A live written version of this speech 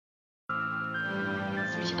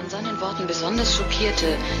mich an seinen Worten besonders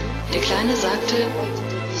schockierte, der Kleine sagte,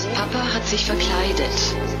 Papa hat sich verkleidet.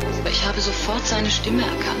 Ich habe sofort seine Stimme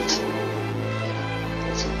erkannt.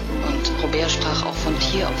 Und Robert sprach auch von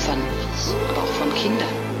Tieropfern, aber auch von Kindern.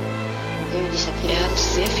 Er hat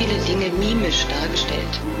sehr viele Dinge mimisch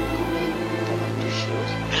dargestellt.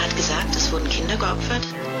 Er hat gesagt, es wurden Kinder geopfert?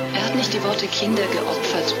 Er hat nicht die Worte Kinder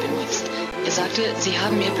geopfert benutzt. Er sagte, sie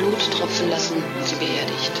haben mir Blut tropfen lassen und sie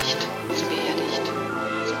beerdigt.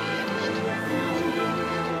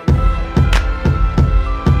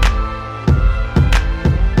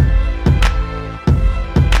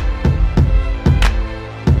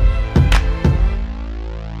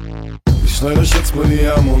 Ich schneid euch jetzt mal die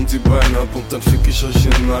Arme und die Beine ab und dann fick ich euch in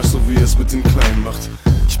den Arsch, so wie ihr es mit den Kleinen macht.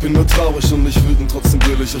 Ich bin nur traurig und nicht wütend, trotzdem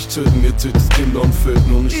will ich euch töten. Ihr tötet Kinder und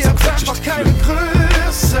Föten und ich zerquetsche euch die keine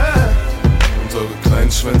Größe und eure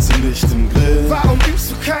kleinen Schwänze nicht im Grill. Warum gibst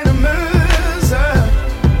du keine Möse?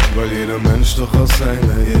 Weil jeder Mensch doch aus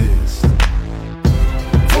einer ist.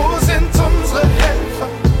 Wo sind unsere Helfer,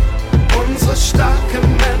 unsere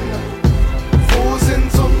starken Männer? Wo sind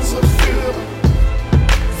unsere Führer?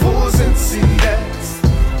 Wo sind sie jetzt?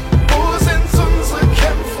 Wo sind unsere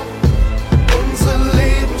Kämpfer, unsere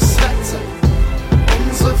Lebensretter,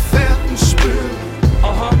 unsere Fährten spüren?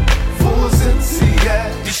 Aha. Wo sind sie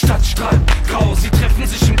jetzt? Die Stadt strahlt grau, sie treffen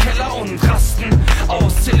sich im Keller und rasten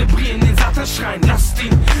aus, zelebrieren den Satanschrein, lasst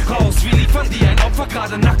ihn raus, wir liefern dir ein Opfer,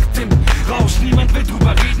 gerade nackt im Rausch. Niemand will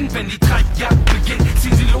drüber reden, wenn die Treibjagd beginnt,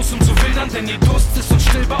 ziehen sie los, um zu wildern, denn ihr Durst ist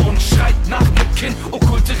unstillbar und schreit nach dem Kind.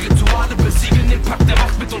 Okkulte Rituale besiegeln den Pakt der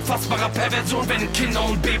Macht mit unfassbarer Perversion, wenn Kinder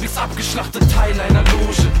und Babys abgeschlachtet, Teil einer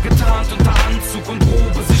Loge, getarnt unter Anzug und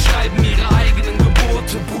Robe. Sie schreiben ihre eigenen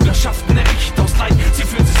Gebote, Bruderschaften errichtet aus Leid. Sie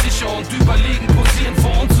fühlen sich sicher und überlegen, posieren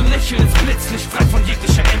vor uns und lächeln ins Blitzlicht, frei von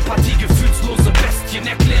jeglicher Empathie. Gefühlslose Bestien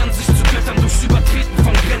erklären sich zu Göttern durchs Übertreten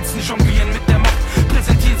von Grenzen, jonglieren mit der Macht,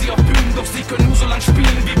 präsentieren sie auf Bühnen, doch sie können nur so lang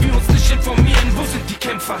spielen, wie wir uns nicht informieren. Wo sind die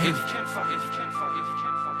Kämpfer hin?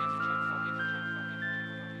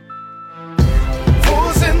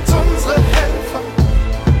 Wo sind unsere Helfer,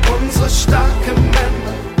 unsere starken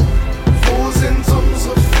Männer? Wo sind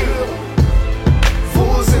unsere Führer?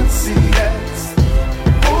 Wo sind sie jetzt?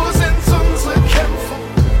 Wo sind unsere Kämpfer,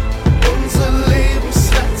 unsere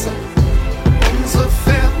Lebensretter, unsere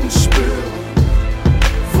Fährten spüren?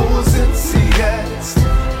 Wo sind sie jetzt?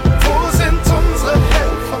 Wo sind unsere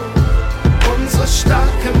Helfer, unsere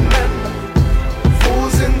starken Männer? Wo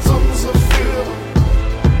sind unsere Führer?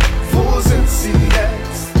 Wo sind sie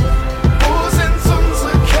jetzt? Wo sind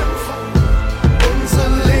unsere Kämpfer, unsere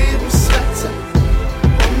Lebensretter,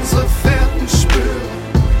 unsere Fährten spüren?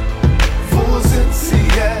 Wo sind sie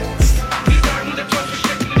jetzt? Die sagen, der Teufel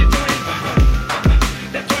steckt in den Teufel.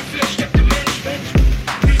 Der Teufel steckt im Mensch.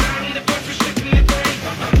 Die sagen, der Teufel steckt in den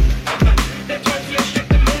Teufel. Der Teufel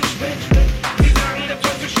steckt im Mensch. Die sagen, der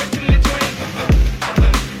Teufel steckt in den Teufel.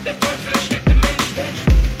 Der Teufel steckt im Mensch.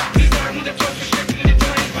 Die sagen, der Teufel steckt in den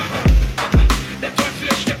Teufel. Der Teufel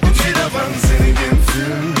steckt im Und Mensch. wieder wahnsinnigen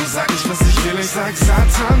Film, sag ich, was ich will, ich sag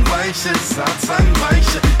Satan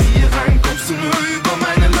weiche, hier rein kommst du nur über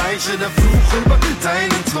meine Leiche, der Fluch über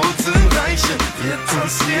deinen toten Reiche wird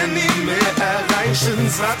uns hier nie mehr erreichen.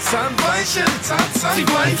 Satan weiche, Sie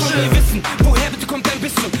wollen von mir wissen, woher bitte kommt dein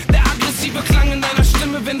Bissen? Der aggressive Klang in deiner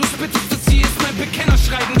Stimme, wenn du spittest, das hier ist mein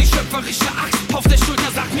Bekennerschreiben. Die schöpferische Axt auf der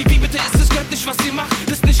Schulter, sag mir, wie bitte ist es göttlich, was ihr macht?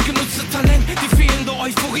 Das nicht genutzte Talent, die fehlende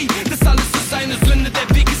Euphorie, das alles ist eine Sünde,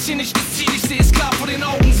 der Weg ist hier nicht das Ziel. Ich sehe es klar vor den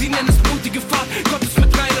Augen, sie nennen es blutige Fahrt. Gott ist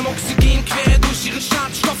mit reinem Oxygen quer durch ihre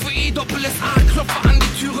Schadstoffe, E-Doppel-S-A, klopfe an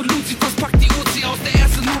die Türe, Lucifer packt die Uzi aus. Der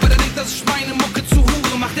erste nur, weil er denkt, dass ich meine Mucke zu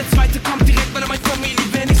Hure macht. Der zweite kommt direkt, weil er meine Familie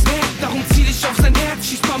wer nichts merkt. Darum zieh dich auf sein Herz,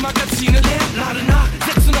 schieß paar Magazine leer. Lade nach,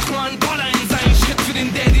 setze noch mal einen Dollar in seinen Schritt für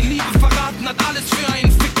den, der die Liebe verraten hat. Alles für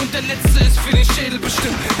einen Fick und der letzte ist für den Schädel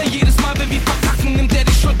bestimmt. Denn jedes Mal, wenn wir verkacken, nimmt er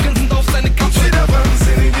die Schuld grinsend auf seine Kappe. wieder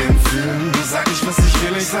wahnsinnig im Film, sag ich, was ich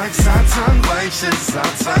will, ich sag Satan weiche,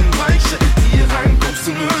 hier rein kommst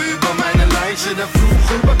du nur über meine Leiche, der Fluch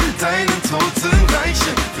über deinen toten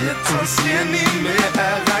Reiche wird uns hier nie mehr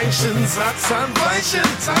erreichen. Satan weiche,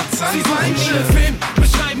 Sie suchen ihn im Film,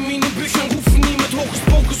 beschreiben ihn in Büchern, rufen ihn mit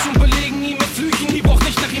Hokuspokus und belegen ihn mit Flüchen. Die braucht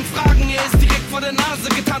nicht nach ihm fragen, er ist direkt vor der Nase,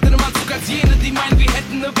 getarnt in einem Anzug als jene, die meinen, wir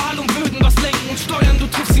hätten eine Wahl und würden was lenken und steuern. Du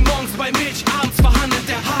triffst sie morgens bei Milch, abends verhandelt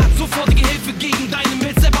er hart. Sofortige Hilfe gegen deine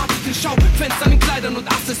Milz, erwartet den Schaufenster an den Kleidern und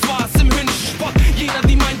Accessoires im höhnischen Sport. Jener,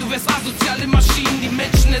 die meint, du wärst asoziale Maschinen, die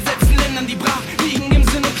Menschen ersetzen Ländern, die brach liegen im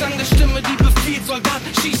Sinn und Klang der Stimme, die befiehlt. Soldat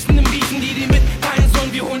schießen im Riefen, die dir mitteilen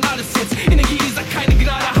sollen, wir holen alles jetzt. Energie, die sagt keine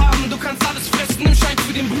Gnade haben, du kannst alles fressen im Schein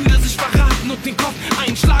für den Brüder sich verraten und den Kopf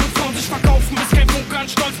einschlagen. sagen Frauen sich verkaufen, bis kein Funke an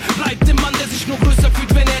Stolz bleibt. Dem Mann, der sich nur größer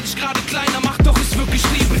fühlt, wenn er dich gerade kleiner macht. Doch ist wirklich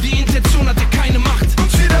Liebe, die Intention hat ja keine Macht.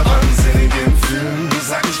 Und wieder Wahnsinn in dem Film,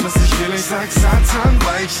 sag ich, was ich will, ich sag Satan,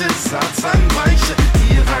 weiche,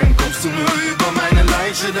 hier rein kommst du nur über meine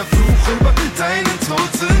Leiche. Der Fluch über deinen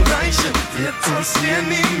Totenreiche wird uns hier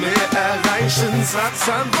nie mehr erreichen.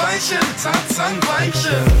 Satan, weiche.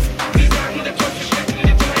 Die sagen, der Teufel steckt in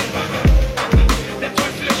den Teilen. Der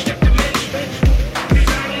Teufel steckt im Mensch. Die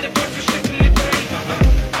sagen, der Teufel steckt in den Teilen.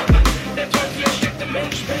 Der Teufel steckt im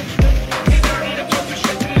Mensch. Die sagen, der Teufel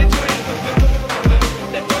steckt in den Teilen.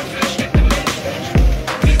 Der Teufel steckt im Mensch.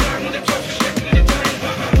 Die sagen, der Teufel steckt in den Teilen.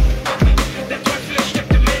 Der Teufel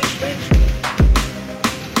steckt im Mensch.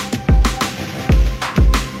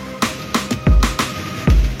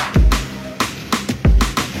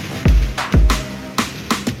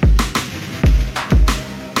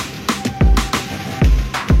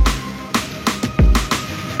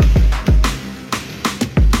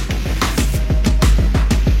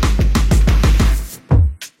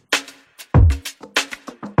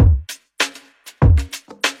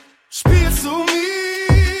 Spielst du mir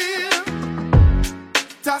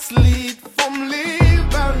das Lied vom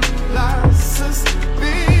Leben, lass es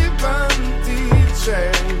beben, DJ.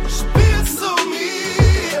 Spielst du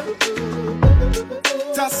mir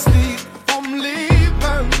das Lied vom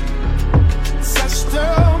Leben,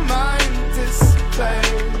 zerstör mein Display.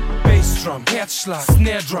 Bassdrum, Herzschlag,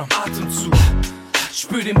 Snare Drum, Atemzug.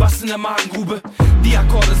 Spür den Bass in der Magengrube. Die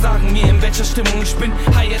Akkorde sagen mir, in welcher Stimmung ich bin.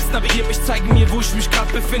 Hi, jetzt navigier mich, zeige mir, wo ich mich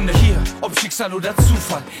grad befinde. Hier, ob Schicksal oder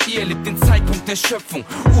Zufall, ihr erlebt den Zeitpunkt der Schöpfung.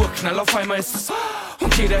 Urknall, auf einmal ist es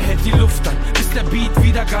und jeder hält die Luft an, bis der Beat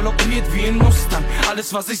wieder galoppiert wie in Mustern.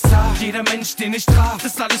 Alles, was ich sag, jeder Mensch, den ich traf,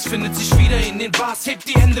 das alles findet sich wieder in den Bars. Hebt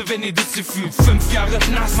die Hände, wenn ihr das hier fühlt. 5 Jahre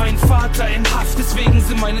nass, mein Vater in Haft. Deswegen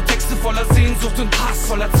sind meine Texte voller Sehnsucht und Hass,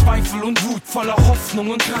 voller Zweifel und Wut, voller Hoffnung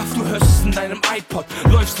und Kraft. Du hörst es in deinem iPod,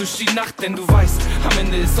 läufst durch die Nacht, denn du weißt, am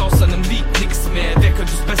Ende ist außer einem Lied nix mehr. Wer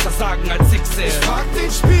könnte es besser sagen als ich selbst? Ich frag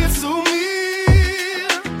dich, spielst du mir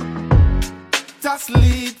das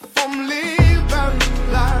Lied vom Leben,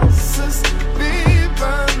 lass es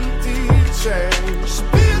beben, DJ.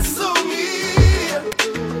 Spielst du mir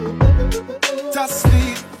das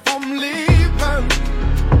Lied vom Leben,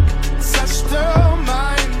 zerstör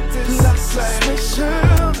mein Display. Lass mich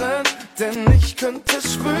hören, denn ich könnte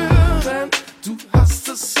schwören, du hast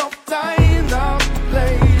es auf deiner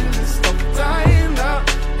Playlist, auf deiner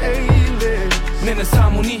Playlist. Nenn es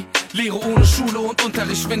Harmonie, Lehre ohne Schule und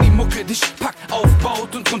Unterricht. Wenn die Mucke dich packt,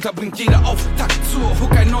 aufbaut und runterbringt jeder Auftakt zur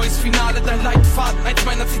Hook. Ein neues Finale, dein Leitfaden. Eins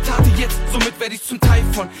meiner Zitate jetzt, somit werde ich zum Teil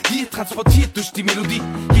von dir transportiert durch die Melodie.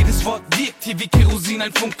 Jedes Wort wirkt hier wie Kerosin,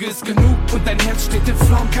 ein Funke ist genug und dein Herz steht in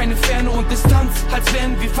Flammen. Keine Ferne und Distanz, als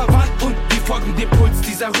wären wir verwandt und wir folgen dem Puls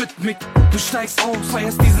dieser Rhythmik. Du steigst aus,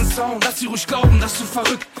 feierst diesen Sound, lass sie ruhig glauben, dass du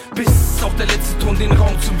verrückt bist. Auch der letzte Ton den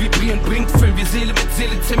Raum zum Vibrieren bringt. Füllen wir Seele mit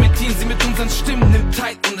Seele, zementieren sie mit unseren Stimmen. Nimm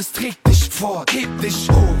Teil und es trägt dich fort, heb dich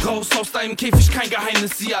hoch. Raus aus deinem Käfig, kein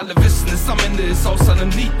Geheimnis, sie alle wissen es. Am Ende ist außer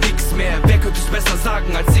einem Lied nix mehr. Wer könnte es besser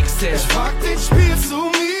sagen als ich selbst? Ich frag dich, spielst du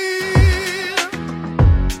mir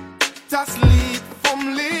das Lied vom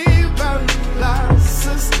Leben, lass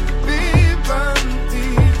es beben,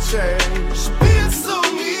 DJ. Spielst du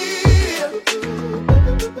mir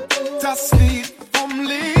das Lied vom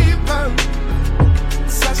Leben,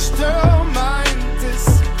 zerstör mein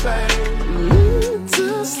Display. Lied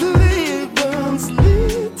des Lebens,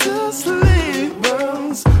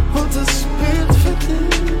 und es spielt für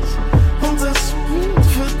dich, und es spielt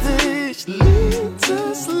für dich. Lied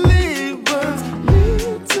des Lebens,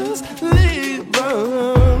 und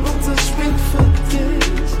es spielt für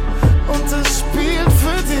dich, und es spielt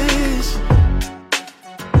für dich.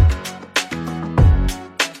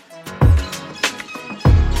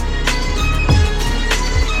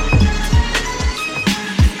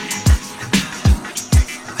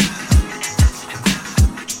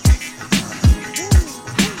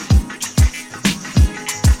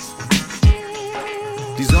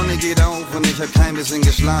 Die Sonne geht auf und ich hab kein bisschen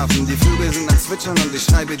geschlafen. Die Vögel sind am Zwitschern und ich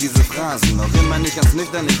schreibe diese Phrasen. Noch immer nicht ganz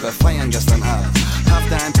nüchtern, ich war feiern gestern Abend.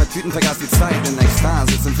 Hafte ein paar Tüten, vergaß die Zeit in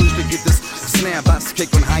Ekstase. Zum Frühstück gibt es Snare, Bass, Kick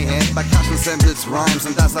und Hi-Hat, Percussion, Samples, Rhymes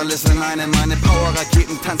und das alles in einem. Meine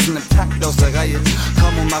Power-Raketen tanzen im Takt aus der Reihe.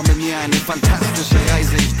 Komm und mach mit mir eine fantastische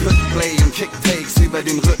Reise. Ich drück Play und Kick-Takes über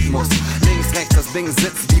den Rhythmus. Links, rechts, das Ding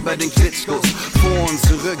sitzt wie bei den Klitschkos. Vor und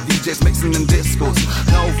zurück, DJs mixen in Discos.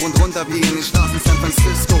 Rauf und runter wie in den Straßen San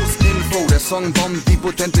Franciscos. Info, der Song bombt wie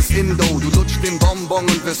potentes Indo. Du lutscht den Bonbon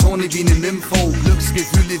und wirst horny wie ne Nympho.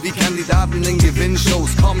 Glücksgefühle wie Kandidaten in Gewinnshows.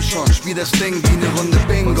 Komm schon, spiel das Ding wie ne Runde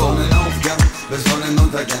Bingo. Von Sonnenaufgang bis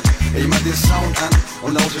Sonnenuntergang, ich mach den Sound an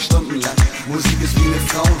und lausche stundenlang. Musik ist wie ne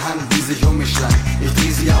Frauenhand, die sich um mich schlangt. Ich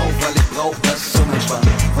dreh sie auf, weil ich brauch das zum Entspannen.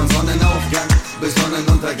 Von Sonnenaufgang bis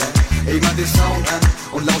Sonnenuntergang, ich mach den Sound an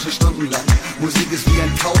und lausche stundenlang. Musik ist wie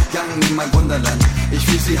ein Tauchgang in mein Wunderland. Ich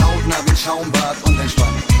fühl sie hautnah wie ein Schaumbad und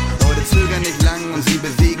entspannt. Leute zögern nicht lang und sie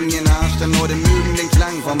bewegen ihren Arsch, denn Leute mögen den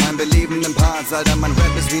Klang von meinem belebenden Parts. Alter, mein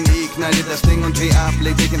Rap ist wie ein E, knall dir das Ding und dreh ab,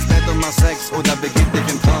 leg dich ins Bett und mach Sex oder begib dich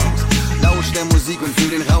in Trance. Lausch der Musik und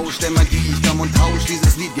fühl den Rausch der Magie. Ich komm und tausch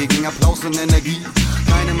dieses Lied gegen Applaus und Energie.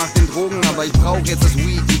 Keine macht den Drogen, aber ich brauch jetzt das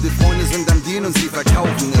Weed. Gute Freunde sind am Deal und sie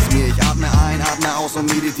verkaufen es mir. Ich atme ein, atme aus und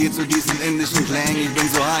meditiere zu diesen indischen Klängen. Ich bin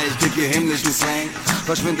so high, ich kicke himmlischen Slang.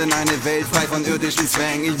 Verschwind in eine Welt frei von irdischen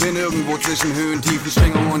Zwängen. Ich bin irgendwo zwischen Höhen, Tiefen,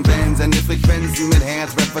 Schwingungen und Wellen. Sende Frequenzen mit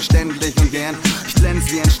Herz, Rap verständlich und gern. Ich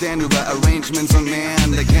glänz wie ein Stern über Arrangements und mehr.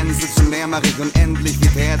 An der Grenze zum Meer mach ich unendlich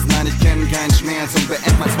viel Herz. Nein, ich kenne keinen Schmerz und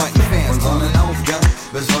beend meinen zweiten Vers. Von Sonnenaufgang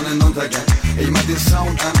bis Sonnenuntergang, ich mach den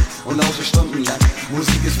Sound an und lausche stundenlang.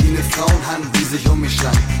 Musik ist wie ne Frauenhand, die sich um mich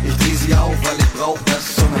schlangt. Ich dreh sie auf, weil ich brauch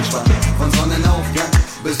das zum Entspannen. Von Sonnenaufgang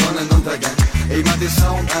bis Sonnenuntergang, ich mach den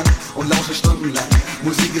Sound an und lausche stundenlang.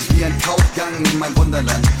 Musik ist wie ein Tauchgang in mein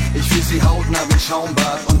Wunderland. Ich fühl sie hautnah wie ein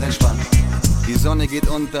Schaumbad und entspannt. Die Sonne geht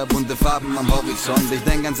unter, bunte Farben am Horizont. Ich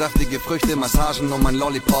denk an saftige Früchte, Massagen und mein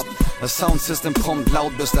Lollipop. Das Soundsystem pumpt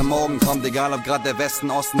laut, bis der Morgen kommt. Egal ob grad der Westen,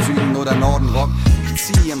 Osten, Süden oder Norden rockt. Ich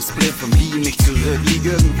zieh am Split und beam mich zurück. Lieg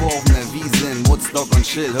irgendwo auf ner Wiese in Woodstock und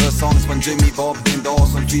chill. Hör Songs von Jimmy Bob, den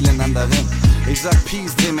Doors und vielen anderen. Ich sag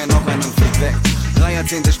Peace, dreh mir noch einen und flieg weg. 3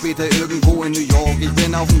 Jahrzehnte später irgendwo in New York. Ich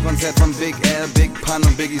bin auf dem Konzert von Big L, Big Pun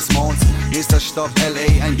und Biggie Smalls. Nächster Stopp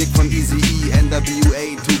L.A., ein Gig von Eazy-E,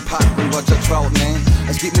 NWA, Tupac und Roger Troutman.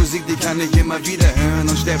 Es gibt Musik, die kann ich immer wieder hören.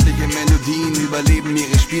 Unsterbliche Melodien überleben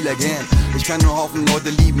ihre Spieler gern. Ich kann nur hoffen,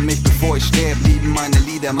 Leute lieben mich, bevor ich sterb. Lieben meine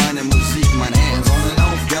Lieder, meine Musik, mein Herz. Von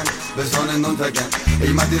Sonnenaufgang bis Sonnenuntergang,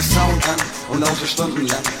 ich mach den Sound an und lausche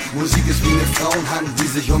stundenlang. Musik ist wie ne Frauenhand, die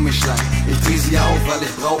sich um mich schlangt. Ich dreh sie auf, weil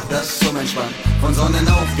ich brauch das zum Entspannen. Von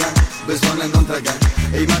Sonnenaufgang bis Sonnenuntergang,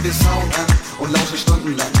 ich mach den Sound an und lausche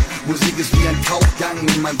stundenlang. Musik ist wie ein Tauchgang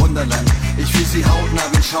in mein Wunderland. Ich fühl sie hautnah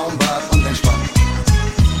wie ein Schaumbad und entspannt.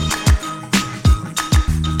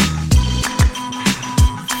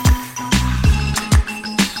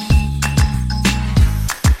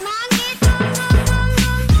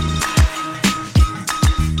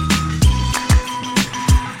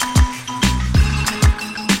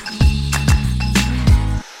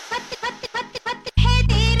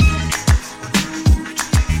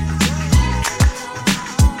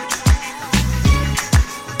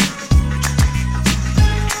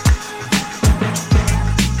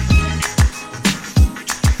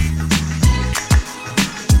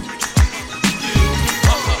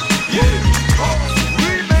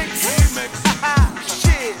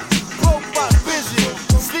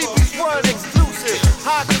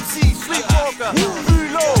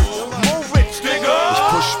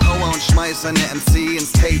 Eine MC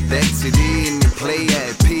ins Tape-Deck, CD in den Player,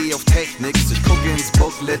 LP auf Technics. Ich gucke ins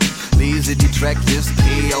Booklet, lese die Tracklist,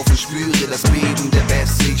 dreh auf und spüre das Beben der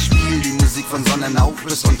Bässe. Ich spiel die Musik von Sonnenauf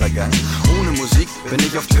bis Untergang. Ohne Musik bin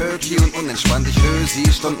ich auf Turkey und unentspannt. Ich höre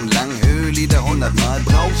sie stundenlang, höre Lieder 100-mal.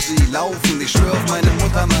 Brauch sie laufen, ich schwör auf meine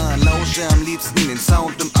Mutter, Mann. Lausche am liebsten den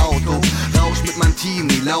Sound im Auto. Rausch mit meinem Team,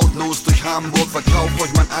 nie lautlos durch Hamburg. Verkauf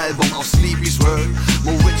euch mein Album auf Sleepy's World.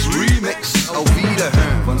 Moritz Remix, auf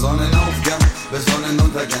Wiederhören. Von Sonnenaufgang bis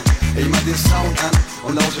Sonnenuntergang, ich mach den Sound an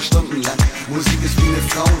und lausche stundenlang. Musik ist wie ne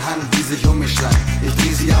Frauenhand, die sich um mich schlangt. Ich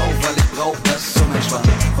dreh sie auf, weil ich brauch das zum Entspannen.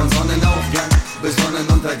 Von Sonnenaufgang bis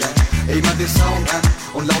Sonnenuntergang, ich mach den Sound an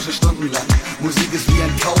und lausche stundenlang. Musik ist wie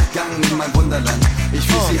ein Tauchgang in mein Wunderland. Ich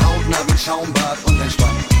fühl sie hautnah wie ein Schaumbad und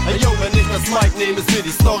entspannt. Hey yo, wenn ich das Mic nehme, ist mir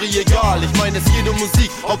die Story egal. Ich meine, es geht um Musik,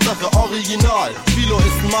 Hauptsache original. Philo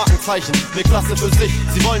ist ein Markenzeichen, ne Klasse für sich.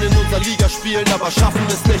 Sie wollen in unserer Liga spielen, aber schaffen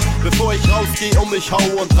es nicht. Bevor ich rausgeh und mich hau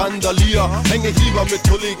und randalier, häng ich lieber mit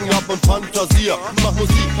Kollegen ab und fantasier. Mach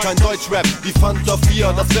Musik, kein Deutschrap wie Fanta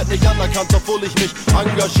 4. Das wird nicht anerkannt, obwohl ich mich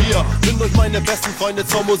engagier. Bin durch meine besten Freunde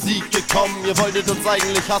zur Musik gekommen. Ihr wolltet uns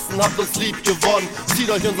eigentlich hassen, habt uns lieb gewonnen. Zieht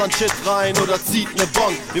euch unseren Shit rein oder zieht ne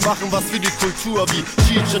Bon. Wir machen was für die Kultur wie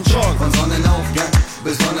Cheech and Chong. Von Sonnenaufgang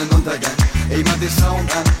bis Sonnenuntergang, ich mach den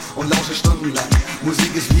Sound an und lausche stundenlang.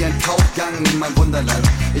 Musik ist wie ein Tauchgang in mein Wunderland.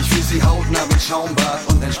 Ich fühl sie hautnah wie ein Schaumbad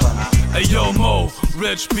und entspannt. Ey yo Mo,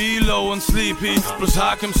 Rich, B-Low und Sleepy. Plus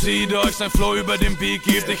HMC, der euch sein Flow über den Beat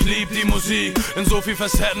gibt. Ich lieb die Musik in so viel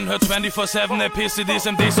Facetten. Hört 24/7 LPs, CDs,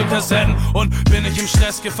 MDs und Kassetten. Und bin ich im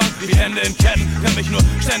Stress gefangen, wie Hände in Ketten. Kann mich nur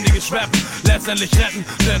ständiges Rappen letztendlich retten.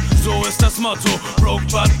 Denn so ist das Motto, broke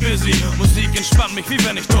but busy. Musik entspannt mich, wie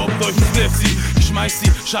wenn ich dope durch den Spliff zieh. Ich schmeiß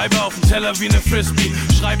die Scheibe auf den Teller wie ne Frisbee.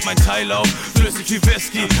 Schreib mein Teil auf, flüssig wie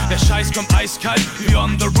Whisky. Der Scheiß kommt eiskalt wie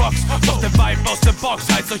on the rocks. Doch der Vibe aus der Box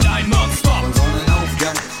heizt euch ein nonstop. Von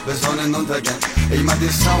Sonnenaufgang bis Sonnenuntergang. Ich mach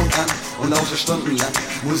den Sound an und lausche stundenlang.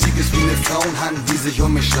 Musik ist wie ne Frauenhand, die sich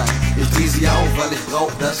um mich schlangt. Ich dreh sie auf, weil ich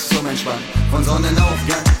brauch das zum Entspannen. Von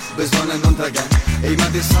Sonnenaufgang bis Sonnenuntergang. Ich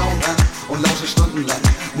mach den Sound an und lausche stundenlang.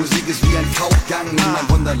 Musik ist wie ein Tauchgang in mein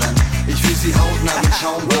Wunderland. Ich fühl sie hautnah mit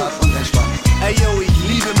Schaumbad und entspannen. Ey yo, ich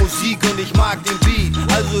liebe Musik und ich mag den Beat.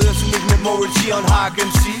 Also hörst du mich mit Mauser und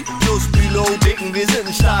HMC. Plus Bülow, Dicken, wir sind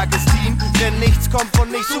ein starkes Team. Denn nichts kommt von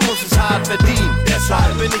nichts, du musst es hart verdienen.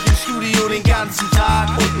 Deshalb bin ich im Studio den ganzen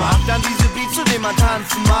Tag und mach dann diese Beats, zu denen man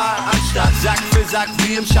tanzen mag. Anstatt Sack für Sack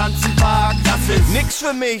wie im Schanzenpark. Das ist nix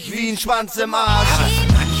für mich wie ein Schwanz im Arsch.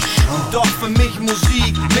 Doch für mich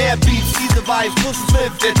Musik, mehr Beats, diese Vibes, plus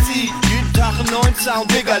 12 der zieht. Jeden Tag einen neuen Sound,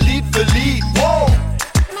 Digga, Lied für Lied. Wow!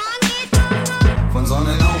 Von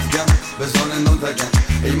Sonnenaufgang bis Sonnenuntergang.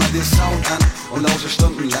 Ich mach den Sound an und lausche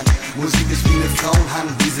stundenlang. Musik ist wie ne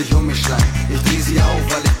Frauenhand, die sich um mich schlangt. Ich dreh sie auf,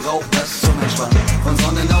 weil ich brauch das zum Entspannen. Von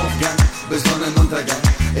Sonnenaufgang bis Sonnenuntergang.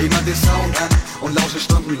 Ich mach den Sound an und lausche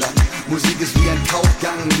stundenlang. Musik ist wie ein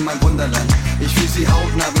Tauchgang in mein Wunderland. Ich fühl sie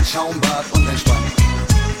hautnah mit Schaumbad und entspannen.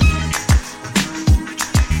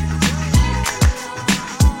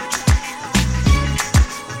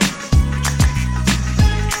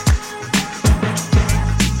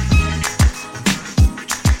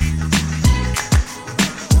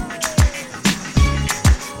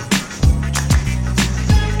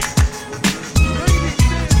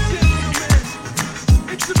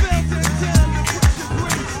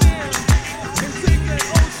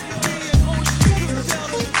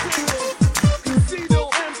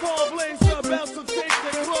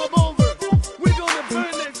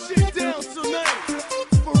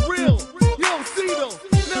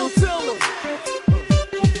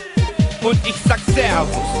 Und ich sag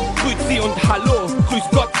Servus, Grüezi und Hallo, grüß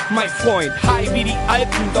Gott, mein Freund. Hi wie die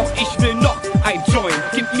Alpen, doch ich will noch ein Joint.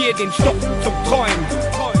 Gib mir den Stoff zum Träumen.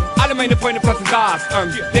 Alle meine Freunde pflanzen Gras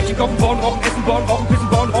an. Läppchen kochen, bauen, rauchen, essen, bauen, rauchen, pissen,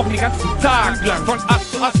 bauen, rauchen den ganzen Tag lang. Von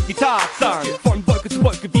Ast zu Ast wie Tarzan, von Wolke zu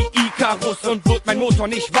Wolke wie Ikarus. Und wird mein Motor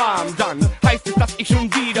nicht warm, dann heißt es, dass ich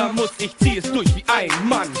schon wieder muss. Ich zieh es durch wie ein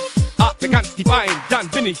Mann. Atme ganz tief ein, dann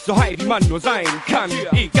bin ich so high, wie man nur sein kann.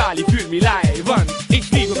 Egal, ich fühl mich leibend. Ich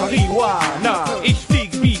liebe Marihuana, ich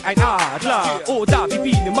fliege wie ein Adler. Oder wie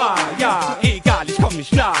Biene Maya, egal, ich komm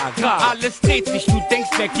nicht nah grad. Alles dreht sich, du denkst,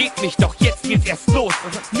 mehr geht nicht, doch jetzt geht's erst los.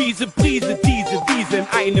 Miese Brise, diese Wiese in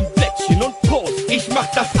einem Blättchen und Prost. Ich mach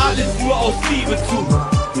das alles nur aus Liebe zu.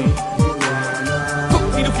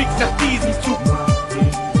 Guck, wie du fliegst nach diesem Zug.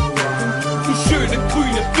 Du schöne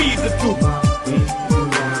grüne Wiese, du.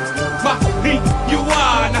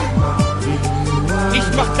 Marihuana. Ich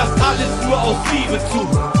mach das alles nur aus Liebe zu.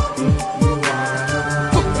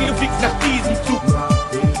 Guck, wie du fliegst nach diesem Zug.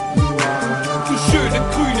 Du schöne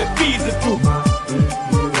grüne Wiese, du.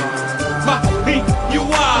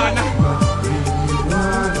 Marihuana.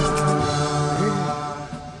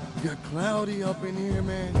 Got cloudy up in here,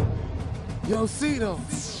 man. Yo, Sido,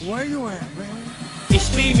 where you at, man? Ich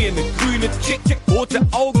steh mir ne grüne Chick, rote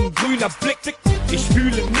Augen, grüner Blick. Ich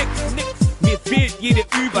fühle nix, mir fehlt jede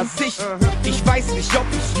Übersicht. Ich weiß nicht, ob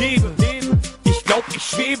ich lebe. Ich glaub, ich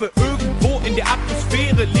schwebe irgendwo in der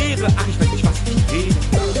Atmosphäre, Leere. Ach, ich weiß nicht, was ich rede.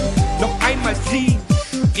 Noch einmal ziehen,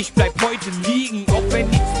 ich bleib heute liegen. Auch wenn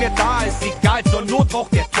nichts mehr da ist, egal, zur Not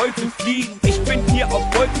braucht der Teufel fliegen. Ich bin hier auf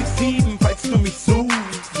Wolke 7, falls du mich suchst.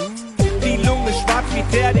 Die Lunge schwarz wie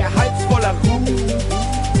der Hals voller Ruhm.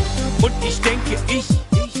 Und ich denke nichts.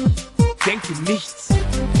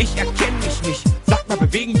 Ich erkenn mich nicht. Sag mal,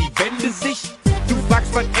 bewegen die Wände sich? Du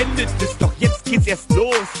fragst, wann endet es? Doch jetzt geht's erst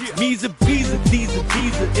los. Miese Brise, diese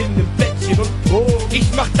Wiese in nem Blättchen und Brot.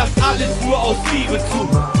 Ich mach das alles nur aus Liebe zu.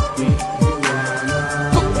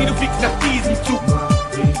 Guck, wie du fliegst nach diesem Zug.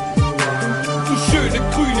 Du schöne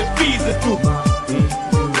grüne Wiese, du.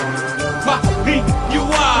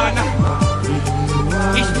 Marihuana.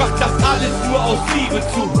 Ich mach das alles nur aus Liebe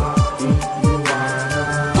zu.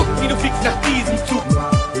 Guck, wie du fliegst nach diesem Zug.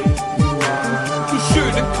 Du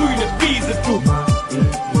schöne grüne Wiese, du.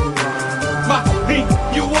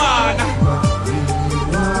 Marihuana.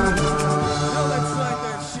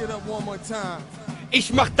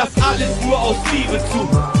 Ich mach das alles nur aus Liebe zu.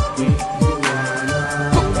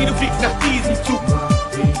 Guck, wie du fliegst nach diesem Zug.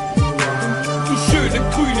 Du schöne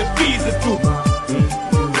grüne Wiese, du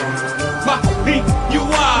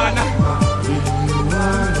Marihuana.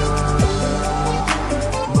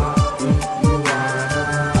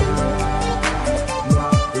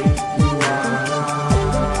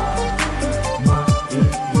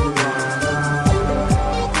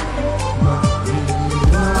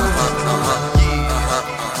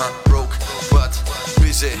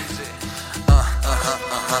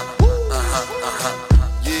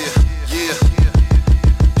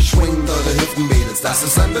 Das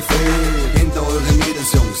ist ein Befehl, hinter eure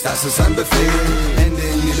Mädels, Jungs, das ist ein Befehl. Hände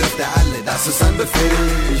in die Lüfte alle, das ist ein Befehl.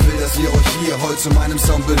 Ich will, dass ihr euch hier heute zu meinem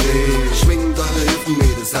Sound bewegt. Schwingt eure Hüften,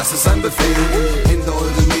 Mädels, das ist ein Befehl. Hinter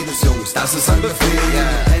eure Mädels, Jungs, das ist ein Befehl.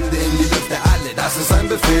 Hände in die Lüfte alle, das ist ein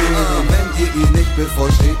Befehl. Und wenn ihr ihn nicht bevor,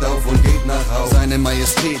 steht auf und geht nach Hause. Seine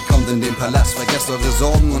Majestät kommt in den Palast, vergesst eure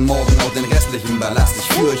Sorgen und morgen auch den restlichen Ballast. Ich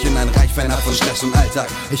führe euch in ein Reich fernab von Stress und Alltag.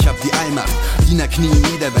 Ich hab die Allmacht, Diener knien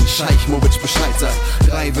nieder, wenn Scheich Moritz Bescheid sagt.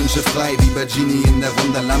 3 Wünsche frei, wie bei Genie in der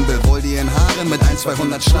Wunderlampe. Wollt ihr in Haare mit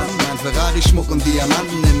 100-200 Schlangen? Ein Ferrari, Schmuck und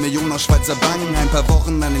Diamanten, in Millionen aus Schweizer Banken. Ein paar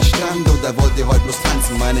Wochen an den Strand oder wollt ihr heute bloß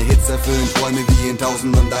tanzen? Meine Hits erfüllen Träume wie in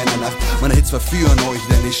 1000 und einer Nacht. Meine Hits verführen euch,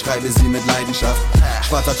 denn ich schreibe sie mit Leidenschaft.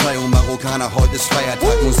 Schwarzer Chai und Marokkaner, heute ist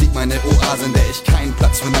Feiertag. Musik meine Oase, in der ich keinen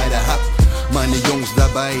Platz für Neider hab. Meine Jungs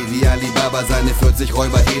dabei, wie Alibaba, seine 40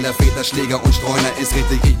 Räuber, Hehler, Väter, Schläger und Streuner. Ist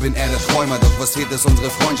richtig, ich bin eher der Träumer, doch was fehlt ist unsere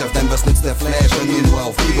Freundschaft, denn was nützt der Flash, wenn ihr nur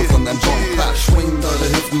auf Ego von deinem Joint passt? Schwingt eure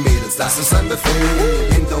Hüften, Mädels, das ist ein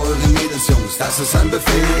Befehl. Hinter eure Mädels, Jungs, das ist ein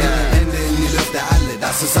Befehl. Hände in die Lüfte alle,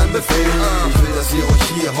 das ist ein Befehl. Ich will, dass ihr euch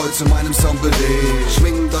hier heute zu meinem Song bewegt.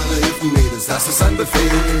 Schwingt eure Hüften, Mädels, das ist ein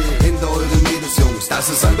Befehl. Hinter eure Mädels, Jungs,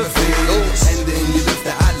 das ist ein Befehl. Hände in die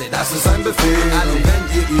Lüfte alle, das ist ein Befehl. Und wenn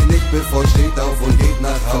ihr nicht bevor, steht auf und geht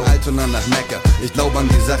nach Hause. Von Altona nach Mekka, ich glaub an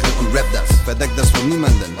die Sache und rap das. Verdeckt das von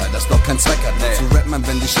niemandem, weil das doch kein Zweck hat. Zu rappt man,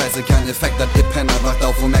 wenn die Scheiße keinen Effekt hat. Ihr Penner wacht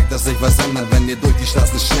auf und merkt, dass sich was ändert, wenn ihr durch die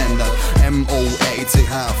Straßen schlendert.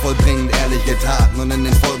 M-O-A-C-H, vollbringend ehrliche Taten. Und in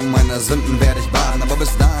den Folgen meiner Sünden werde ich baden. Aber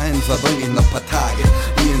bis dahin verbringe ich noch paar Tage,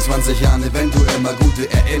 die in 20 Jahren eventuell mal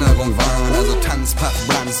gute Erinnerungen waren. Also Tanz, Puff,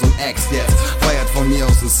 Runs und Acts jetzt. Feiert von mir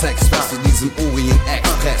aus den Sex, was zu diesem Orient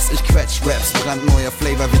Express. Ich quetsch Raps, brandneuer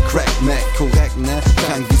Flavor wie Crack Mac. Korrekt, ne?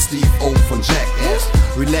 Krank wie Steve O von Jackass.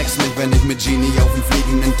 Relax mich, wenn ich mit Genie auf dem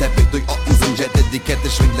fliegenden Teppich durch Ottensen jette. Die Kette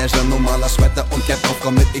schwingt Leisure, normaler Sweater und Cap auf,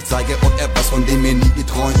 komm mit, ich zeige euch etwas, von dem ihr nie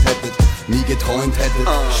geträumt hättet.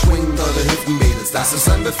 Schwingt eure Hüften, Mädels, das ist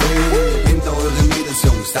ein Befehl. Hinter eure Mädels,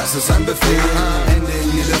 Jungs, das ist ein Befehl. Hände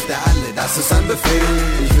in die Lüfte alle, das ist ein Befehl.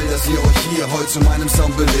 Ich will, dass ihr euch hier heute zu meinem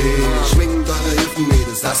Sound bewegt. Schwingt eure Hüften,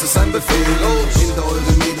 Mädels, das ist ein Befehl. Hinter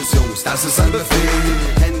eure Mädels, Jungs, das ist ein Befehl.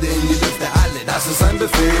 Hände in die Lüfte alle, das ist ein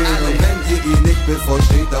Befehl. Und wenn ihr ihn nicht bevor,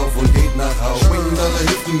 steht auf und geht nach Hause. Schwingt eure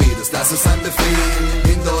Hüften, Mädels, das ist ein Befehl.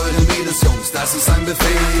 Hinter eure Mädels, Jungs, das ist ein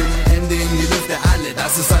Befehl. Hände in die Lüfte alle,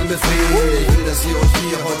 das ist ein Befehl. Ich will, dass ihr euch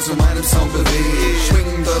hier heute zu meinem Sound bewegt.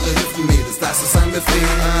 Schwingt eure Hüften, Mädels, das ist ein Befehl.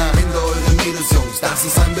 Hinter eure Mädels, Jungs, das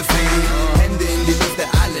ist ein Befehl. Hände in die Lüfte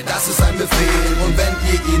alle, das ist ein Befehl. Und wenn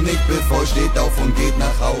ihr ihn nicht bevor, steht auf und geht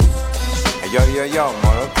nach Haus. Yo,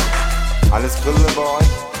 Marok. Alles Grille bei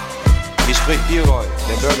euch? Hier spricht Leroy,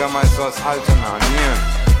 der Bürgermeister aus Altona. Hier.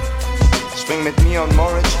 Spring mit mir und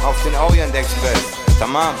Moritz auf den Orient Express.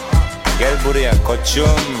 Tamam. Gel buraya koçum.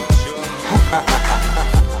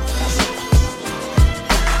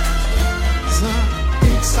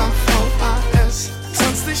 Xavas,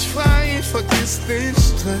 tanz dich frei, vergiss den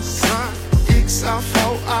Stress.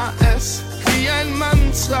 Xavas, wie ein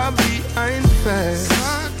Mantra, wie ein Fest.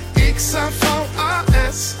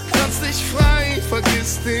 Xavas, tanz dich frei,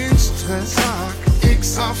 vergiss den Stress.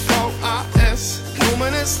 Xavas,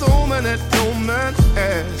 Nomen ist Nomen, et Nomen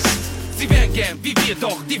est. Sie wären gern wie wir,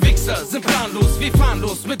 doch die Wichser sind planlos. Wir fahren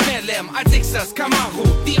los mit mehr Lärm als Xas Camaro.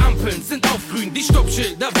 Die Ampeln sind auf grün, die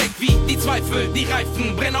Stoppschilder weg wie die Zweifel. Die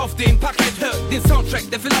Reifen brennen auf dem Parkett. Hör den Soundtrack,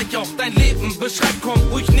 der vielleicht auch dein Leben beschreibt. Komm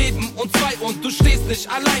ruhig neben uns zwei und du stehst nicht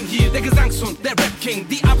allein hier. Der Gesangshund, der Rap-King,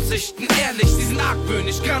 die Absichten ehrlich. Sie sind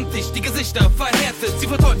argwöhnisch, grantig, die Gesichter verhärtet. Sie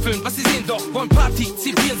verteufeln, was sie sehen, doch wollen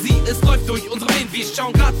partizipieren sie. Es läuft durch unsere Venen, wir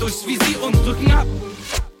schauen grad durchs Visier und drücken ab.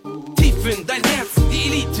 Tief in dein Herz, die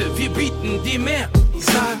Elite, wir bieten dir mehr.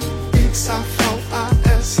 Sag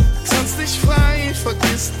Xavas, tanz dich frei,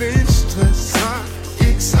 vergiss den Stress. Sag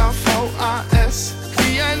Xavas,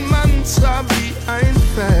 wie ein Mantra, wie ein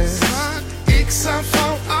Fest. Sag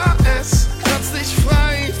Xavas, tanz dich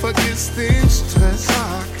frei, vergiss den Stress.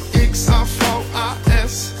 Sag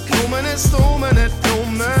Xavas, Nomen ist Nomen, et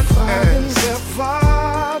Nomen est. Wer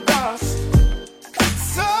war das?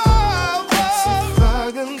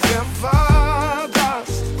 Wer war das?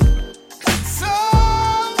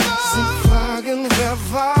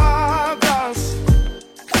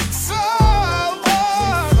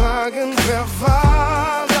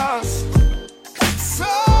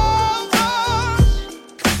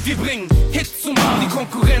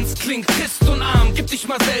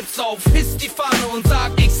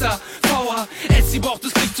 Sie braucht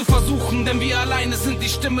es nicht zu versuchen, denn wir alleine sind die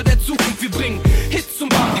Stimme der Zukunft. Wir bringen Hits zum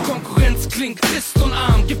Bahn, die Konkurrenz klingt trist und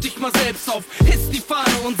arm. Gib dich mal selbst auf, hiss die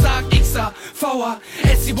Fahne und sag Xavas.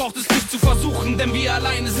 Sie braucht es nicht zu versuchen, denn wir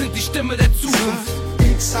alleine sind die Stimme der Zukunft.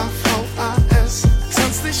 Xavas,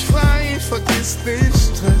 tanz dich frei, vergiss den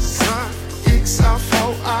Stress. Sag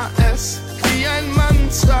Xavas, wie ein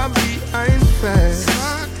Mantra, wie ein Fest.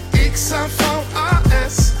 Sag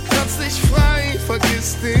Xavas, tanz dich frei,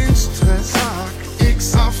 vergiss den Stress. Sag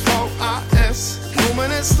Xavas,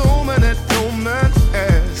 Nomen ist Nomen, et Nomen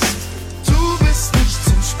est. Du bist nicht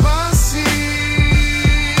zum Spaß hier,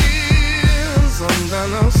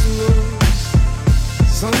 sondern aus Lust,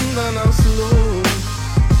 sondern aus Lust.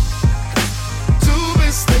 Du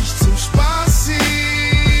bist nicht zum Spaß hier,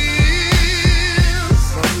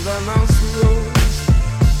 sondern aus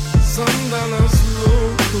Lust, sondern aus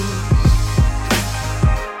Lust.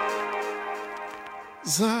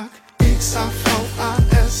 Sag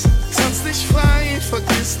Xavas, tanz dich frei,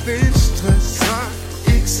 vergiss den Stress. Sag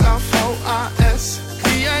Xavas,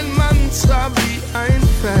 wie ein Mantra, wie ein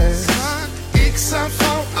Fest. Sag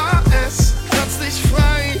Xavas, tanz dich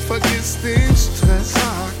frei, vergiss den Stress.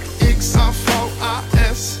 Sag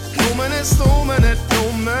Xavas, Nomen ist Nomen, et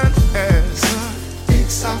Nomen est.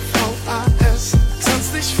 Sag Xavas, tanz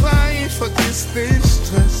dich frei, vergiss den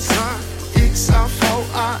Stress. Sag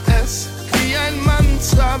Xavas, wie ein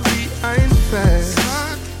Mantra, wie ein Fest.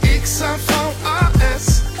 Sag Xavas,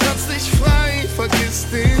 tanz dich frei, vergiss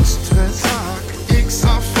den Stress. Sag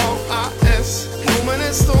Xavas, Nomen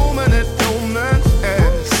ist Nomen, et Nomen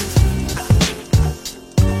est.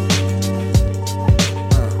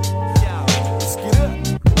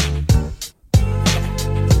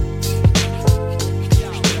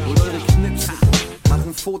 Hol eure Knipse, mach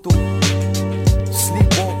ein Foto.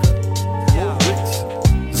 Sleepwalker,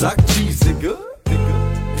 sagt Cheese, Digga.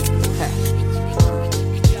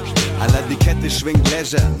 Aller die Kette schwingt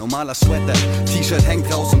Leisure, normaler Sweater, T-Shirt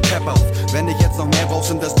hängt raus und Cap auf. Wenn ich jetzt noch mehr brauch,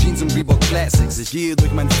 sind das Jeans und Reebok Classics. Ich gehe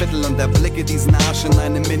durch mein Viertel und erblicke diesen Arsch in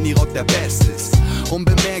einem Mini-Rock, der best ist.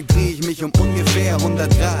 Unbemerkt dreh ich mich um ungefähr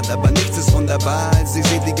 100 Grad, aber nichts ist wunderbar, als ich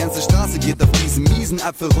seh, die ganze Straße geht auf diesen miesen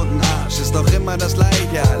apfelrunden Arsch. Ist doch immer das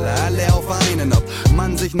Gleiche, alle auf einen, ob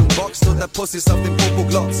man sich nun boxt oder Pussys auf dem Popo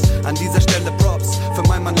glotzt. An dieser Stelle Props für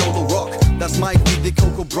mein Mann Lolo Rock, das Mike wie die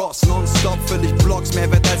Coco Bros, nonstop füll ich Blocks, mehr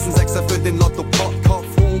wert als ein Sechser für den Lotto-Pot, Kopf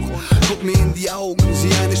hoch, guck mir in die Augen,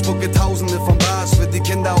 sieh eine Spucke Tausende von Bars für die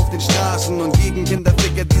Kinder auf den Straßen und gegen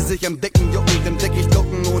Kinderficker, die sich am Dicken jucken, dem Dick ich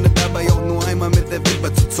ducken, ohne dabei auch nur einmal mit der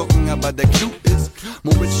Wimper zu zucken, aber der Clou ist,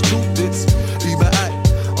 Moritz tut es überall,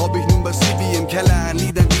 ob ich nun bei CB im Keller an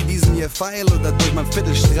Liedern wie diesen hier feil oder durch mein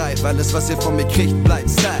Viertelstreif, alles was ihr von mir kriegt, bleibt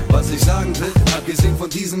Style. Was ich sagen will, abgesehen von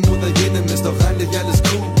diesem oder jenem, ist doch eigentlich alles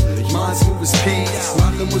cool. Ich mach smoothes Peace,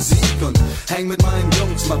 mache Musik und häng mit meinen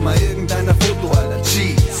Jungs, mach mal irgendeiner Foto, Alter,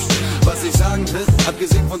 Cheese. Was ich sagen will,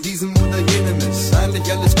 abgesehen von diesem oder jenem, ist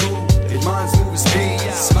eigentlich alles cool. Ich mach smoothes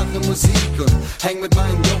Peace, mache Musik und häng mit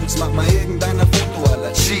meinen Jungs, mach mal irgendeiner Foto,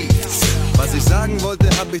 Alter, Cheese. Was ich sagen wollte,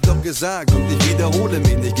 hab ich doch gesagt und ich wiederhole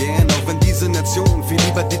mich nicht gern, auch wenn diese Nation viel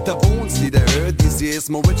lieber Dieter Bohns Lieder hört. Dies hier ist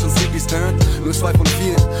Moritz und CB's Turn, nur 2 von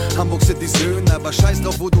 4, Hamburg City's Höhen, aber scheiß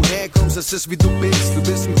drauf, wo du herkommst, es ist wie du bist. Du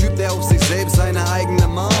bist ein Typ, der auf sich selbst seine eigene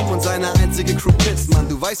Mom und seine einzige Crew pisst. Mann,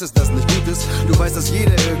 du weißt, dass das nicht gut ist, du weißt, dass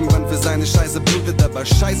jeder irgendwann für seine Scheiße blutet, aber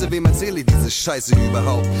scheiße, wem erzähle ich diese Scheiße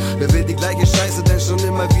überhaupt? Wer will die gleiche Scheiße denn schon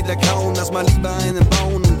immer wieder kauen? Lass mal lieber einen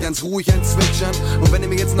bauen und ganz ruhig ein zwitschern. Und wenn ihr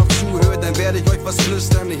mir jetzt noch zuhört, dann werde ich euch was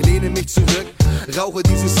flüstern. Ich lehne mich zurück, rauche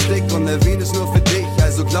diesen Stick und erwähne es nur für dich.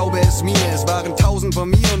 Also glaube es mir, es waren 1000 von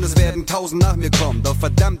mir und es werden 1000 nach mir kommen. Doch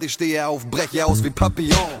verdammt, ich stehe auf, breche aus wie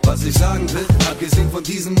Papillon. Was ich sagen will, abgesehen von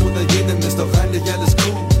diesem oder jenem, ist doch eigentlich alles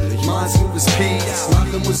cool. Ich mach smoothes Peace,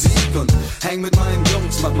 mache Musik und häng mit meinen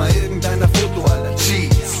Jungs, mach mal irgendeiner Foto, Alter,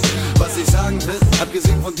 Cheese. Was ich sagen will,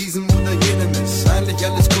 abgesehen von diesem oder jenem, ist eigentlich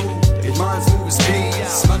alles cool. Ich mach smoothes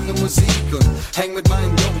Peace, mache Musik und häng mit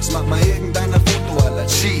meinen Jungs, mach mal irgendeiner Foto, Alter,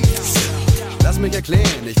 Cheese. Lass mich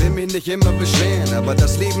erklären, ich will mich nicht immer beschweren, aber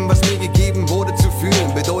das Leben, was mir gegeben wurde zu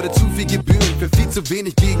führen, bedeutet zu viel Gebühren für viel zu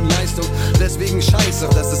wenig Gegenleistung. Deswegen scheiß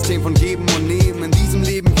auf das System von Geben und Nehmen. In diesem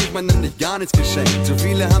Leben kriegt man nämlich gar nichts geschenkt. Zu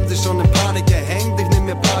viele haben sich schon in Panik gehängt. Ich nehm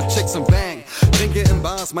mir paar Chicks und bang, trinke im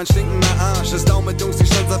Bars, mein stinkender Arsch ist down mit Jungs, die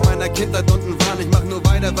schon seit meiner Kindheit unten waren. Ich mach nur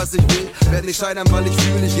weiter, was ich will, werd nicht scheitern, weil ich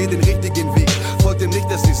fühle, ich geh den richtigen Weg. Folgt dem nicht,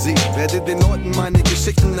 dass ich seh, werde den Leuten meine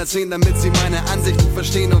Geschichten erzählen, damit sie meine Ansichten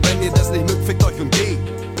verstehen. Und wenn ihr das nicht mögt, fickt euch und geht.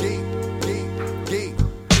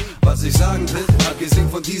 Was ich sagen will, abgesehen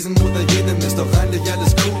von diesem oder jenem, ist doch eigentlich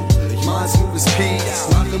alles cool. Ich mach smoothes Peace,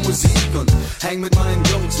 mache Musik und häng mit meinen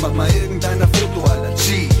Jungs, mach mal irgendeiner Foto, Alter,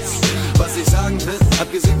 Cheese. Was ich sagen will,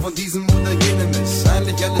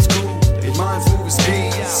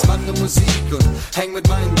 Häng mit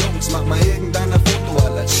meinen Jungs, mach mal irgendeiner Foto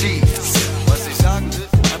aller Chiefs. Was ich sagen will,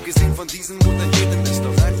 abgesehen von diesem unter jedem ist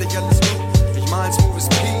doch eigentlich alles gut. Ich mal Movies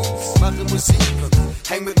Peace, mache Musik und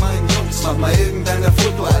häng mit meinen Jungs, mach mal irgendeiner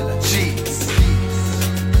Foto aller Chiefs.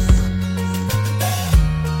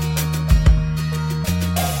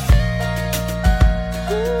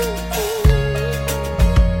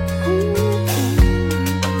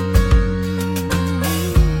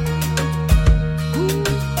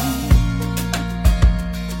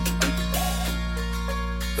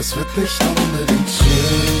 Es wird nicht unbedingt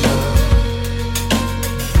schöner,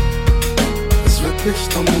 es wird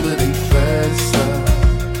nicht unbedingt besser,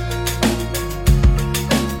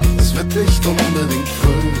 es wird nicht unbedingt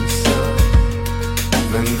größer,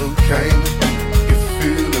 wenn du keine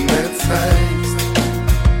Gefühle mehr zeigst,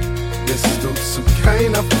 bist du zu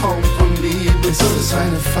keiner Form von Liebe. Ist es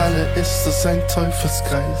eine Falle, ist es ein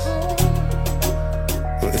Teufelskreis?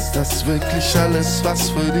 Ist das wirklich alles, was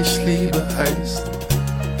für dich Liebe heißt?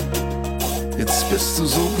 Jetzt bist du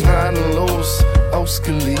so gnadenlos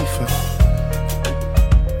ausgeliefert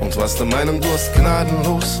und warst der Meinung, du hast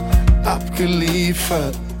gnadenlos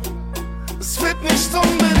abgeliefert. Es wird nicht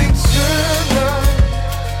unbedingt schöner,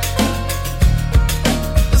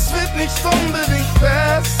 es wird nicht unbedingt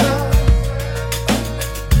besser,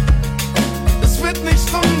 es wird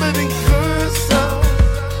nicht unbedingt größer,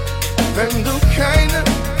 wenn du keine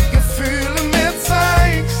Gefühle mehr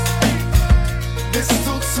zeigst, bist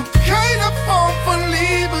du zu keiner Form von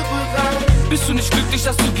Liebe bereit. Bist du nicht glücklich,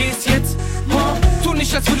 dass du gehst jetzt? Tu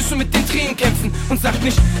nicht, als würdest du mit den Tränen kämpfen. Und sag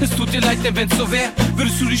nicht, es tut dir leid, denn wenn's so wär,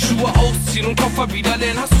 würdest du die Schuhe ausziehen und Koffer wieder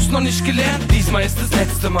lernen. Hast du's noch nicht gelernt? Diesmal ist das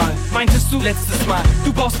letzte Mal. Meintest du letztes Mal?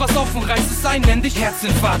 Du baust was auf und reißt es ein, nenn dich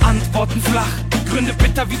Herzinfarkt. Antworten flach, Gründe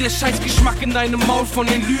bitter wie der Scheißgeschmack in deinem Maul von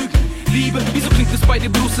den Lügen. Liebe, wieso klingt es bei dir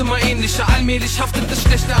bloß immer ähnlicher? Allmählich haftet das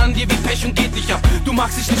Schlechte an dir wie Pech und geht nicht ab. Du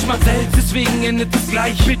magst dich nicht mal selbst, deswegen endet es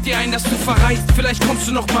gleich. Bild dir ein, dass du verreist, vielleicht kommst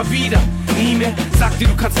du noch mal wieder. Nie mehr, sag dir,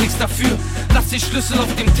 du kannst nichts dafür. Lass die Schlüssel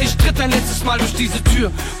auf dem Tisch, tritt ein letztes Mal durch diese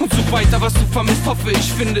Tür. Und so weiter, was du vermisst, hoffe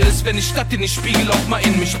ich finde es, wenn ich statt in den Spiegel auch mal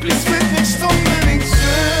in mich blick. Es wird nicht unbedingt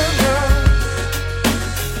schöner,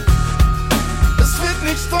 es wird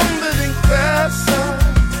nicht unbedingt besser,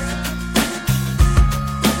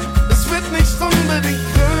 es wird nicht unbedingt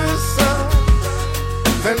größer,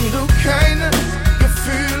 wenn du keine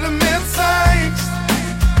Gefühle mehr zeigst,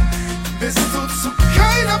 bist du zu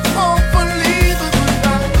keiner Form von Liebe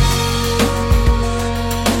bereit.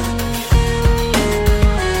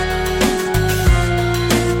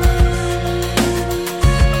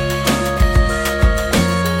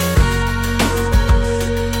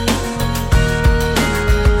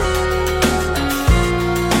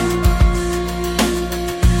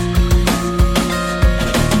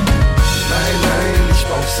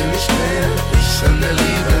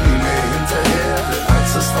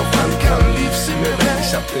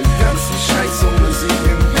 Den ganzen Scheiß ohne sie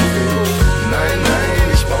hingekriegt. Nein, nein,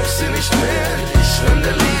 ich brauch sie nicht mehr. Ich renn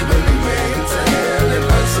der Liebe nie mehr hinterher. Denn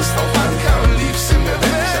als es drauf ankam, lief sie mir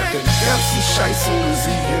weg. Ich hab den ganzen Scheiß ohne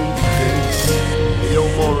sie hingekriegt. Yo,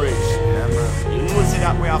 Maurice. Yeah, man. You know see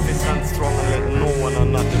that we have to stand strong and let no one or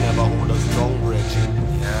nothing ever hold us down, Reggie.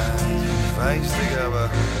 Ja, ich weiß, Digga, aber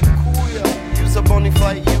Cool, ja. You're a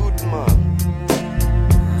bonafide youth, man.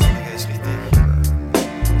 Digga, ist richtig.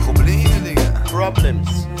 Probleme, Digga. Problems.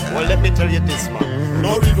 Well, let me tell you this, man.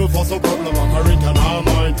 No evil for some problem, I'm carrying on our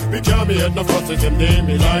mind. We can't be at no frosted in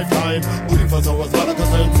the lifetime. Moving for so was not a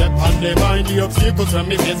concern, step on the mind. The obstacles when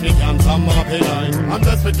me face, me can't come up in line. I'm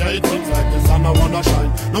desperate, yeah, it seems like the sun, I wanna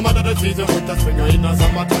shine. No matter the season, with the spring or in the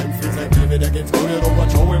summertime. Feels like living against good, you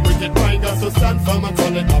watch how we wicked mind. Got to stand firm and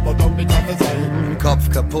solid, aber don't be tough as hell. Kopf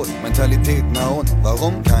kaputt, Mentalität na und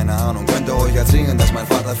warum? Keine Ahnung, könnte euch erzählen, dass mein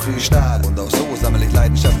Vater früh starb. Und auch so sammle ich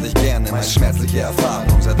leidenschaftlich gerne meine schmerzliche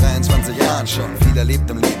Erfahrung. Seit 23 Jahren schon, viel erlebt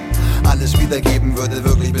im Leben. Alles wiedergeben würde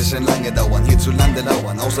wirklich bisschen lange dauern. Hierzulande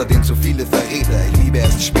lauern, außerdem zu viele Verräter. Ich liebe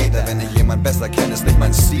erst später, wenn ich jemand besser kenne, ist nicht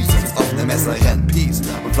mein Ziel. Ins offene Messer rennen, Peace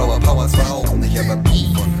und Flower Power zwar auch nicht, aber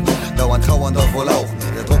Beef und dauernd trauern doch wohl auch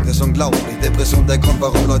nicht. Der Druck ist unglaublich, Depression der Grund,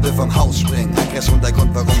 warum Leute vom Haus springen. Aggression der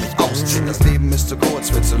Grund, warum ich ausziehe. Das Leben ist zu kurz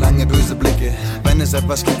für zu lange böse Blicke. Wenn es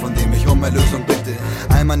etwas gibt, von dem ich um Erlösung bitte.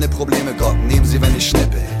 All meine Probleme, Gott, nehmen sie, wenn ich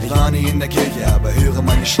schnippe. Ich war nie in der Kirche, aber höre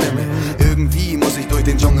meine Stimme. Irgendwie muss ich durch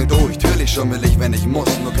den Dschungel durch. Natürlich schummel ich, wenn ich muss,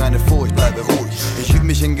 nur keine Furcht, bleibe ruhig. Ich übe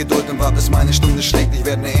mich in Geduld und warte, bis meine Stunde schlägt. Ich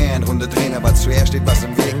werde eine Ehrenrunde drehen, aber zuerst steht was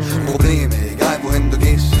im Weg. Probleme, egal wo wohin du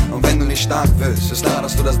gehst. Und wenn du nicht stark willst, ist klar,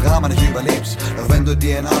 dass du das Drama nicht überlebst. Doch wenn du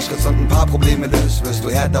dir in den Arsch trittst und ein paar Probleme löst, wirst du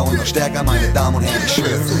härter und noch stärker, meine Damen und Herren, ich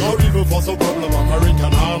schwör's. No evil for so problem, I'm carrying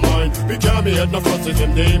can harm mine. We can't be head no frosted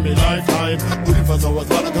in day, me lifetime. Looking for so what's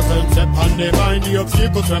not a concern, step on the mind. The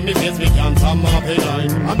obstacles when me face, we can't sum up a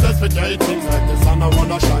line. I'm desperate, yeah, it seems like the sun I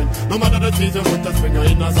wanna shine. No matter the season, winter, spring or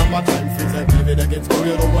in the summertime. Feels like living against go,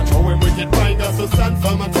 you don't watch how we wicked mind. Got to stand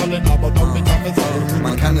firm and solid, aber don't be tough as hell.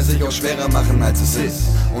 Man kann es sich auch schwerer machen, als es ist.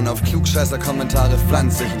 Und auf Klugscheißer-Kommentare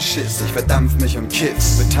pflanze ich einen Schiss. Ich verdampf mich und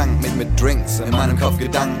kiff's, betank mich mit Drinks. In meinem Kopf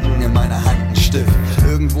Gedanken, in meiner Hand ein Stift.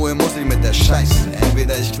 Irgendwoher muss ich mit der Scheiße.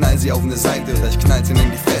 Entweder ich knall sie auf eine Seite oder ich knall sie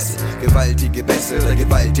in die Fresse. Gewaltige Bässe oder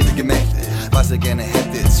gewaltige Mächte. Was ihr gerne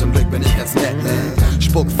hättet, zum Glück bin ich ganz nett, ne?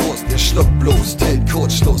 Spuck Frust, ihr schluckt bloß, tilt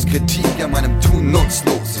Kurzschluss. Kritik an meinem Tun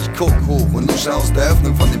nutzlos. Ich guck hoch und lusche aus der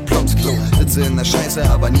Öffnung von dem Plumpsklo. Sitze in der Scheiße,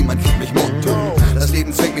 aber niemand kriegt mich mundtot. Das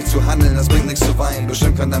Leben zwingt mich zu handeln, das bringt nichts zu weinen.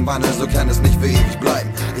 Bestimmt kann dein Wandel, so kann es nicht für ewig bleiben.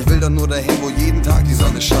 Ich will doch nur dahin, wo jeden Tag die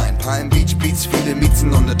Sonne scheint. Palm Beach Beats, viele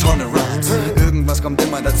Miezen und eine Tonne Rhymes. Irgendwas kommt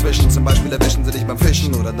immer dazwischen, zum Beispiel erwischen sie dich beim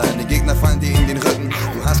Fischen. Oder deine Gegner fallen dir in den Rücken.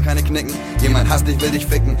 Du hast keine Knicken, jemand hasst dich, will dich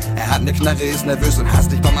ficken. Er hat eine Knarre, ist nervös und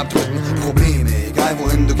hasst dich beim Abdrücken. Probleme, egal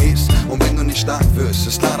wohin du gehst. Und wenn du nicht stark wirst,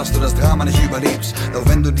 ist klar, dass du das Drama nicht überlebst. Doch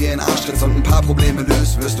wenn du dir in den Arsch trittst und ein paar Probleme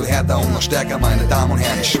löst, wirst du härter und noch stärker, meine Damen und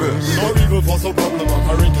Herren, ich schwör's. No evil for so problem, I'm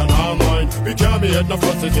carrying can harm mine. We can't be head no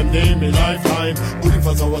frosted in day, me lifetime. Looking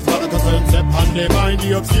for so what's not a concern, step on the mind.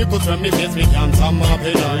 The obstacles when me face, we can't sum up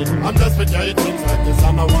a line. I'm desperate, yeah, it seems like the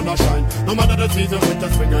sun I wanna shine. No matter the season, winter,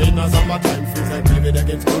 spring or in the summertime. Feels like living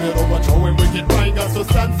against go, you don't watch how we wicked mind. Got to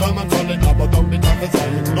stand firm and solid, but don't be tough as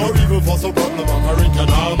hell. No evil for so problem, I'm carrying can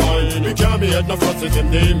harm mine. We can't be head no frosted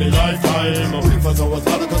in day, me lifetime. Looking for so what's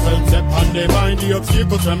not a concern, step on the mind. The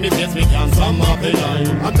obstacles when me face, we can't sum up a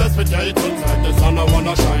line. I'm desperate, yeah, it seems like the sun I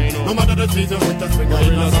wanna shine. No matter the season, winter, spring or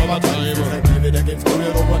in the summertime. Feels like living against go,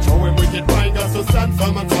 you don't watch how we wicked mind. Got to stand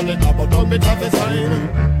firm and solid, but don't be tough as hell.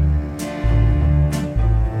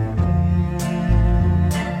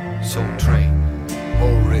 Soul Train,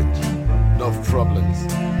 Old Rich, Love Problems.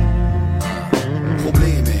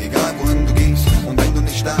 Probleme, egal wohin du gehst. Und wenn du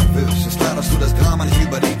nicht stark wirst, ist klar, dass du das Drama nicht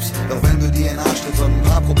überlebst. Doch wenn du dir in den Arsch trittst und ein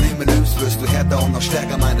paar Probleme löst, wirst du härter und noch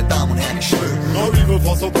stärker, meine Damen und Herren, ich schwör. No evil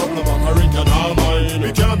for so problem, I'm carrying can harm mine.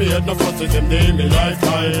 We can't be head no frosted in day, me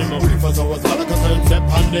lifetime. Looking for so what's not a concern, step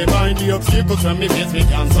on the mind. The obstacles when me face, we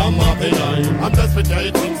can't sum up a line. I'm desperate, yeah,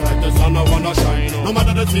 it seems like the sun I wanna shine. No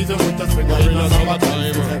matter the season, winter, spring or in the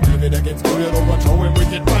summertime. Feels like living against go, you don't watch how we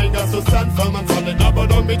wicked mind. Got to stand firm and solid, but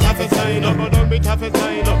don't be tough as hell. But don't be tough as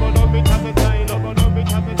hell. But don't be tough as hell. But don't be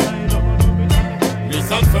tough as hell. But don't be tough as hell. We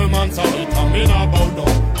stand firm and solid, I'm in about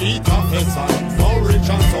dog. Eat tough as hell. So rich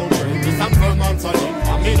and so trained. We stand firm and solid,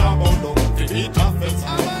 I'm in about dog. Eat tough as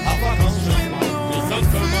hell. Have a conscious mind. We stand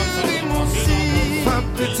firm and solid, I'm in about dog.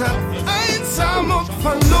 Verbittert, einsam und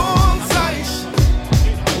verloren sei ich.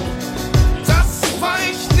 Das war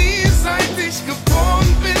ich nie, seit ich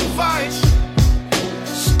geboren bin, war ich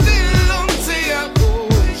still und sehr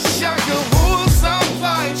ruhig, ja gehorsam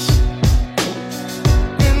war ich.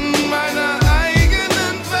 In meiner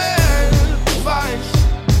eigenen Welt war ich.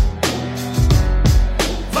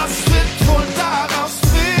 Was wird wohl daraus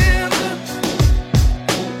werden?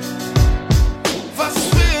 Was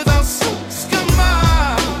wird aus uns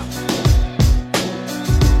gemacht?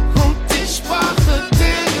 Und die Sprache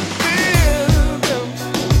der Gebärden.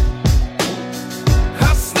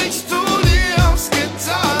 Hast nicht du dir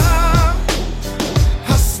ausgetan?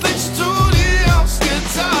 Hast nicht du dir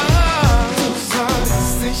ausgetan? Du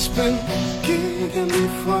sagst, ich bin gegen die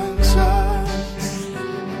Freundschaft,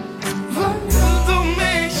 weil du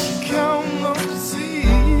mich kaum noch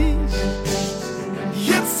siehst.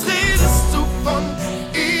 Jetzt redest du von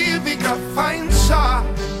ewiger Feindschaft.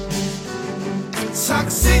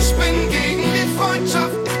 Sagst, ich bin gegen die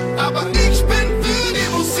Freundschaft, aber ich bin für die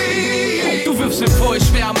Musik. Du wirfst mir vor,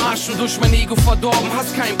 ich wär am Arsch und durch mein Ego verdorben.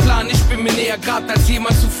 Hast keinen Plan, ich bin mir näher grad als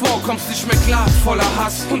jemand zuvor. Kommst nicht mehr klar, voller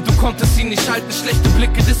Hass. Und du konntest ihn nicht halten, schlechte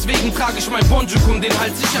Blicke. Deswegen trage ich mein Bonjuk um den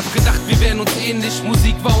Hals. Ich hab gedacht, wir wären uns ähnlich.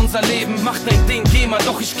 Musik war unser Leben, mach dein Ding, geh mal.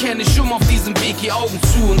 Doch ich kehr nicht auf diesem Weg, die Augen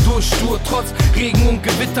zu und durch, stur. Trotz Regen und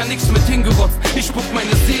Gewitter, nix mit hingerotzt. Ich spuck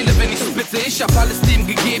meine Seele, wenn ich's bitte. Ich hab alles dem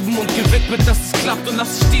gegeben und gewidmet, dass es klappt. Und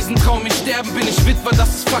lass ich diesen Traum nicht sterben, bin ich Witwer, das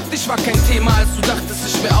ist Fakt. Ich war kein Thema, als du dachtest,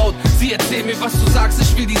 ich wär out. Sie erzähl mir, was du sagst,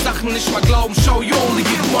 ich will die Sachen nicht mal glauben. Schau, you only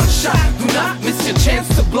get one shot, do not miss your chance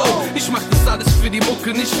to blow. Ich mach das alles für die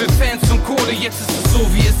Mucke, nicht für Fans und Kohle. Jetzt ist es so,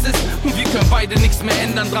 wie es ist und wir können beide nichts mehr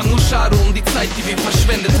ändern dran. Nur schade um die Zeit, die wir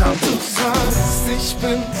verschwendet haben. Du sagst, ich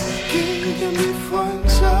bin gegen die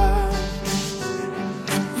Freundschaft,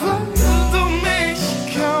 weil du mich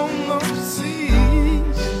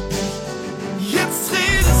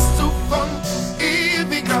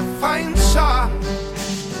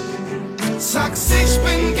sagst, ich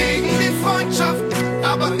bin gegen die Freundschaft,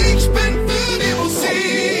 aber ich bin für die Musik.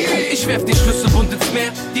 Ich werf die Schlüsselbund ins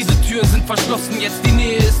Meer, diese Türen sind verschlossen, jetzt die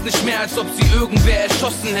Nähe ist nicht mehr, als ob sie irgendwer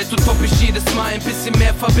erschossen hätte. Und ob ich jedes Mal ein bisschen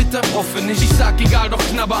mehr verbittert, hoffe nicht. Ich sag egal, doch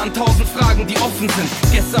knabber an 1000 Fragen, die offen sind.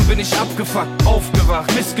 Gestern bin ich abgefuckt,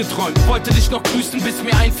 aufgewacht, missgeträumt, wollte dich noch grüßen, bis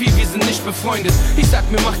mir einfiel, wir sind nicht befreundet. Ich sag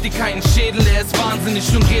mir, mach dir keinen Schädel, er ist wahnsinnig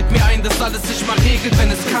und red mir ein, dass alles sich mal regelt, wenn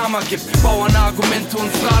es Karma gibt. Bau an Argumente und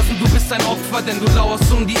Phrasen, du bist ein Opfer, denn du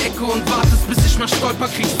lauerst um die Ecke und wartest, bis ich mal stolper,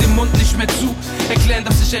 kriegst den Mund nicht mehr zu. Erklären,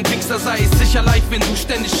 dass ich ein Wichser sei, ist sicher leicht, wenn du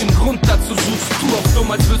ständig einen Grund dazu suchst. Tu auf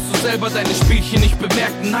dumm, als würdest du selber deine Spielchen nicht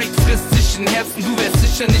bemerken. Neid frisst sich in Herzen, du wärst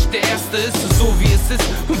sicher nicht der Erste. Ist es so, wie es ist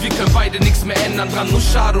und wir können beide nichts mehr ändern dran. Nur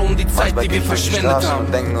schade um die Zeit, die wir verschwendet haben.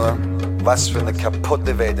 Und denk nur, was für eine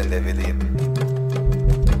kaputte Welt, in der wir leben.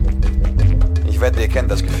 Ich wette, ihr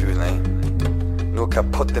kennt das Gefühl, ey. Nur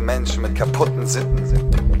kaputte Menschen mit kaputten Sitten.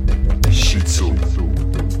 Schizo.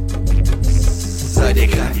 Seid ihr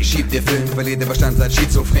krank, schiebt ihr Film, verliert ihr Verstand, seid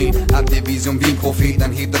schizophren. Habt ihr Vision wie ein Prophet,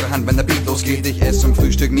 dann hebt eure Hand, wenn der Beat losgeht. Ich esse zum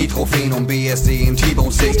Frühstück nie Trophäen und BSD in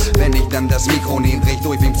T-Bone Steaks. Wenn ich dann das Mikro nehm, dreh ich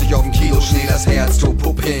durch, wem sich auf ein Kilo Schnee. Das Herz tut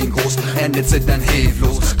Pupillen groß, Hände zittern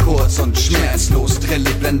hilflos. Kurz und schmerzlos,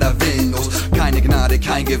 Trille Blender willenlos. Keine Gnade,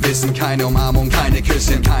 kein Gewissen, keine Umarmung, keine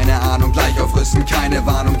Küsschen. Keine Ahnung, gleich aufrüsten, keine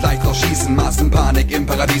Warnung, gleich drauf schießen. Massenpanik im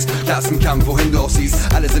Paradies, Klassenkampf, wohin du auch siehst.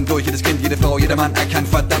 Alle sind durch, jedes Kind, jede Frau, jeder Mann erkannt,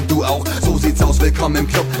 verdammt du auch. So sieht's aus, willkommen im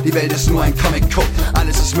Club, die Welt ist nur ein Comic, guck.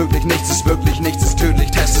 Alles ist möglich, nichts ist wirklich, nichts ist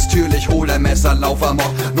tödlich. Test ist türlich, hol dein Messer, lauf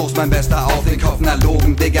amok. Los mein Bester auf den Kopf, na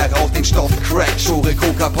logen, Digga, rauch den Stoff. Crack, Schore,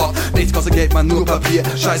 Coca, Pop, nichts kostet Geld, man nur Papier.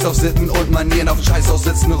 Scheiß auf Sitten und Manieren, auf den Scheiß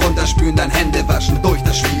aussitzen, runterspülen, dann Hände waschen durch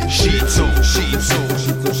das Spiel. Schizo, Schizo,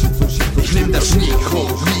 ich nimm das Mikro,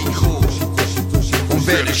 und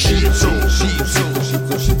werde Schizo,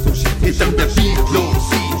 geht dann der Beat los.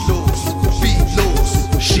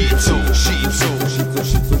 Schizo,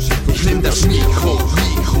 ich nimm das Mikro,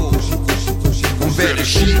 und werde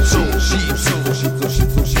Schizo,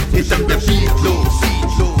 geht dann der Beat los,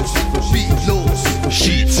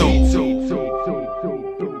 Schizo.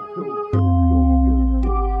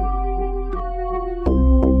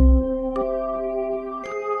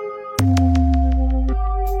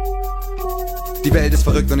 Die Welt ist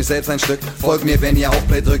verrückt und ich selbst ein Stück. Folgt mir, wenn ihr auf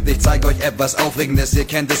Play drückt. Ich zeig euch etwas Aufregendes. Ihr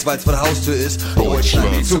kennt es, weil's vor der Haustür ist. Deutschland,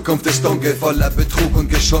 die Zukunft ist dunkel, voller Betrug und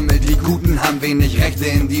Geschummel. Die Guten haben wenig Rechte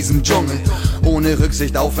in diesem Dschungel. Ohne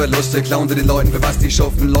Rücksicht auf Verluste klauen sie den Leuten, für was die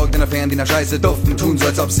schuften. Leugnen Affären, die nach Scheiße duften. Tun so,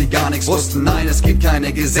 als ob sie gar nichts wussten. Nein, es gibt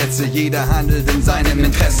keine Gesetze. Jeder handelt in seinem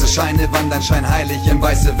Interesse. Scheine wandern scheinheilig im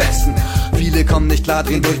weiße Westen. Viele kommen nicht klar,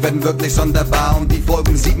 drehen durch, werden wirklich sonderbar. Und die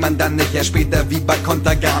Folgen sieht man dann nicht erst später wie bei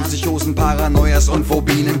Kontergan. Psychosen, Paranoias und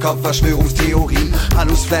Phobien im Kopf, Verschwörungstheorien,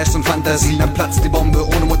 Hallus, Flash und Fantasien. Dann platzt die Bombe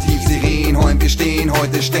ohne Motiv, Sirenen heulen, wir stehen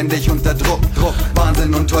heute ständig unter Druck.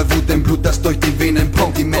 Wahnsinn und Tollwut im Blut, das durch die Venen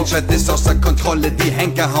pumpt. Die Menschheit ist außer Kontrolle, die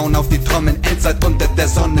Henker hauen auf die Trommeln. Endzeit unter der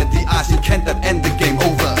Sonne, die Arche kennt das Ende, Game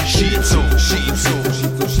Over. Schizo,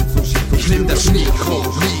 ich nimm das Mikro,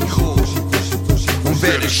 und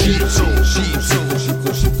werde Schizo,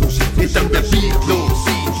 geht dann der Beat los,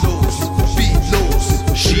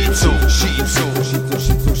 Schizo,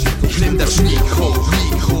 ich nimm das Mikro,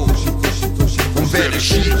 und werde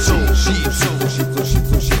Schizo,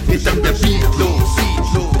 geht dann der Beat los,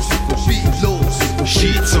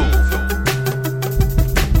 Schizo.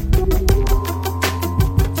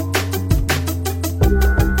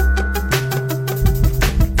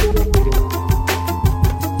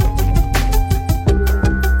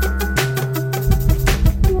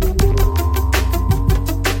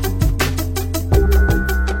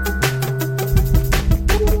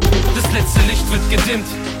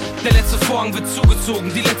 Der letzte Vorhang wird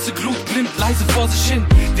zugezogen, die letzte Glut glimmt leise vor sich hin.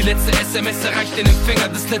 Die letzte SMS erreicht den Empfänger,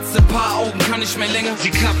 das letzte Paar Augen kann nicht mehr länger,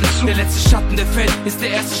 sie klappen zu. Der letzte Schatten, der fällt, ist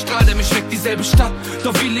der erste Strahl, der mich weckt, dieselbe Stadt.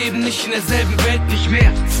 Doch wir leben nicht in derselben Welt, nicht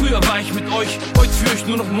mehr. Früher war ich mit euch, heute führe ich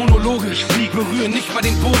nur noch Monologe. Ich flieg, berühre nicht mal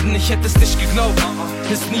den Boden, ich hätte es nicht geglaubt.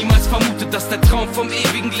 Ist niemals vermutet, dass der Traum vom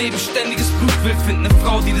ewigen Leben ständiges Blut will. Find ne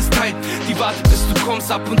Frau, die das teilt, die wartet bis du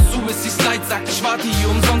kommst. Ab und zu ist sie's leid, sagt ich warte hier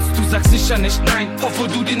umsonst. Du sagst sicher nicht nein, obwohl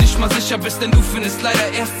du dir nicht mal sicher bist. Denn du findest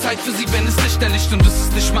leider erst Zeit für sie, wenn es Licht erlischt. Und es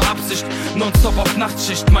ist nicht mal Absicht, nonstop auf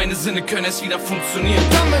Nachtschicht. Meine Sinne können erst wieder funktionieren.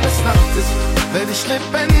 Dann wenn es Nacht ist, werd ich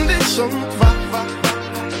lebendig und wach.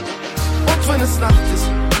 Und wenn es Nacht ist,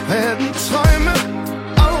 werden Träume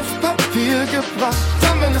auf Papier gebracht.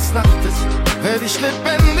 Dann wenn es Nacht ist, werd ich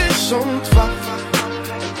lebendig und wach.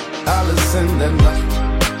 Alles in der Nacht,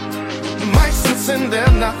 meistens in der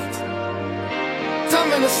Nacht. Dann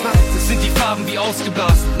wenn es Nacht ist, sind die Farben wie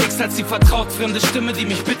ausgeblasen. Nix als die vertraut fremde Stimme, die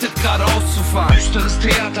mich bittet, gerade auszufahren. Düsteres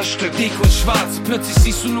Theaterstück, Deko in schwarz. Plötzlich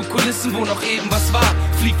siehst du nur Kulissen, wo noch eben was war.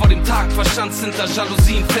 Flieg vor dem Tag, verschanzt hinter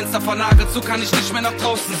Jalousien. Fenster vernagelt, so kann ich nicht mehr nach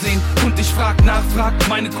draußen sehen. Und ich nachfrag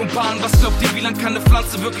meine Kumpanen, was glaubt ihr, wie lang kann eine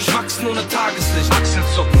Pflanze wirklich wachsen ohne Tageslicht?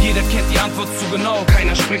 Achselzucken, jeder kennt die Antwort zu genau.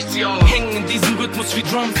 Keiner spricht sie auf. Hängen in diesem Rhythmus wie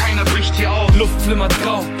Drum, keiner bricht hier auf. Luft flimmert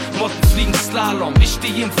grau, Motten fliegen Slalom. Ich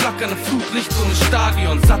stehe hier im flackernde Flutlicht ohne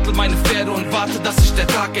Stadion. Sattel meine Pferde und warte, dass sich der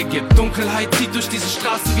Tag ergibt. Dunkelheit zieht durch diese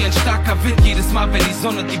Straßen wie ein starker Wind. Jedes Mal, wenn die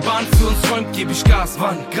Sonne die Bahn für uns räumt, gebe ich Gas.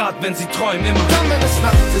 Wann? Grad wenn sie träumen, immer. Dann, wenn es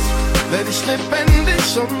Nacht ist, werd ich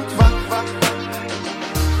lebendig und wach.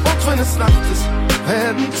 Und wenn es Nacht ist,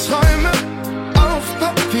 werden Träume auf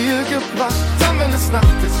Papier gebracht. Dann, wenn es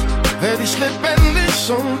Nacht ist, werd ich lebendig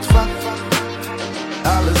und wach.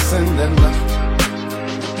 Alles in der Nacht,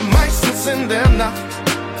 meistens in der Nacht.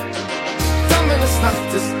 Dann, wenn es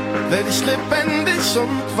Nacht ist, werd ich lebendig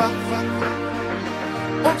und wach.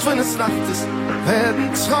 Und wenn es Nacht ist, werden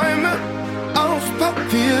Träume auf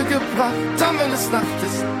Papier gebracht. Dann, wenn es Nacht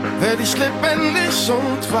ist, werd ich lebendig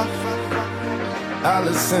und wach.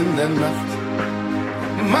 Alles in der Nacht,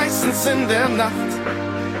 meistens in der Nacht.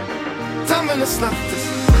 Dann, wenn es Nacht ist,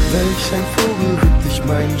 welch ein Vogel wird dich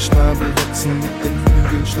meinen Schnabel wetzen, mit den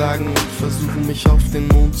Flügeln schlagen und versuchen mich auf den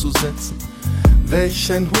Mond zu setzen.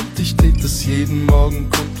 Welch ein Hund, ich tät es jeden Morgen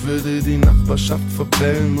kund, würde die Nachbarschaft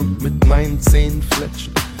verbellen und mit meinen Zähnen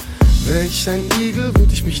fletschen. Welch ein Igel,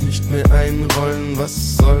 würd ich mich nicht mehr einrollen,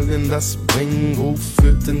 was soll denn das bringen, wo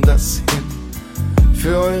führt denn das hin?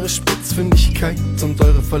 Für eure Spitzfindigkeit und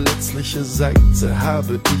eure verletzliche Seite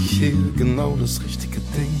habe ich hier genau das richtige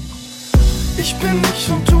Ding. Ich bin ich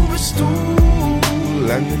und du bist du.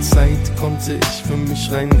 Lange Zeit konnte ich für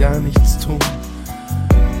mich rein gar nichts tun.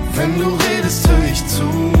 Wenn du redest, hör ich zu.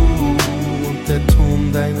 Und der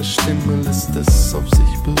Ton deiner Stimme lässt es auf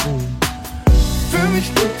sich beruhen. Für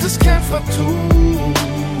mich gibt es kein Vertun.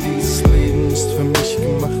 Dieses Leben ist für mich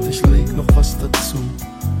gemacht, ich leg noch was dazu.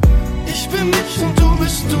 Ich bin ich und du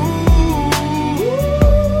bist du.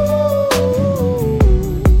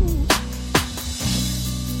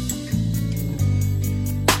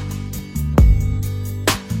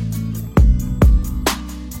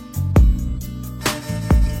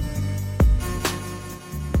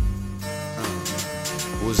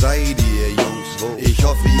 Wo seid ihr, Jungs? Ich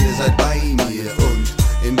hoffe, ihr seid bei mir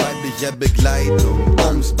und in weiblicher Begleitung.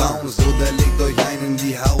 Bounce, bounce oder legt euch ein in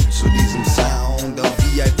die Haut zu diesem Sound. Auf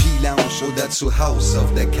VIP-Lounge oder zu Haus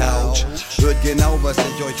auf der Couch. Hört genau, was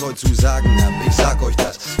ich euch heute zu sagen hab. Ich sag euch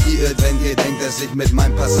das. Ihr irrt, wenn ihr denkt, dass ich mit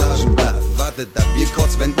meinen Passagen blaff. Wartet ab, ihr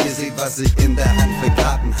kotzt, wenn ihr seht, was ich in der Hand für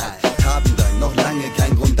Karten halt. Haben dann noch lange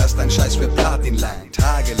kein Grund, dass dein Scheiß für Platin lang.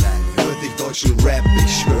 Tagelang hört ich deutschen Rap,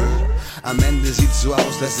 ich schwör. Am Ende sieht's so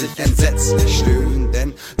aus, dass ich entsetzlich stöhn.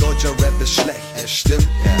 Denn deutscher Rap ist schlecht, es stimmt,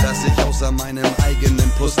 dass ich außer meinem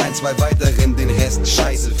eigenen plus ein, zwei weiteren den Rest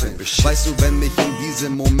scheiße find. Weißt du, wenn mich in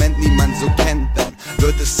diesem Moment niemand so kennt, dann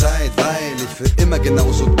wird es Zeit, weil ich für immer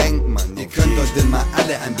genauso denk, man. Ihr könnt euch immer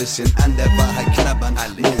alle ein bisschen an der Wahrheit knabbern.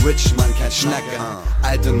 Oh, Rich, man, kein Schnacker,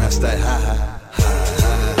 Altona-Style, haha.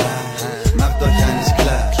 Macht euch eines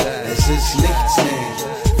klar, es ist nichts nicht,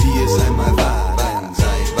 wie es einmal war.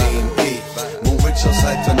 Aus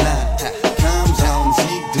Altona, Kamtown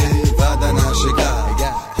siegte, war dein Arsch egal.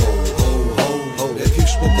 Ho, ho, ho, ho, der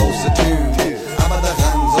Fischspruch aus der Tür. Aber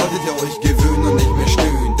daran solltet ihr euch gewöhnen und nicht mehr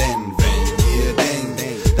stöhnen. Denn wenn ihr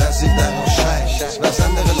denkt, dass ich darauf scheiß, was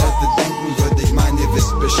andere Leute denken, würde ich meinen, ihr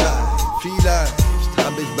wisst Bescheid. Vielleicht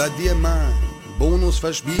hab ich bei dir mal Bonus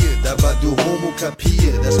verspielt, aber du Homo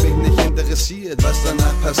kapiert, dass mich nicht interessiert, was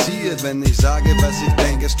danach passiert, wenn ich sage, was ich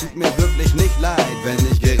denke. Es tut mir wirklich nicht leid, wenn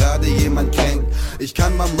ich gerade jemand kränk. Ich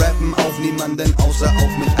kann beim Rappen auf niemanden außer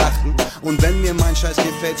auf mich achten. Und wenn mir mein Scheiß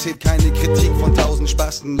gefällt, zählt keine Kritik von 1000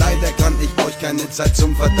 Spasten. Leider kann ich euch keine Zeit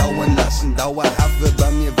zum Verdauen lassen. Dauerhaft wird bei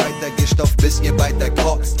mir weitergestopft, bis ihr weiter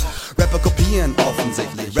kotzt. Rapper kopieren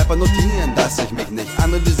offensichtlich, Rapper notieren, dass ich mich nicht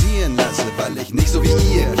analysieren lasse, weil ich nicht so wie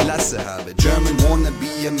ihr Klasse habe. German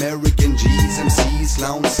wannabe, American G's, MCs,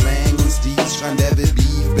 Lounge, Slang und Steez, schreien Devil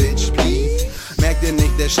Beef, Bitch, please. Merkt ihr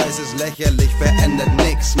nicht, der Scheiß ist lächerlich, verändert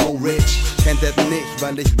nix, Mo Rich, kennt das nicht,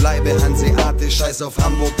 weil ich bleibe hanseatisch, scheiß auf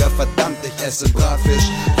Hamburger, verdammt, ich esse Bratfisch,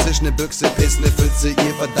 zisch ne Büchse, piss ne Pfütze,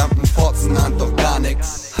 ihr verdammten Fotzen, ahnt doch gar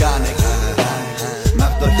nix, gar nix.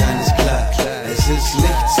 Macht euch eines klar, es ist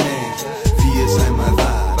nichts nicht, wie es einmal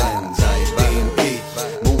war, denn seitdem ich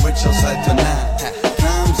Mo Rich aus Altona,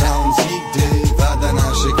 Kamtown siegte, war dein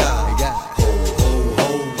Arsch egal. Ho, ho,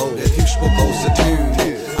 ho, ho, der Fischspruch aus der Tür.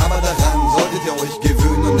 Aber daran solltet ihr euch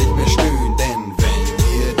gewöhnen und nicht mehr stöhnen. Denn wenn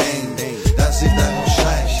ihr denkt, dass ich darauf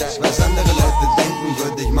scheiß, was andere Leute denken,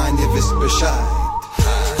 würde ich meinen, nein, ihr wisst Bescheid.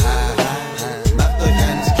 Macht euch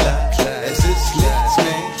eines klar, es ist nichts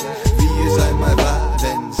mehr, wie es einmal war,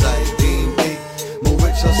 denn seitdem ich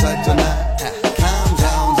Moritz aus Altona kam,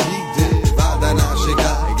 down, siegte, war dein Arsch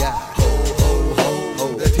egal. Ho, ho, ho, ho,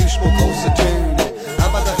 der Tischspruch große Töne,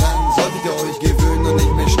 aber daran solltet ihr euch gewöhnen und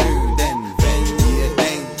nicht mehr stöhnen, denn wenn ihr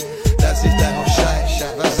denkt, dass ich darauf scheiße,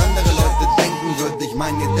 was andere Leute denken, würde ich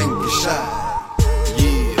mein Gedenken geschah.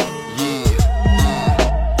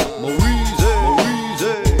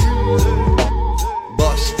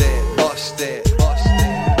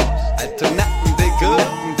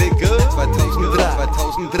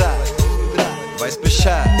 Weiß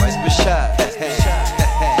Bescheid, weiß Bescheid.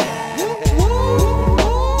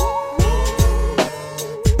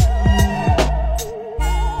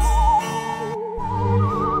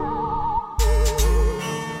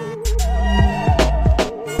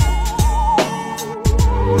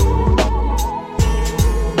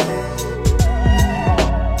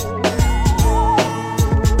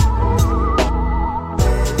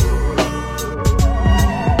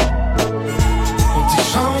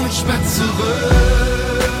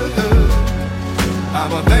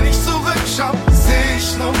 Aber wenn ich zurückschau, seh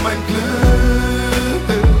ich nur mein Glück.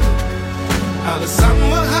 Alles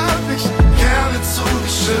andere hab ich gerne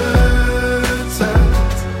zugeschüttet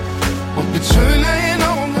und mit schönen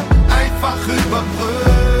Erinnerungen einfach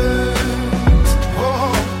überbrückt.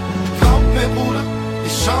 Oh, glaub mir, Bruder,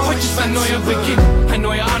 ich schau heute nicht ist ein mehr neuer zurück. Beginn, ein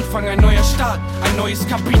neuer Anfang, ein neuer Start, ein neues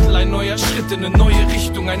Kapitel, ein neuer Schritt in eine neue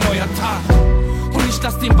Richtung, ein neuer Tag. Und ich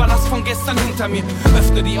lass den Ballast von gestern hinter mir.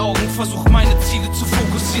 Öffne die Augen, versuch meine Ziele zu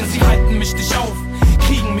fokussieren. Sie halten mich nicht auf,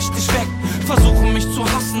 kriegen mich nicht weg, versuchen mich zu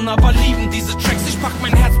hassen, aber lieben diese Tracks. Ich pack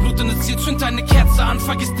mein Herzblut in das Ziel, zünd eine Kerze an,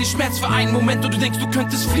 vergiss den Schmerz für einen Moment und du denkst, du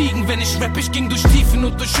könntest fliegen. Wenn ich rapp, ich ging durch Tiefen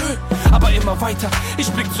und durch Höhen, aber immer weiter. Ich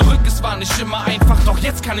blick zurück, es war nicht immer einfach, doch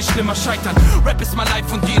jetzt kann ich nimmer scheitern. Rap ist mein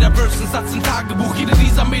Life und jeder Verse ein Satz im Tagebuch. Jede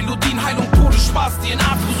dieser Melodien, Heilung, Tode, Spaß, DNA,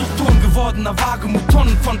 Versuch, Ton gewordener Wagemut.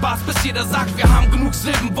 Tonnen von Bars, bis jeder sagt, wir haben genug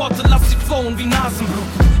Silbenworte, lass sie flowen wie Nasenblut.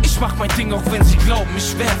 Ich mach mein Ding, auch wenn sie glauben,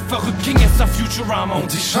 ich werd verrückt. King ist der Futurama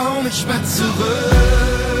und ich schau nicht mehr zurück.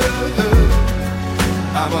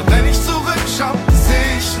 Aber wenn ich zurückschau,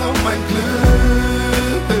 seh ich nur mein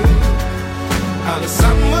Glück. Alles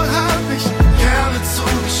andere hab ich gerne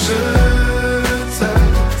zugeschüttet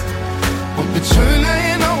und mit schönen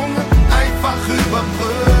Erinnerungen einfach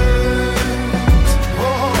überbrückt.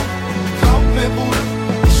 Oh, glaub mir, Bruder,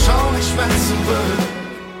 ich schau nicht mehr zurück.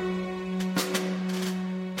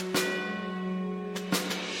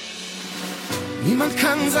 Niemand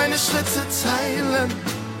kann seine Schritte teilen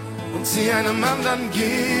und sie einem anderen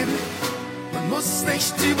geben. Man muss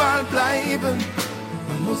nicht überall bleiben,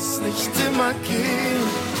 man muss nicht immer gehen.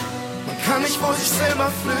 Man kann nicht vor sich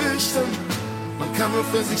selber flüchten, man kann nur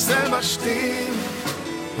für sich selber stehen.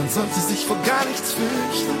 Man sollte sich vor gar nichts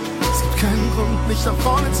fürchten, es gibt keinen Grund, nicht nach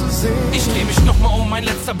vorne zu sehen. Ich dreh mich nochmal um, mein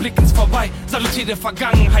letzter Blick ins Vorbei. Salutier der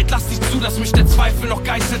Vergangenheit, lass nicht zu, dass mich der Zweifel noch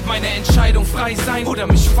geißelt. Meine Entscheidung, frei sein oder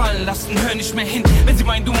mich fallen lassen. Hör nicht mehr hin, wenn sie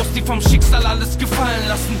meinen, du musst dir vom Schicksal alles gefallen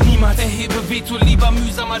lassen. Niemals erhebe Veto, lieber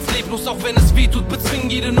mühsam als leblos, auch wenn es wehtut. Bezwingen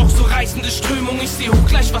jede noch so reißende Strömung. Ich sehe hoch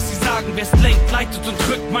gleich, was sie sagen, wer's lenkt, leitet und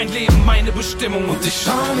drückt mein Leben, meine Bestimmung. Und ich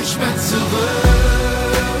schau nicht mehr zurück.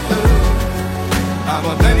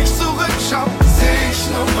 Aber wenn ich zurückschau, seh ich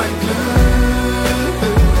nur mein Glück.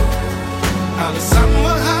 Alles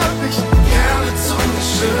andere hab ich gerne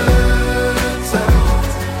zugeschüttet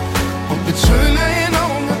und mit schönen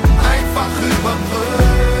Erinnerungen einfach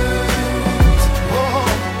überbrückt. Oh,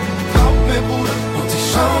 glaub mir, Bruder, und ich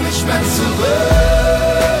schau nicht mehr zurück.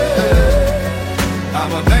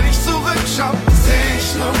 Aber wenn ich zurückschau, seh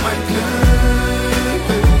ich nur mein Glück.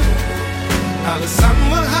 Alles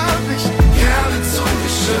andere hab ich gerne zugeschüttet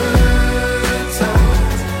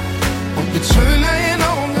und mit schönen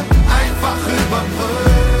Erinnerungen einfach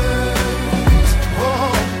überbrückt.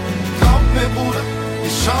 Oh, glaub mir, Bruder,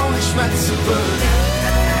 ich schau nicht mehr zurück.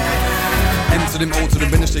 M zu dem O zu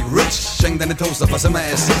dem Bindestrich Rich. Schenk deine Toast auf was immer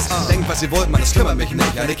es ist. Denkt was ihr wollt, man, das kümmert mich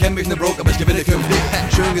nicht. Ja, die kennen mich ne broke, aber ich gewinne künftig.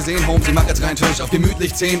 Schön gesehen, Holmes, ich mach jetzt rein Tisch. Auf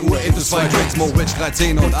gemütlich 10 Uhr into 2 Drinks. Mo Rich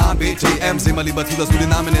 13 und ABTM. Seh mal lieber zu, dass du den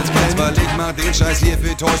Namen jetzt kennst. Weil ich mach den Scheiß hier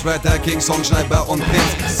für Toys, Writer, King, Songschreiber und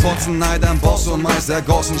Pins. Fotzen, Neider, Boss und Meister,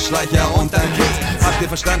 Gossen, Schleicher und dann Kids. Habt ihr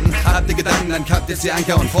verstanden? Habt ihr Gedanken? Dann kappt jetzt die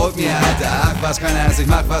Anker und folgt mir, Alter. Ach, was keiner ist, ich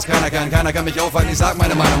mach was keiner kann. Keiner kann mich aufhalten, ich sag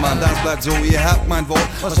meine Meinung, Mann. Das bleibt so, ihr habt mein Wort.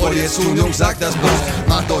 Was wollt ihr jetzt tun, Jungs? Sagt das bloß.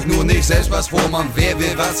 Macht euch nur nicht selbst was vor, Mann. Wer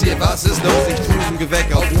will was hier, was ist los? Ich tue im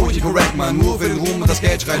Geweck auf ruhig korrekt, Mann. Nur für den Ruhm und das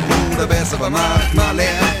Geld schreit Bruder besser, aber macht mal leer.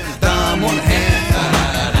 Damen und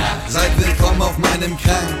Herren, seid willkommen auf meinem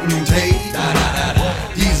kranken Tape.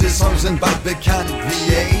 Dieses Songs sind bald bekannt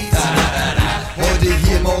wie AIDS. Heute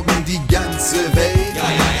hier, morgen die ganze Welt.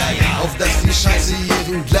 Auf dass die Scheiße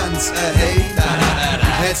ihren Glanz erhält.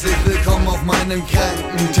 Herzlich willkommen auf meinem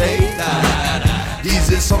kranken Tape.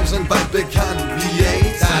 Diese Songs sind bald bekannt wie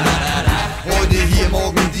AIDS. Heute hier,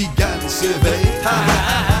 morgen die ganze Welt.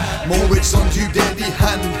 Moritz und Typ, der die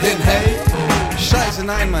Hand hinhält. Scheiße,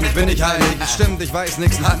 nein, Mann, ich bin nicht heilig. Stimmt, ich weiß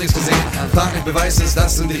nix, hab nix gesehen. Frag mich, Beweis ist,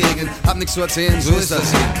 das sind die Regeln. Hab nix zu erzählen, so ist das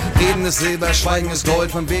hier. Reden ist Silber, Schweigen ist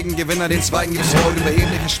Gold. Von wegen Gewinner, den Zweigen gibt's heute.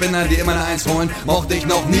 Überhebliche Spinner, die immer eine Eins wollen. Mochte ich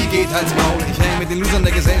noch nie, geht halt's Maul. Ich häng mit den Losern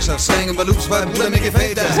der Gesellschaft. Slang und Baloops, weil Bruder, mir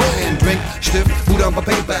gefällt das. Ein Drink, Stift, Puder und paar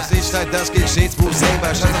Papers. Ich schreib das Geschichtsbuch selber.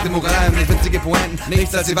 Scheiß auf die Moral, nicht witzige Pointen.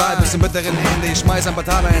 Nichts als die Wahl bis zum bitteren Ende. Ich schmeiß ein paar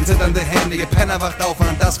Taler in zitternde Hände. Ihr Penner wacht auf,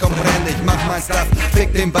 an das kommt Brände. Ich mach mein Stuff,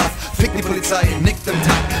 fick den Buff, fick die Polizei, nickt im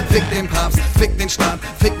Takt. Fick den Papst, fick den Staat,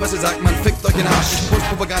 fick was ihr sagt, man fickt euch in den Arsch. Ich push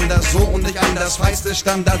Propaganda, so und nicht anders, feiste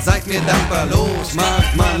Standard, seid mir dankbar. Los,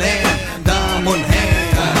 macht mal leer, Damen und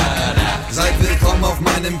Herren. Seid willkommen auf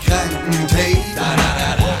meinem kranken Tape.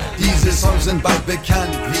 Diese Songs sind bald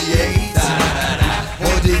bekannt wie AIDS.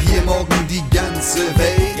 Heute hier, morgen die ganze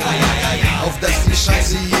Welt. Auf dass die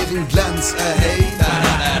Scheiße ihren Glanz erhält.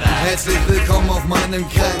 Herzlich willkommen auf meinem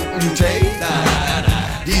kranken Tape.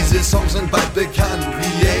 Diese Songs sind bald bekannt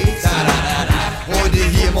wie AIDS. Heute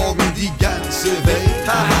hier, morgen die ganze Welt.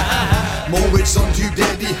 Moritz und Typ, der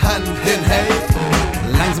die Hand hinhält.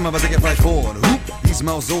 Langsam aber sicher fahr ich vor.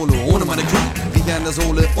 Diesmal auch solo, ohne meine Crew. Rieche an der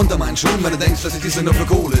Sohle unter meinen Schuhen, wenn du denkst, dass ich diese nur für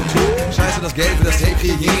Kohle tue. Scheiße, das Geld für das Tape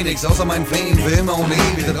hier je nix, außer meinen Fame, für immer und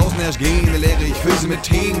ewig. Da draußen herrscht gene Leere, ich fülle sie mit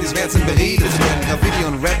Themen, die's wert sind beredet zu werden. Graffiti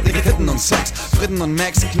und Rap, dicke Titten und Sex, Fritten und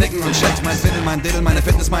Max, Knicken und Checks. Mein Viertel, mein Diddle, meine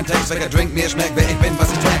Fitness, mein Text. Welcher Drink mir schmeckt, wer ich bin,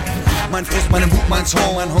 was ich track. Mein Frust, meine Wut, mein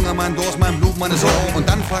Zorn, mein Hunger, mein Durst, mein Blut, meine Sorgen. Und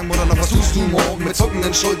dann fragen Mutter noch, was tust du morgen? Mit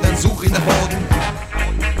zuckenden Schultern such ich nach Worten.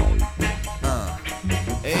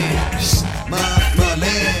 Macht mal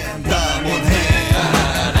leer, Damen und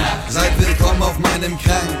Herren. Seid willkommen auf meinem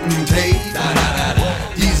kranken Tape.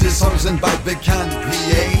 Diese Songs sind bald bekannt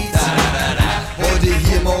wie AIDS. Heute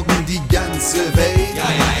hier, morgen die ganze Welt.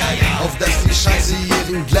 Auf dass die Scheiße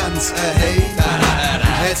ihren Glanz erhält.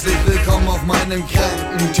 Herzlich willkommen auf meinem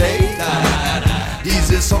kranken Tape.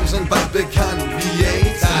 Diese Songs sind bald bekannt wie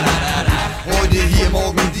AIDS. Heute hier,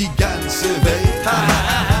 morgen die ganze Welt.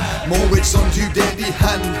 Moritz und Typ, der die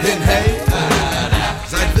Hand hinhält.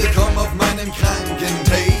 Seid willkommen auf meinem kranken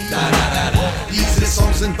Tape. Diese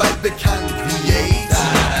Songs sind bald bekannt wie AIDS.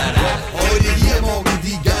 Heute hier, morgen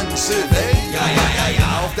die ganze Welt.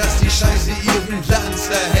 Auf dass die Scheiße ihren Glanz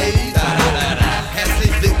erhält.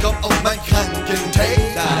 Herzlich willkommen auf meinem kranken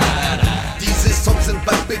Tape. Diese Songs sind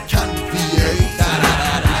bald bekannt wie AIDS.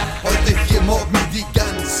 Heute hier, morgen die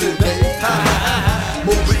ganze Welt.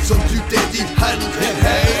 Moritz und Typ, der die Hand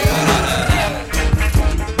hinhält.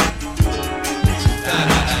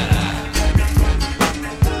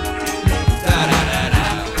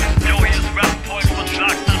 Jo, hier ist Rap-Volk von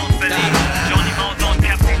Schlagzeilen aus Berlin. Jonny, Mauser und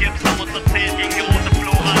Capitain Gips haben uns erzählt, gegen die rote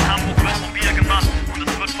Flora in Hamburg wird mobil gemacht und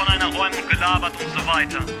es wird von einer Räumung gelabert und so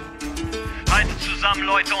weiter. Haltet zusammen,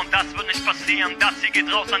 Leute, und das wird nicht passieren. Das hier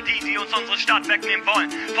geht raus an die, die uns unsere Stadt wegnehmen wollen.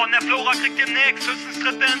 Von der Flora kriegt ihr nix, höchstens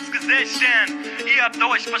Tritte ins Gesicht, denn ihr habt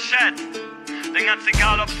euch verschätzt. Denn ganz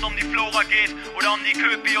egal, ob es um die Flora geht oder um die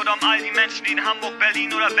Köpi oder um all die Menschen, die in Hamburg,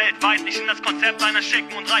 Berlin oder weltweit nicht in das Konzept einer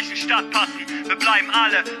schicken und reichen Stadt passen. Wir bleiben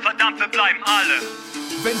alle, verdammt, wir bleiben alle.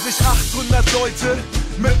 Wenn sich 800 Leute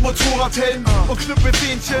mit Motorradhelm und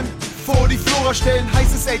Knüppelfähnchen vor die Flora stellen,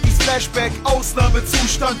 heißt es 80s Flashback,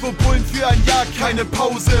 Ausnahmezustand, wo Bullen für ein Jahr keine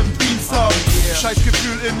Pause im Dienst haben.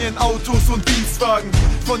 Scheißgefühl in ihren Autos und Dienstwagen.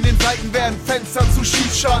 Von den Seiten werden Fenster zu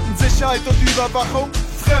Schießscharten, Sicherheit und Überwachung.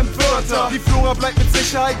 Fremdwörter, die Flora bleibt mit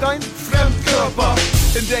Sicherheit ein Fremdkörper.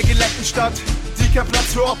 In der geleckten Stadt, die kein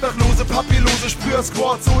Platz für Obdachlose, Papierlose,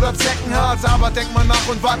 Sprüher-Squads oder Zeckenhard. Aber denk mal nach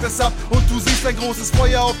und wart es ab und du siehst ein großes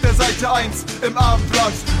Feuer auf der Seite 1 im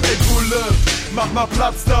Abendblatt. Ey Bulle, mach mal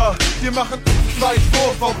Platz da, wir machen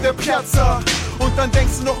Weitwurf auf der Piazza. Und dann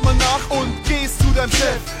denkst du noch mal nach und gehst zu deinem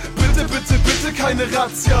Chef. Bitte, bitte, bitte keine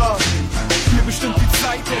Razzia. Wir bestimmt die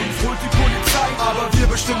Zeit und holt die Polizei. Aber wir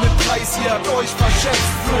bestimmen den Preis, ihr habt euch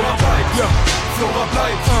verschätzt. Flora bleibt, ja, Flora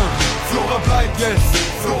bleibt, Flora bleibt, yes,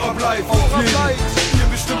 Flora bleibt, Flora bleibt. Ihr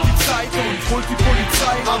bestimmt die Zeit und holt die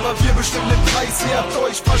Polizei. Aber wir bestimmen den Preis, ihr habt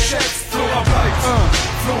euch verschätzt. Flora bleibt,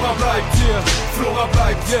 Flora bleibt, yeah, Flora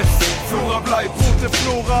bleibt, yes, Flora bleibt. Rote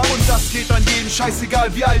Flora und das geht an jeden, scheißegal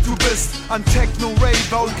wie alt du bist. An Techno,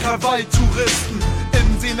 Raver und Krawalltouristen.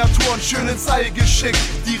 In den Senatoren schön ins All geschickt.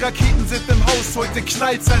 Die Raketen sind im Haus, heute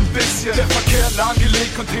knallt's ein bisschen. Der Verkehr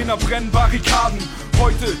lahmgelegt, Container brennen, Barrikaden.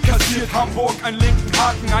 Heute kassiert Hamburg einen linken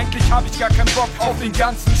Haken. Eigentlich hab ich gar keinen Bock auf den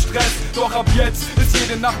ganzen Stress. Doch ab jetzt ist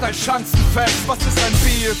jede Nacht ein Schanzenfest. Was ist ein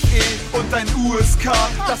BFE und ein USK?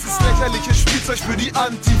 Das ist lächerliches Spielzeug für die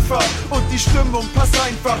Antifa. Und die Stimmung passt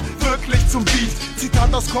einfach wirklich zum Beat.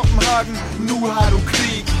 Zitat aus Kopenhagen, nu hallo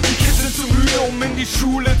Krieg. Die Kids sind zu müde, um in die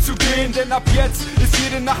Schule zu gehen. Denn ab jetzt ist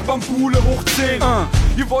jede Nacht Bambule hoch 10.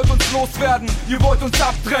 Ihr wollt uns loswerden, ihr wollt uns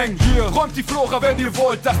abdrängen. Hier räumt die Flora, wenn ihr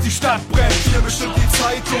wollt, dass die Stadt brennt. Hier bestimmt die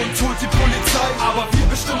Zeit und holt die Polizei. Aber wir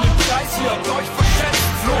bestimmen den Preis, ihr habt euch verschätzt.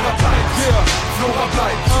 Flora bleibt, yeah, Flora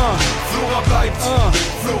bleibt, Flora bleibt,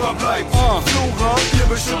 Flora bleibt, Flora, ihr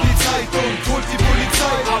bestimmt die Zeit und holt die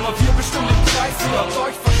Polizei. Aber wir bestimmen den Preis, ihr habt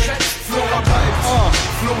euch verschätzt. Flora bleibt,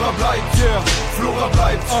 Flora bleibt, yeah, Flora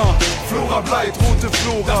bleibt, Flora bleibt, rote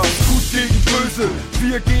Flora. Das ist gut gegen böse,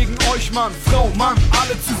 wir gegen euch, Mann, Frau, Mann,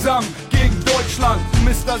 alle zusammen gegen Deutschland.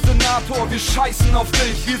 Mr. Senator, wir scheißen auf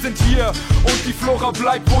dich. Wir sind hier und die Flora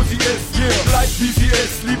bleibt, wo sie ist. Yeah, bleibt wie sie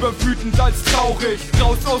ist, lieber wütend als traurig.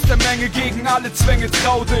 Raus aus der Menge, gegen alle Zwänge,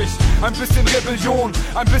 trau dich. Ein bisschen Rebellion,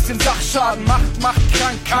 ein bisschen Sachschaden. Macht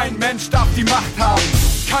krank, kein Mensch darf die Macht haben.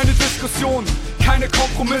 Keine Diskussion, keine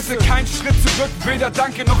Kompromisse, kein Schritt zurück, weder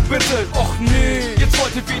Danke noch Bitte. Och nee, jetzt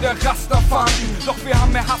wollt ihr wieder Raster fahnden. Doch wir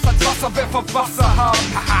haben mehr Hass als Wasserwerfer Wasser haben.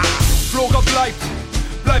 Haha, Flora bleibt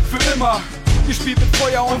für immer. Ihr spielt mit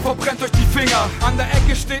Feuer und verbrennt euch die Finger. An der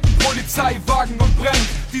Ecke steht ein Polizeiwagen und brennt.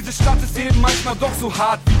 Diese Stadt ist eben manchmal doch so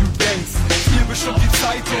hart, wie du denkst. Ihr bestimmt die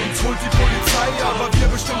Zeit und holt die Polizei. Aber wir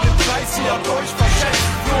bestimmen den Preis, ihr habt euch verschätzt.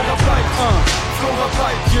 Flora bleibt, Flora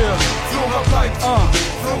bleibt, yeah, Flora bleibt,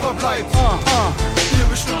 Flora bleibt, Ihr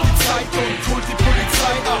bestimmt die Zeit und holt die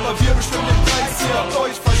Polizei. Aber wir bestimmen den Preis, ihr habt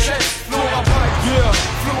euch verschätzt. Flora bleibt, yeah,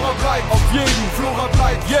 Flora bleibt, auf jeden, Flora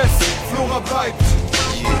bleibt, yes, Flora bleibt.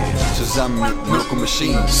 Zusammen mit Mirko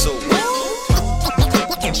Machine. So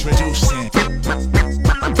introducing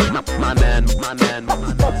my man.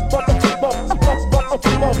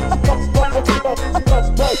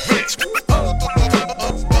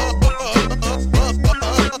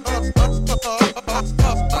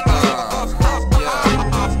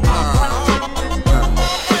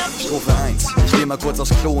 Strophe 1. Ich geh mal kurz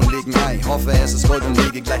aufs Klo und leg ein Ei. Hoffe, es ist Gold und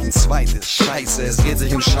lege gleich ein zweites. Scheiße, es dreht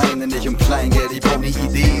sich um Scheine, nicht um Kleingeld. Ich brauch ne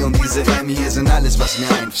Idee und diese Reime hier sind alles, was mir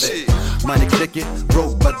einfällt. Meine Clique,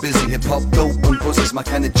 broke but busy, Hip-Hop, dope und Pussys, mach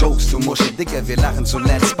keine Jokes, du Muschi, Dicker, wir lachen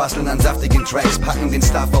zuletzt, basteln an saftigen Tracks, packen den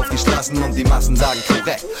Stuff auf die Straßen und die Massen sagen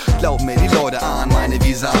korrekt. Glaub mir, die Leute ahnen meine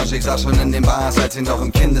Visage, ich saß schon in den Bars, als ich noch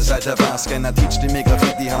im Kindesalter war. Scanner teachte mir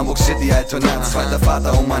Graffiti, Hamburg City, Altona, zweiter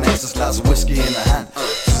Vater und mein erstes Glas Whisky in der Hand.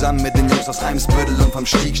 Zusammen mit den Jungs aus Eimsbüttel und vom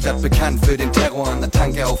Stieg, Stadt bekannt für den Terror an der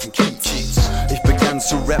Tanke auf dem Kiez. Ich begann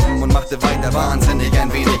zu rappen und machte weiter wahnsinnig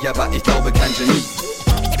ein wenig, aber ich glaube kein Genie.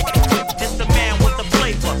 Just a man with a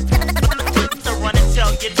flavor. So run and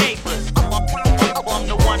tell your neighbors. I'm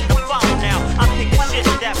the one to follow now. I pick a shit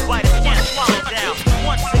that fighters can't swallow down.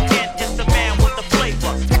 Once again, just a man with a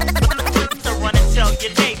flavor. So run and tell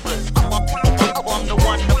your neighbors. I'm the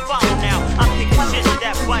one to follow now. I pick a shit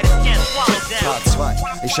that fighters can't swallow down. Part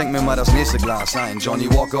 2. Ich schenk mir mal das nächste Glas ein. Johnny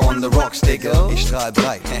Walker on the Rocks, Digga. Ich strahl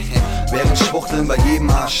breit. Während Schwuchteln bei jedem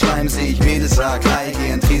Arschschleim seh ich Mädels sag hi,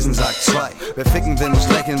 geh in Tresen sag 2. Wer ficken will, muss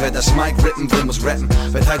lächeln, wer das Mic rippen will, muss rappen.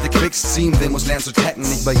 Wer teilte Quicks ziehen will, muss lernen zu tacken.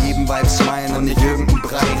 Nicht bei jedem Vibe smilen und nicht irgendein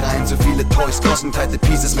Brei rein. So viele Toys kosten teilte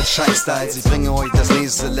Pieces mit Scheiß-Styles. Ich bringe euch das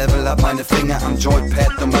nächste Level, hab meine Finger am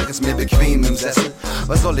Joypad und mach es mir bequem im Sessel.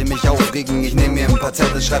 Was soll ich mich aufregen? Ich nehm mir ein paar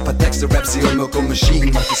Zettel, schreib paar Texte, rap sie und Mirko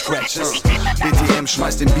Machine macht die Scratches. BTM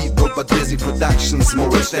schmeißt den Beat, broke but busy Productions.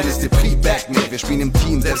 Moritz Dennis, der Pre-Back mit. Wir spielen im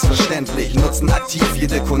Team, selbstverständlich. Nutzen aktiv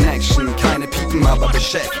jede Connection. Keine Piepen, aber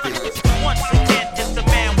beschäftigt. Once again, just a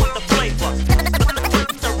man with a flavor.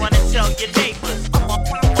 So run and tell your neighbors.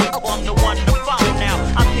 I'm the one to follow now.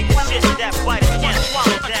 I pick a shit that fighters can't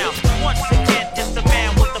swallow down. Once again, just a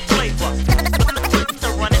man with a flavor. So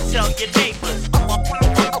run and tell your neighbors.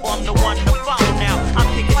 I'm the one to follow now. I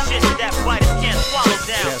pick a shit that fighters can't swallow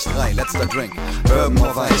down. Vers 3, letzter Drink. Bourbon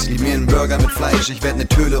auf Eis. Gib mir einen Burger mit Fleisch. Ich werd ne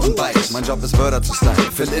Töle und Beiß. Mein Job ist Wörter zu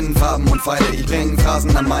stylen. Fill in Farben und Pfeile. Ich bring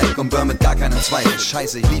Phrasen am Mic und burn mit gar keinen Zweifel.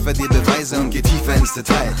 Scheiße, ich liefer dir Beweise und geh tiefer ins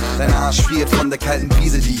Detail. Dein Arsch friert von der kalten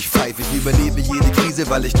Brise, die ich pfeife. Ich überlebe jede Krise,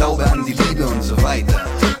 weil ich glaube an die Liebe und so weiter.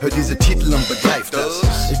 hört diese Titel und begreift das.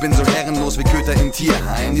 Ich bin so herrenlos wie Köter im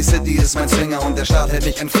Tierheim. Die City ist mein Zwinger und der Staat hält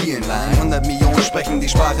mich an vielen Leinen. 100 Millionen sprechen die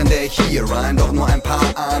Sprache, in der ich hier rhyme. Doch nur ein paar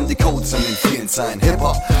ahnen die Codes in den vielen Zeilen.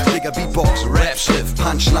 Hip-Hop, Digga, Beatbox, Rap-Schrift,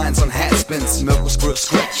 Punchlines und Headspins, Mirkus, Griff,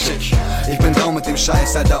 Scratch. Ich bin down mit dem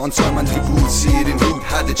Scheiß, Alter, und Zollmann Tribut. Ziehe den Hut,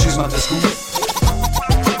 hatte, tschüss, macht es gut.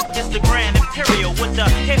 It's the Grand Imperial with the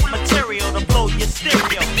hit material to blow your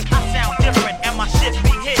stereo. I sound different and my shit be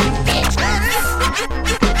hit.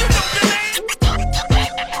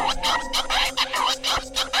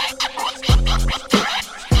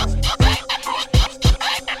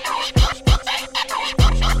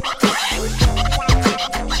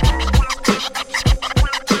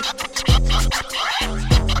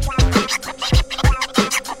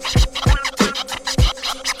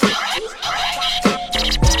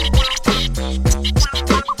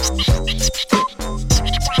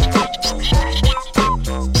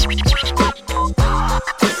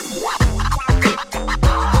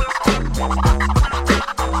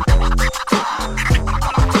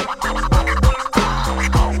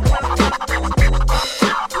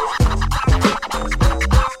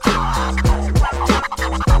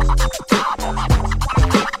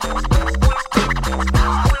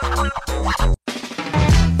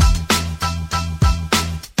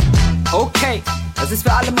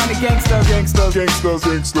 Gangster.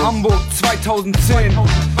 Hamburg 2010.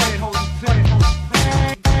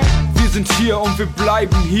 Wir sind hier und wir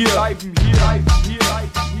bleiben hier.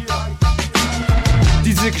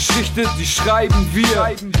 Diese Geschichte, die schreiben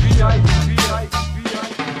wir.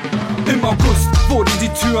 Im August wurden die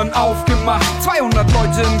Türen aufgemacht. 200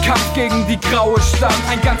 Leute im Kampf gegen die graue Stadt.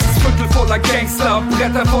 Ein ganzes Viertel voller Gangster,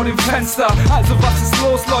 Bretter vor dem Fenster. Also was ist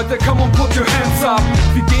los, Leute? Come on, put your hands up.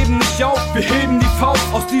 Wir geben nicht auf, wir heben die Faust.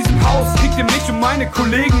 Aus diesem Haus kriegt ihr mich und meine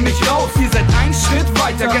Kollegen nicht raus. Ihr seid einen Schritt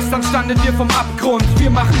weiter, gestern standet ihr vom Abgrund. Wir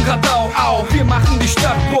machen Radau, wir machen die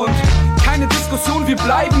Stadt bunt. Keine Diskussion, wir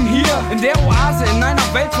bleiben hier. In der Oase, in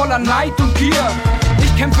einer Welt voller Neid und Gier.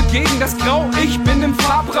 Ich kämpfe gegen das Grau, ich bin im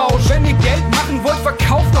Farbrausch. Wenn ihr Geld machen wollt,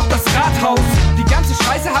 verkauft doch das Rathaus. Die ganze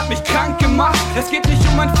Scheiße hat mich krank gemacht. Es geht nicht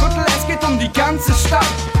um ein Viertel, es geht um die ganze Stadt.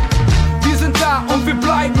 Wir sind da und wir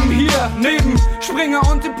bleiben hier. Neben Springer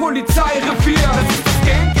und dem Polizeirevier. Das ist das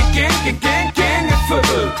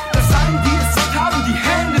Gang-Viertel. Das allen, die es satt haben, die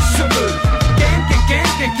Hände schütteln.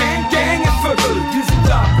 Gang-Viertel. Wir sind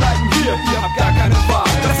da, bleiben hier, ihr habt gar keine Wahl.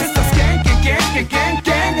 Das ist das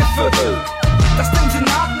Gang-Viertel. Das dem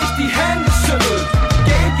Senat nicht die Hände schüttelt.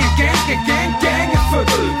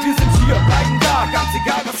 Gang-Viertel. Wir sind hier, bleiben da, ganz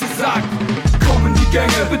egal was ihr sagt. Kommen die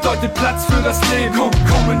Gänge, bedeutet Platz für das Leben.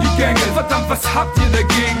 Kommen die Gänge, verdammt, was habt ihr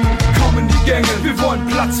dagegen? Kommen die Gänge, wir wollen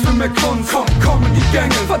Platz für mehr Kunst. Kommen die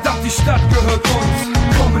Gänge, verdammt, die Stadt gehört uns.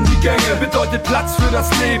 Kommen die Gänge, bedeutet Platz für das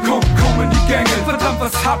Leben. Kommen die Gänge, verdammt,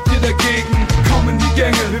 was habt ihr dagegen? Kommen die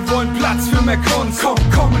Gänge, wir wollen Platz für mehr Kunst.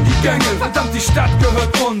 Kommen die Gänge, verdammt, die Stadt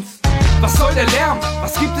gehört uns. Was soll der Lärm?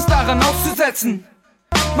 Was gibt es daran auszusetzen?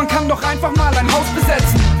 Man kann doch einfach mal ein Haus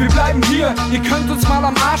besetzen. Wir bleiben hier, ihr könnt uns mal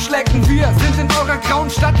am Arsch lecken. Wir sind in eurer grauen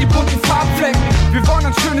Stadt die bunten Farbflecken. Wir wollen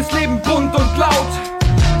ein schönes Leben, bunt und laut.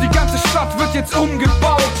 Die ganze Stadt wird jetzt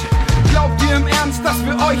umgebaut. Glaubt ihr im Ernst, dass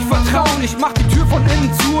wir euch vertrauen? Ich mach die Tür von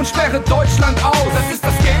innen zu und sperre Deutschland aus. Das ist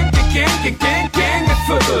das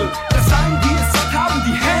Gang-Viertel. Das allen, die es satt haben,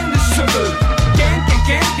 die Hände schütteln.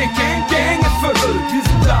 Gang-Viertel. Wir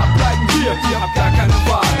sind da, bleiben hier, ihr habt gar keine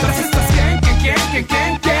Wahl. Das ist das Gang-Viertel.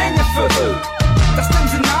 Das dem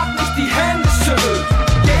Senat nicht die Hände schüttelt.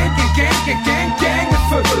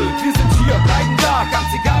 Gang-Viertel. Wir sind hier, bleiben da, ganz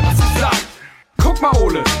egal was ihr sagt. Guck mal,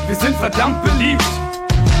 Ole, wir sind verdammt beliebt.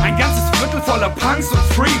 Ein ganzes Viertel voller Punks und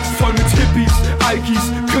Freaks. Voll mit Hippies,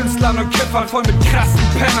 Alkis, Künstlern und Kiffern. Voll mit krassen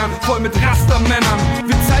Pennern, voll mit Rastermännern.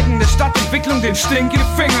 Wir zeigen der Stadtentwicklung den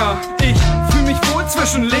Stinkefinger. Ich fühl mich wohl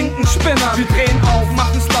zwischen linken Spinnern. Wir drehen auf,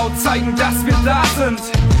 machen's laut, zeigen, dass wir da sind.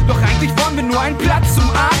 Doch eigentlich wollen wir nur einen Platz zum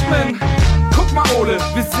Atmen. Guck mal, Ole,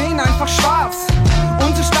 wir sehen einfach schwarz.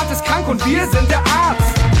 Unsere Stadt ist krank und wir sind der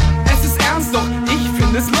Arzt. Es ist ernst, doch ich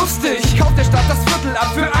finde es lustig. Ich kauf der Stadt das Viertel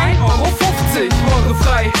ab für 1,50 €. Eure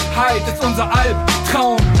Freiheit ist unser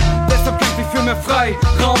Albtraum. Deshalb kämpfe ich für mehr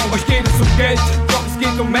Freiraum. Euch geht es um Geld, doch es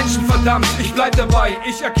geht um Menschen, verdammt. Ich bleib dabei,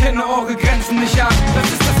 ich erkenne eure Grenzen nicht an. Das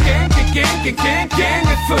ist das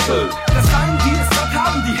Gang-Viertel. Das allen, die es satt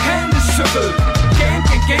haben, die Hände schütteln.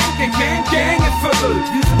 Gang-Viertel.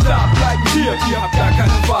 Wir sind da, bleiben hier, ihr habt gar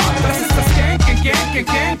keine Wahl. Das ist das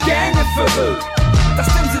Gang-Viertel. Das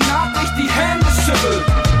dem Senat nicht die Hände schüttelt.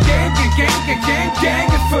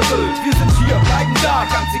 Gang-Viertel. Wir sind hier, bleiben da,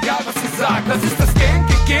 ganz egal was ihr sagt. Das ist das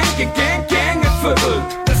Gang-Viertel.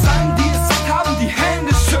 Das allen, die es satt haben, die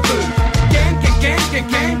Hände schütteln.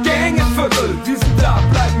 Gang im Viertel. Wir sind da,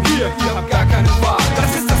 bleiben hier, ihr habt gar keine Wahl.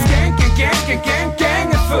 Das ist das Gang im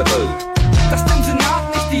Viertel. Das dem Senat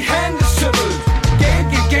nicht die Hände schüttelt.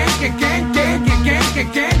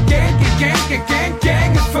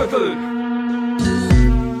 Gang im Viertel.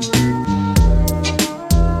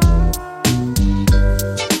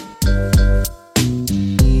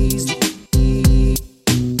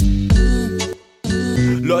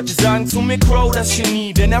 Leute sagen zu mir Crow, das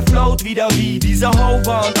Genie, denn er float wieder wie dieser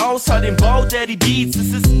Hover und außerdem baut er die Beats,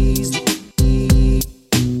 es ist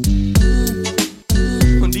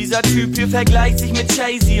und dieser Typ hier vergleicht sich mit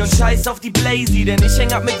Jay-Z und scheißt auf die Blazy, denn ich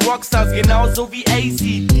häng ab mit Rockstars genauso wie AZ.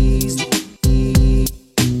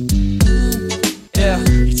 Yeah,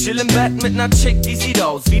 ich chill im Bett mit ner Chick, die sieht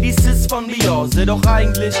aus wie die Sis von Beyoncé, doch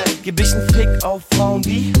eigentlich geb ich nen Fick auf Frauen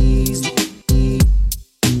wie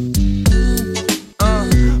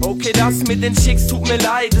Okay, das mit den Chicks tut mir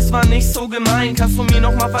leid, es war nicht so gemein. Kannst du mir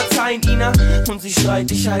noch mal verzeihen, Ina? Und sie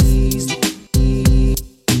schreit, ich heiß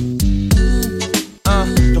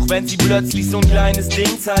Doch wenn sie plötzlich so ein kleines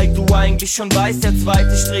Ding zeigt, du eigentlich schon weißt, der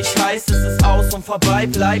zweite Strich heißt, es ist aus und vorbei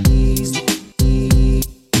bleibt.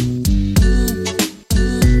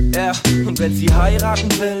 Ja, und wenn sie heiraten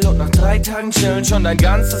will und nach 3 Tagen chillen schon dein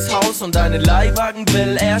ganzes Haus und deine Leihwagen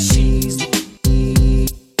will, er schießt.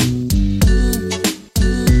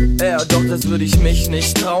 Ja, doch das würde ich mich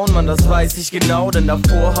nicht trauen, Mann, das weiß ich genau, denn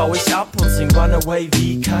davor hau ich ab und sing Runaway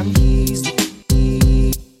wie Kanye.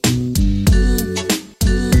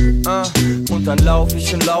 Und dann lauf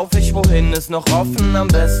ich, wohin ist noch offen, am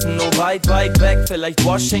besten nur weit, weit weg, vielleicht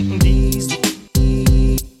Washington DC.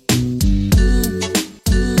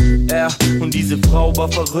 Ja, und diese Frau war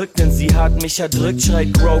verrückt, denn sie hat mich erdrückt,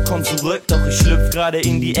 schreit Grow, komm zurück, doch ich schlüpf gerade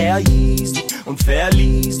in die Air und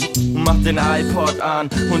verliest und mach den iPod an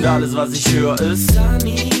und alles was ich höre ist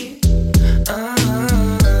Sunny.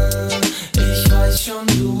 Ich weiß schon,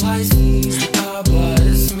 du heißt aber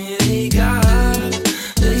ist mir egal,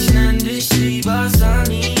 ich nenn dich lieber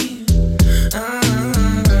Sunny.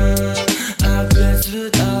 Ab jetzt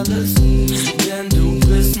wird alles, denn du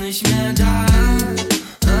bist nicht mehr da.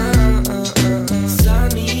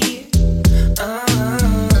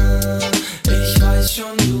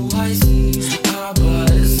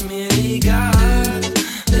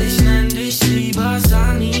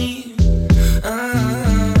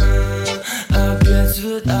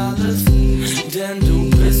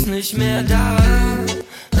 Nicht mehr da.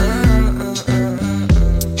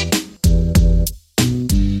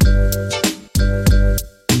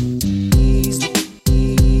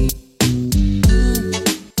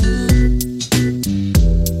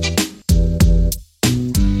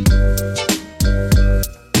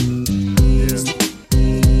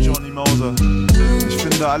 Jonny Mauser. Ich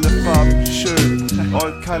finde alle Farben schön.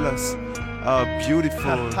 All colors are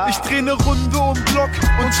beautiful. Ich dreh ne Runde um Block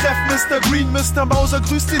und treff Mr. Green. Mr. Mauser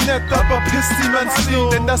grüßt ihn nett, aber pisst ihm ans Knie.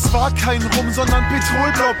 Denn das war kein Rum, sondern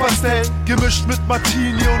Petrolblau-Pastell. Gemischt mit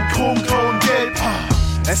Martini und Chromgrau und Gelb.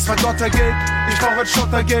 Es war Dottergelb, ich brauch jetzt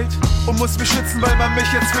Schottergeld und muss mich schützen, weil man mich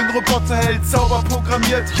jetzt für einen Roboter hält. Sauber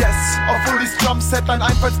programmiert, yes, auf Ulis Drumset, ein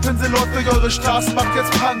Einfallspinsel läuft durch eure Straßen, macht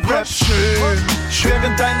jetzt Punk-Rap. Schön,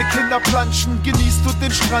 während deine Kinder planschen, genießt du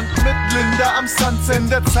den Strand mit Linda am Sunset. In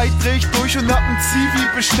der Zeit dreh ich durch und hab einen Zivi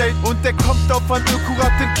bestellt und der kommt auf ein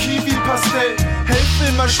akkuraten Kiwi-Pastell. Helfen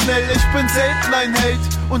immer schnell, ich bin selten ein Held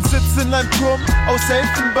und sitz in einem Turm aus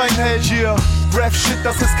Elfenbeinheld. Yeah. Rap-Shit,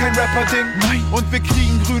 das ist kein Rapper-Ding. Nein. Und wir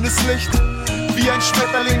kriegen grünes Licht wie ein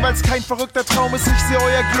Schmetterling, weil's kein verrückter Traum ist. Ich seh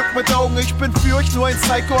euer Glück mit Augen. Ich bin für euch nur ein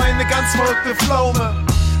Psycho, eine ganz verrückte Pflaume.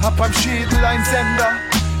 Hab am Schädel einen Sender,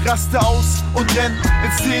 raste aus und renn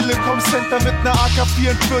ins Telekom-Center mit ner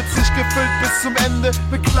AK-44 gefüllt bis zum Ende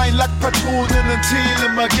mit kleinen Lackpatronen in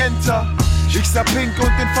Tele-Magenta. Ich sah Pink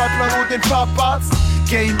und den Fahrplan und den Farbarzt.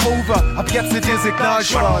 Game over, ab jetzt seht ihr Signal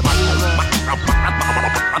schwarz.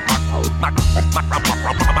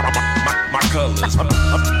 My colors.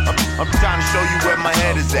 I'm trying to show you where my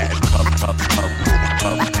head is at.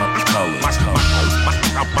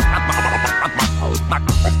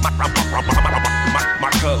 My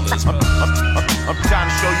colors. I'm trying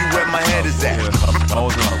to show you where my head is at.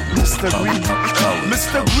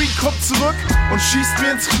 Mr. Green kommt zurück und schießt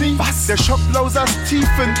mir ins Knie. Was? Der Schockblau saß tief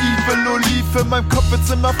in Evil Olive. In meinem Kopf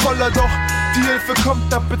ist immer voller, doch die Hilfe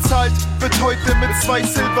kommt abbezahlt. Wird heute mit 2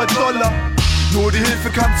 Silberdollar. Nur die Hilfe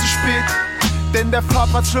kam zu spät, denn der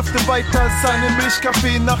Fahrrad schlürfte weiter seinen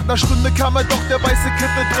Milchkaffee. Nach ner Stunde kam er doch, der weiße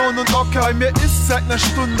Kittel braun und ocker. Bei mir ist seit ner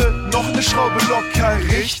Stunde noch ne Schraube locker.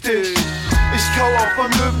 Richtig, ich kau auf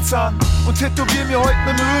am Löwenzahn und tätowier mir heute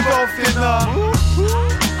ne Möwe auf den Arm.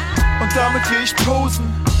 Und damit geh ich posen,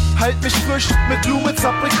 Halt mich frisch mit Lumens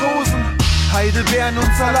Aprikosen. Heidelbeeren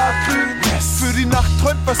und Salatgrün. Für die Nacht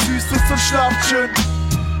träumt was Süßes und schlaft schön.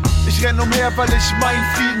 Ich renn umher, weil ich meinen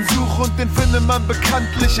Frieden suche und den findet man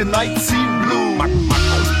bekanntlich in Night Scene Blue.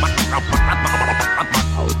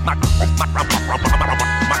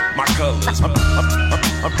 My colors.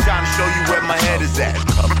 I'm trying to show you where my head is at.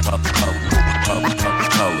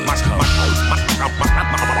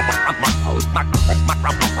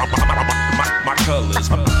 My colors.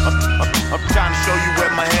 I'm trying to show you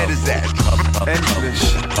where my head is at.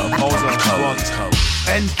 Endlich, Mauser,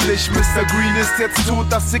 endlich, Mr. Green ist jetzt tot.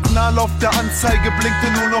 Das Signal auf der Anzeige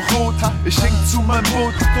blinkte nur noch rot. Ich hing zu meinem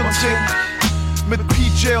Boot und trink mit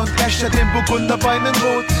PJ und Asher den Burgunderbein in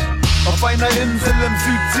Rot. Auf einer Insel im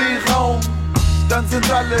Südseeraum, dann sind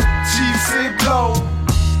alle tiefseeblau.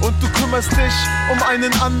 Und du kümmerst dich um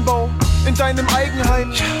einen Anbau in deinem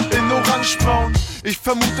Eigenheim in Orangebraun. Ich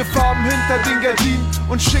vermute Farben hinter den Gardinen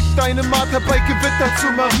und schick deine Marter bei Gewitter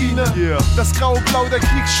zur Marine. Das Grau-Blau der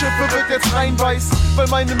Kriegsschiffe wird jetzt rein weiß, weil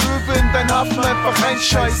meine Möwe in dein Hafen einfach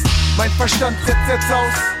reinscheißt. Mein Verstand setzt jetzt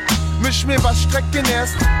aus, misch mir was, streck den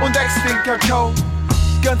erst und ex den Kakao.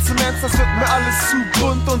 Ganz im Ernst, das wird mir alles zu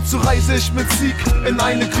bunt und so reise ich mit Sieg in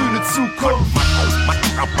eine grüne Zukunft.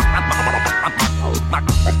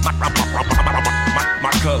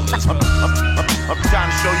 My colors. I'm trying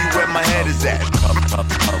to show you where my head is at.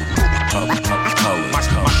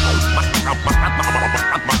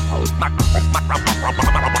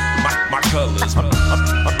 My colors.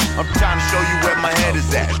 I'm trying to show you where my head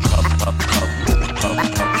is at.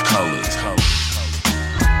 Colors.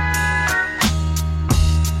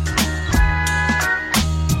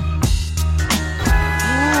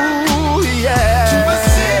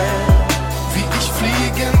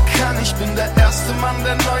 Ich bin der erste Mann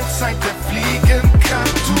der Neuzeit, der fliegen kann.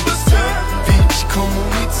 Du bist hören, wie ich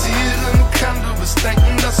kommunizieren kann. Du bist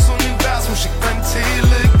denken, das Universum schickt ein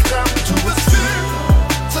Telegramm. Du bist fühlen,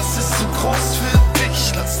 das ist zu groß für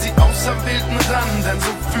dich. Lass die Auserwählten ran, denn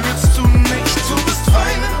so fühlst du nicht. Du bist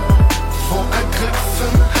weinen vor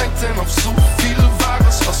Ergriffenheit, denn auf so viel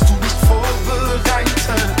Wahres warst du nicht vorbereitet.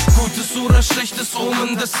 Gutes oder schlechtes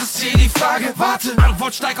Omen, das ist hier die Frage. Warte,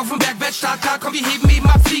 Antwort, steig auf den Berg, Weltstart, klar, komm, wir heben eben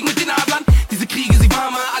ab, fliegen mit den Adlern. Diese Kriege, sie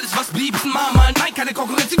waren mal, alles was blieb, ist ein Marmal. Nein, keine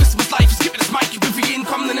Konkurrenz, sie wissen was live ist, gib mir das Mic, ich bin für jeden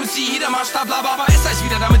kommenden MC, jeder Maßstab, aber es ist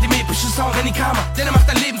wieder da mit dem epischen Sound, Renny Karma. Denn er macht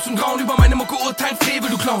dein Leben zum Grauen, über meine Mucke urteilen, Frevel,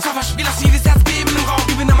 du Clown. Xavas, wir lassen jedes Herz beben im Raum,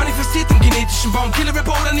 Gewinner manifestiert im genetischen Baum. Killer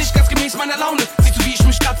Rapper oder nicht, ganz gemäß meiner Laune. Siehst du, wie ich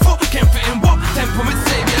mich grad vorkämpfe im Bob, Tempo mit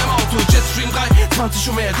Savior im Auto, Jetstream 3, 20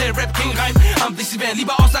 und mehr, der Rap King rein. Amtlich, sie wären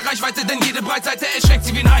lieber außer Reichweite, denn jede Breitseite erschreckt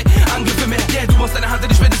sie wie ein Hai. Angriffe mehr, yeah, du brauchst deine Hand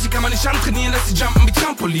nicht mehr, das kann man nicht antrainieren, lass sie jumpen wie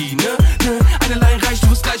Trampoline. Eine Line reicht, du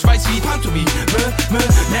wirst gleich weiß wie Pantomime.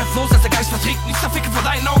 Nervlos als der Geist verträgt, nichts verficken vor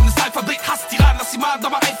deinen Augen, das Alphabet hasst die Raden, lass sie mal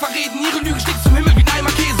aber einfach reden. Ihre Lüge stieg zum Himmel wie ein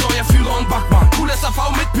Eimer Käse, euer Führer und Backmann. Cooler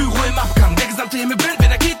SAV mit Pyro im Abgang, der gesamte Himmel brennt,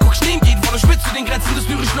 wenn er geht, guck stehen, geht von euch mit zu den Grenzen des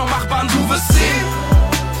lyrisch noch Machbaren. Du wirst sehen,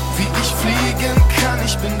 wie ich fliegen kann.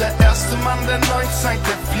 Ich bin der erste Mann der Neuzeit,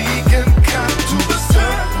 der fliegen kann. Du bist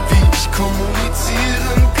hören, wie ich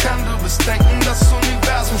kommunizieren kann. Du bist denken, das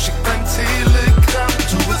Universum schickt ein Telegramm.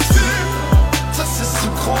 Du bist fühlen, das ist zu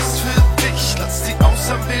groß für dich. Lass die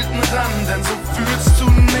Auserwählten ran, denn so fühlst du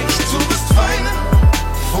nicht. Du bist weinen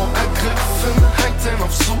vor Ergriffenheit, denn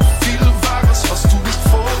auf so viel Wahres warst du nicht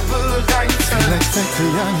vorbereitet. Vielleicht seid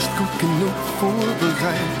ihr ja nicht gut genug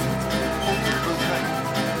vorbereitet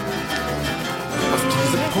auf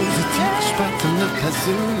diese positiv gespaltene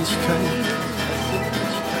Persönlichkeit,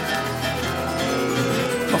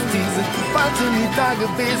 auf diese geballte, nie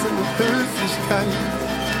dagewesene Höflichkeit.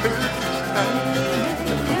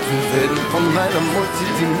 Und wir werden von einer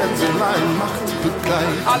multidimensionalen Macht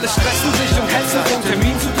begleitet. Alle stressen sich und hetzen von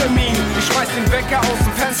Termin zu Termin. Ich schmeiß den Wecker aus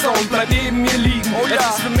dem Fenster und bleib neben mir liegen. Oh ja.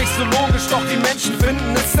 Es ist für mich so logisch, doch die Menschen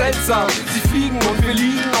finden es seltsam. Sie fliegen und wir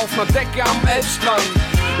liegen auf einer Decke am Elbstrand.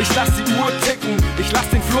 Ich lass die Uhr ticken, ich lass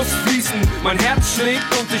den Fluss fließen. Mein Herz schlägt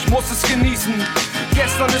und ich muss es genießen.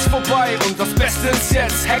 Gestern ist vorbei und das Beste ist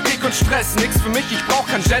jetzt. Hektik und Stress, nix für mich, ich brauch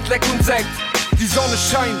kein Jetlag und Sekt. Die Sonne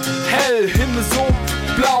scheint hell, Himmel so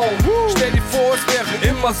blau. Stell dir vor, es wäre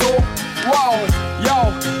immer so. Wow,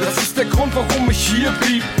 ja, das ist der Grund, warum ich hier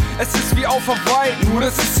blieb. Es ist wie auf Hawaii, nur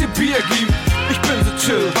dass es hier Bier gibt. Ich bin so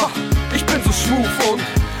chill, ich bin so smooth und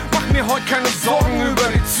mach mir heute keine Sorgen über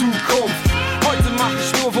die Zukunft. Heute mach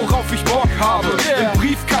ich nur, worauf ich Bock habe. Im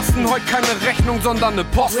Briefkasten heute keine Rechnung, sondern eine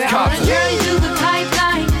Postkarte. We're on a journey through the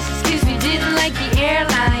pipelines. Excuse me, didn't like the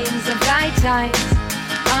airlines and flight times.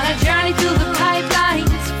 On a journey through the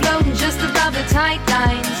pipelines, floating just above the tight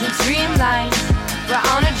lines and streamlines. We're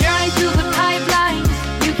on a journey through the pipelines.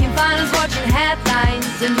 You can find us watching headlines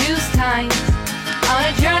and news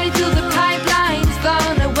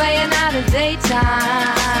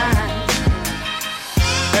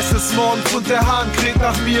Es ist morgens und der Hahn kräht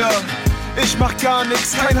nach mir. Ich mach gar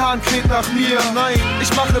nix, kein Hahn kräht nach mir. Nein, ich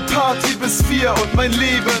mach ne Party bis 4 und mein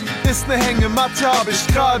Leben ist ne Hängematte, hab ich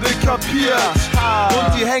gerade kapiert.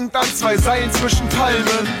 Und die hängt an 2 Seilen zwischen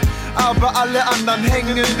Palmen, aber alle anderen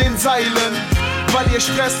hängen in den Seilen, weil ihr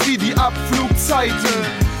stresst wie die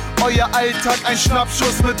Abflugzeiten. Euer Alltag ein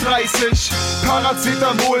Schnappschuss mit 30,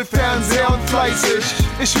 Paracetamol, Fernseher und fleißig.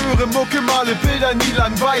 Ich höre Mucke, male Bilder, nie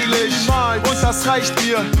langweilig. Und das reicht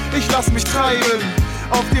mir, ich lass mich treiben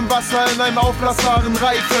auf dem Wasser in einem aufblasbaren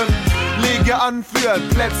Reifen. Lege an für ein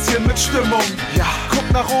Plätzchen mit Stimmung. Ja,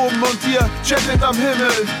 guck nach oben und ihr jettet am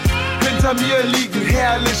Himmel. Hinter mir liegen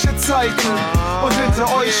herrliche Zeiten und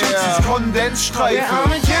hinter euch ist Kondensstreifen. We're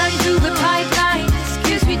on a journey through the pipelines,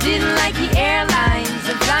 'cause we didn't like the airlines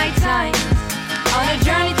and flight times. On a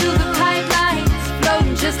journey through the pipelines,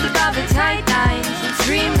 floating just above the tight lines and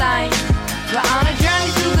streamlines. We're on a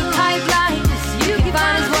journey through the pipelines, you can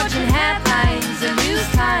find us watching headlines and news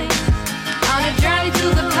times. On a journey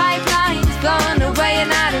through the pipelines, blowing away at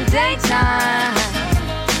night and daytime.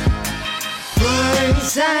 We're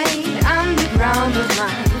inside underground of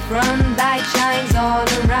mine, front light shines all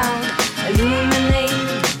around,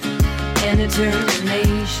 illuminating and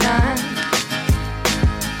determination.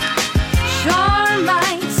 Sure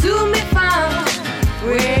might soon be found.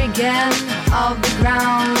 We're again off the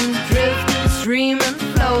ground, drifting, streaming,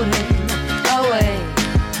 floating away.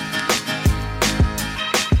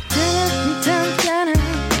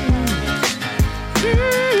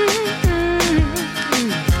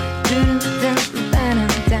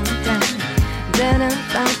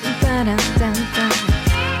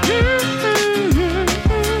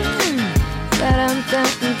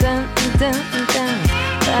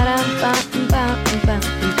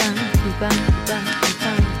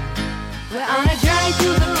 We're on a journey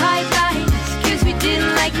through the pipelines, 'cause we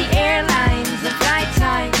didn't like the airlines and flight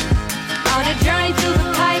times. On a journey through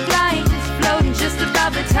the pipelines, floating just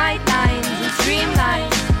above the tight lines and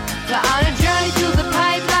streamlines. We're on a journey through the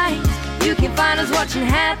pipelines, you can find us watching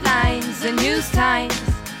headlines and news times.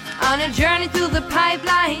 On a journey through the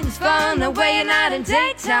pipelines, fun away at night and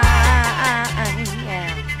daytime.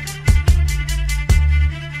 Yeah.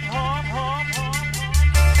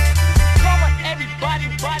 Come on, everybody,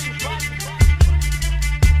 body.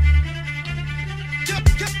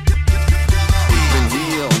 Ich bin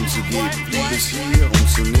hier, um zu geben, die ist hier, um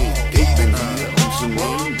zu nehmen. Ich bin hier, um zu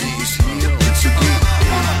nehmen, die ist hier, um zu geben.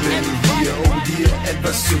 Ich bin hier, um dir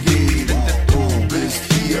etwas zu geben. Du bist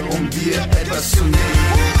hier, um dir etwas zu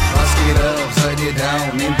nehmen. Was geht ab, seid ihr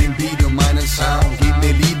down? Nehmt den Beat und meinen Sound. Gebt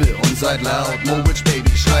mir Liebe und seid laut. Mowich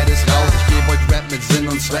Baby, schreit es raus. Ich geb euch Rap mit Sinn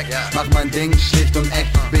und Zweck. Mach mein Ding schlicht und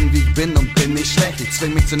echt. Ich bin wie ich bin und bin nicht schlecht. Ich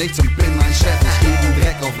zwing mich zu nichts und bin mein Chef. Ich geb einen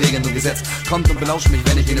Dreck auf Regeln und Gesetz. Kommt und belauscht mich,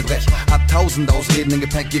 wenn ich jene brech. Hab 1000 Ausreden im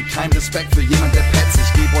Gepäck. Gebt keinen Respekt für jemand, der petzt.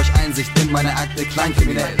 Ich geb euch Einsicht in meine Akte,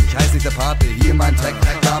 kleinkriminell. Ich heiß nicht der Pate, hier mein Track.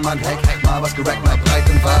 Da mein Hack, mal was gerackt, mal breit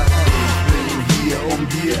im Wald. Ich bin hier, um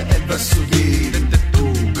dir etwas zu geben.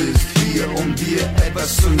 Du bist hier, um dir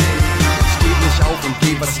etwas zu nehmen. Ich geb nicht auf und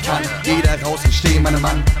geb, was ich kann. Geh da raus und steh meinem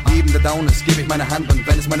Mann. Geben der Down ist, geb ich meine Hand. Und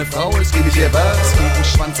wenn es meine Frau ist, geb ich ihr was. Geb einen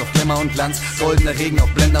Schwanz auf Glimmer und Glanz. Goldener Regen auf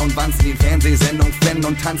Blender und Wanzen. Die in Fernsehsendung flennen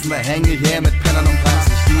und tanzen. Da hänge ich her mit Pennern und Panz.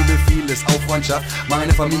 Ich liebe vieles auf Freundschaft.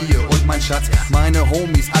 Meine Familie und mein Schatz. Meine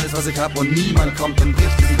Homies, alles was ich hab. Und niemand kommt und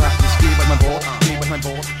bricht diesen Pakt. Ich geb euch mein Wort, geb euch mein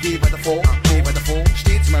Wort. Geh weiter vor, geh weiter vor.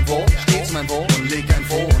 Steh zu meinem Wort, steh zu meinem Wort. Und leg ein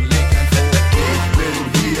vor, und leg ein vor. Ich bin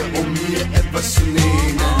hier, um mir etwas zu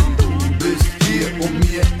nehmen. Du bist hier, um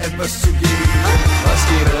mir etwas zu geben. Was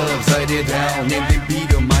geht ab, seid ihr down? Nehmt den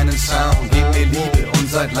Beat und meinen Sound. Gebt mir Liebe und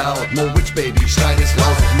seid laut. Mowich Baby, schreit es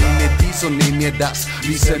raus. Ich nehm mir dies und nehm mir das.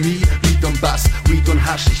 Wie Sammy, Beat und Bass. Weed und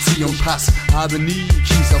Hasch, ich zieh und pass. Habe nie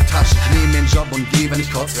Kies auf Tasche. Ich nehm den Job und geh, wenn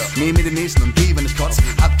ich kotz. Nehm mir den nächsten und geh, wenn ich kotz.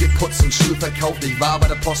 Hab geputzt und Schuhe verkauft. Ich war bei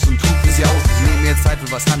der Post und trug für sie aus. Ich nehm mir Zeit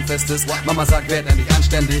für was Handfestes. Mama sagt, werd endlich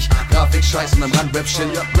anständig. Grafik, Scheiß und am Rand Rap-Shit.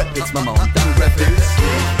 Rap jetzt, Mama, und dann Rap-Hits.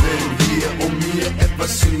 Ich bin hier, um mir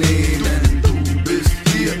etwas zu nehmen. Du bist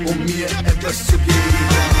hier, um mir etwas zu geben.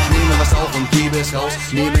 Ich nehme was auf und gebe es raus.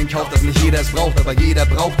 Nehme in Kauf, dass nicht jeder es braucht, aber jeder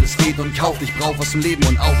braucht es. Geht und kauft, ich brauch was zum Leben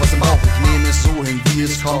und auch was im Bauch. Ich nehme es so hin, wie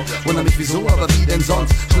es kommt. Wundere mich wieso, aber wie denn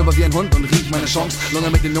sonst? Schnupper wie ein Hund und riech meine Chance. Lunge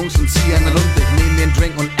mit den Jungs und ziehe eine Lunte. Ich nehme mir einen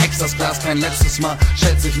Drink und extras Glas, kein letztes Mal.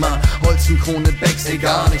 Schätze ich mal, Holzenkrone, Becks,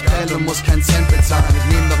 egal. Ich pelle, muss kein Cent bezahlen.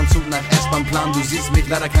 Ich nehme noch einen Zug nach S-Bahn-Plan. Du siehst mich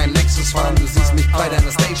leider kein Lexus fahren. Du siehst mich bei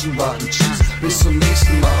deiner Station warten. Tschüss, bis zum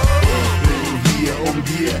nächsten Mal. Ich bin hier, um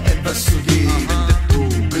dir etwas zu geben. Du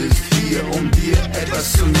bist hier, um dir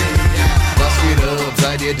etwas zu nehmen. Was geht ab,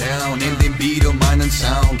 seid ihr down? Nehmt den Beat und meinen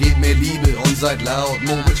Sound. Gebt mir Liebe und seid laut,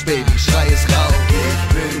 Moritz Baby, schrei es raus. Ich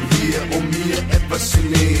bin hier, um mir etwas zu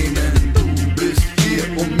nehmen. Du bist hier,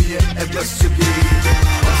 um mir etwas zu geben.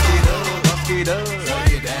 Was geht ab?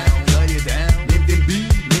 Seid ihr down? Nehmt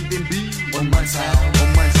den Beat und mein Sound,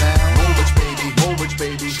 Moritz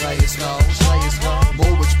Baby, schrei es raus,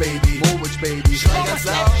 Moritz Baby, schrei ganz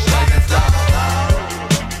laut,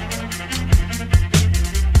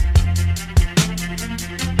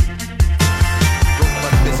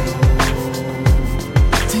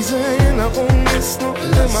 Diese Erinnerung ist noch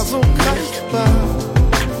immer so greifbar.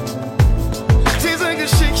 Diese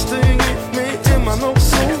Geschichte geht mir immer noch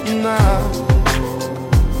so nah.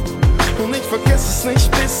 Und ich vergesse es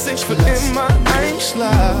nicht, bis ich für immer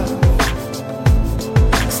einschlaf.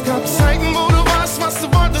 Es gab Zeiten, wo du warst, was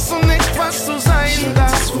du wolltest und nicht, was du sein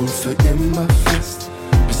darfst. Das wohl für immer fest,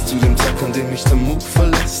 bis zu dem Tag, an dem mich der Mut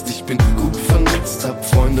verlässt. Ich bin gut vernetzt, hab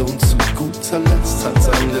Freunde und zu guter Letzt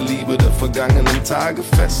halte an der Liebe der vergangenen Tage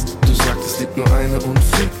fest. Du sagtest, lieb nur eine und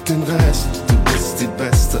fick den Rest. Du bist die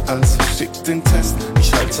Beste, also schick den Test.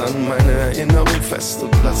 Ich halte an meine Erinnerung fest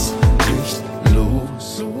und lass nicht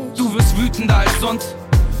los. Du wirst wütender als sonst.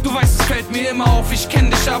 Du weißt, es fällt mir immer auf, ich kenn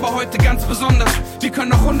dich aber heute ganz besonders. Wir können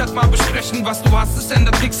noch 100-mal besprechen, was du hast. Es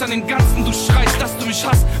ändert nichts an dem Ganzen, du schreist, dass du mich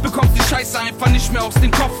hasst. Bekommst die Scheiße einfach nicht mehr aus dem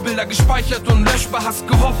Kopf. Bilder gespeichert und löschbar, hast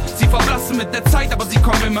gehofft. Sie verblassen mit der Zeit, aber sie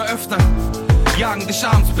kommen immer öfter. Jagen dich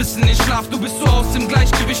abends bis in den Schlaf, du bist so aus dem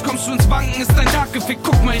Gleichgewicht, kommst du ins Wanken, ist dein Tag gefickt.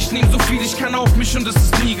 Guck mal, ich nehm so viel ich kann auf mich und es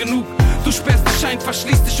ist nie genug. Du sperrst dich ein,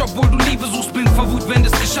 verschließt dich, obwohl du Liebe suchst, blind vor Wut,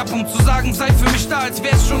 wendest dich ab, um zu sagen, sei für mich da, als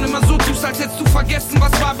wär's schon immer so. Tust, als hättest du vergessen,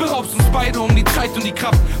 was war, beraubst uns beide um die Zeit und die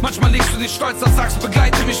Kraft. Manchmal legst du dich stolz auf, sagst,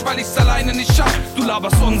 begleite mich, weil ich's alleine nicht schaff. Du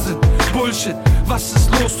laberst Unsinn, Bullshit, was ist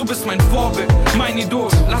los? Du bist mein Vorbild, mein Idol,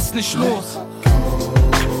 lass nicht los.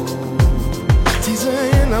 Diese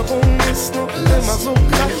Erinnerung ist noch immer so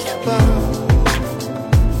greifbar.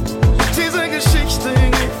 Diese Geschichte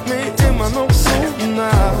geht mir immer noch so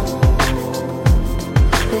nah.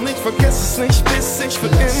 Und ich vergesse es nicht, bis ich für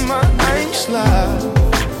immer einschlaf.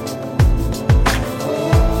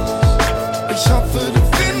 Ich hoffe, du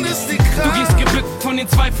findest die Kraft. Du gehst gebückt von den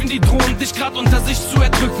Zweifeln, die drohen, dich grad unter sich zu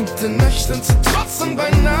erdrücken. Den Nächten zu trotzen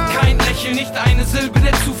beinahe. Kein Lächeln, nicht eine Silbe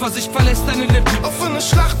der Zuversicht verlässt deine Lippen. Offene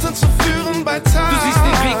Schlachten zu führen bei Tag. Du siehst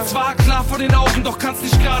den Weg zwar klar vor den Augen, doch kannst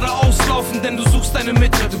nicht gerade auslaufen, denn du suchst deine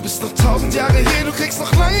Mitte. Du bist noch 1000 Jahre hier, du kriegst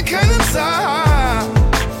noch lange keinen Saat.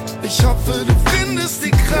 Ich hoffe, du findest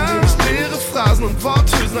die Kraft. Leere Phrasen und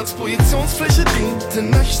Worthülsen als Projektionsfläche dient.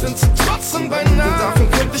 Den Nächten zu trotzen beinahe. Und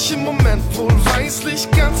davon könnte ich im Moment wohlweislich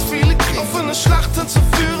ganz viele kriegen. Offene Schlachten zu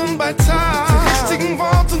führen bei Tag. Mit den richtigen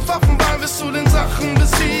Wort und Waffenwahl wirst du den Sachen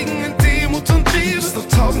besiegen in Demut und Liebe. Du bist noch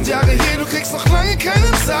 1000 Jahre hier, du kriegst noch lange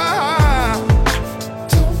keinen Saat.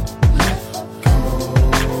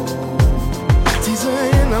 Diese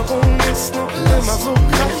Erinnerung ist noch immer so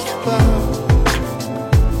greifbar.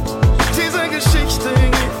 Diese Geschichte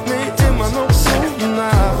geht mir immer noch so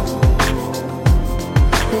nah.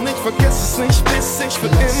 Und ich vergesse es nicht, bis ich für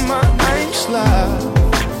immer einschlaf.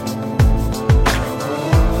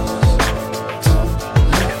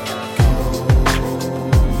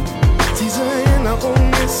 Diese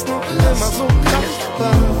Erinnerung ist noch immer so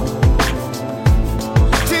greifbar.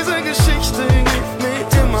 Diese Geschichte geht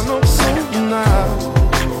mir immer noch so nah.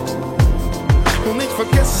 Und ich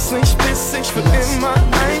vergesse es nicht, bis ich für immer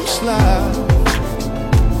einschlaf.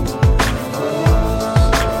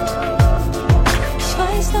 Ich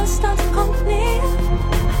weiß, das kommt näher.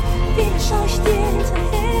 Wieder schau ich dir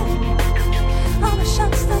hinterher. Aber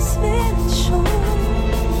Schatz, das wird schon.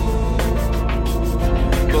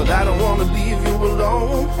 But I don't wanna leave you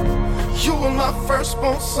alone. You were my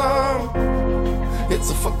firstborn son. It's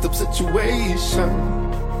a fucked up situation.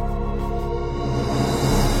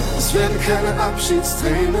 Es werden keine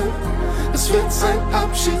Abschiedstränen, es wird ein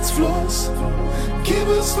Abschiedsfluss.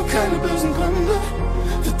 Gäbe es nur keine bösen Gründe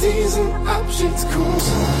für diesen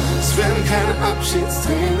Abschiedskurs. Es werden keine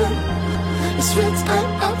Abschiedstränen, es wird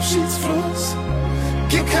ein Abschiedsfluss.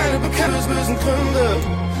 Gibt keine bösen Gründe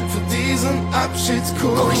für diesen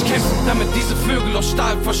Abschiedskurs. Guck, ich kämpfe, damit diese Vögel aus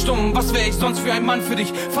Stahl verstummen. Was wär ich sonst für ein Mann für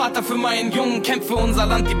dich? Vater für meinen Jungen, kämpfe unser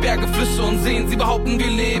Land, die Berge, Flüsse und Seen. Sie behaupten, wir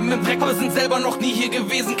leben im Dreck, aber sind selber noch nie hier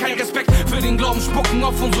gewesen. Kein Respekt für den Glauben, spucken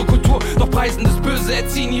auf unsere Kultur. Doch preisen das Böse,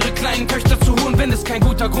 erziehen ihre kleinen Töchter zu Huren. Wenn es kein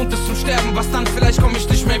guter Grund ist zum Sterben, was dann? Vielleicht komm ich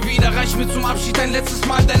nicht mehr wieder. Reich mir zum Abschied ein letztes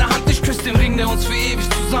Mal deine Hand. Ich küsse den Ring, der uns für ewig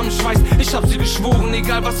zusammenschweißt. Ich hab sie geschworen,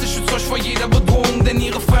 egal was, ich schütze euch vor jeder Bedrohung. Denn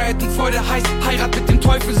ihre Freiheit und Freude heißt Heirat mit dem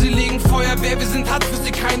Teufel. Sie legen Feuer, wer wir sind, hat für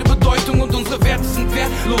sie keine Bedeutung. Und unsere Werte sind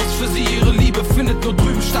wertlos. Für sie ihre Liebe findet nur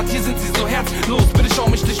drüben statt. Hier sind sie so herzlos, bitte schau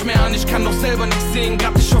mich nicht mehr an. Ich kann doch selber nichts sehen,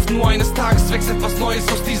 grad ich hoffe nur eines Tages es wächst etwas Neues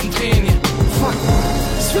aus diesen Tränen hier. Fuck,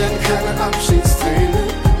 es werden keine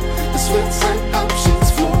Abschiedstränen, es wird ein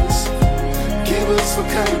Abschiedsfluss. Gäbe es nur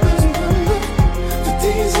keine bösen Gründe für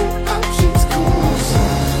diesen Abschiedskurs.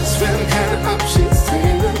 Es werden keine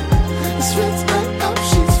Abschiedstränen, es wird ein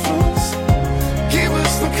Abschiedsfluss. Gäbe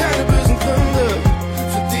es nur keine bösen Gründe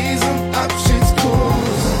für diesen Abschiedskurs.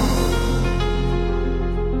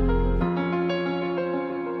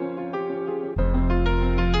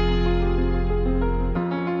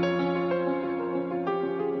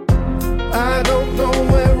 I don't know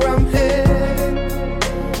where I'm headed,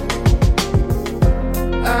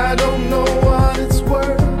 I don't know what it's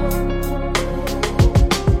worth,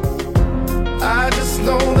 I just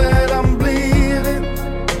know that I'm bleeding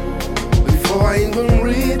before I even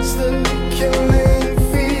reach the killing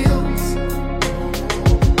fields.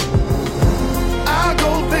 I'll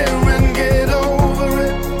go there and get over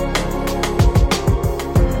it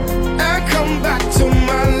and come back to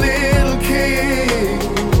my little king.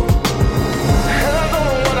 And I know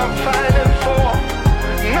what I'm fighting for,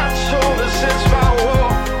 not sure this is my war,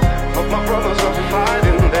 but my brothers are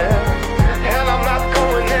fighting there, and I'm not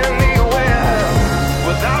going anywhere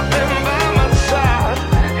without them by my side.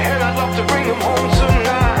 And I'd love to bring them home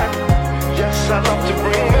tonight. Yes, I'd love to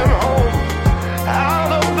bring them home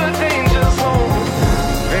out of the danger zone.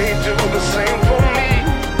 They do the same for me,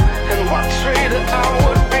 and what traitor I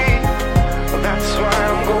would be. That's why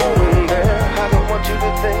I'm going there. I don't want you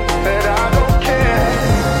to think that I don't care.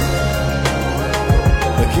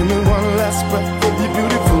 Give me one last breath of your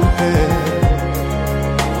beautiful hair.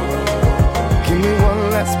 Give me one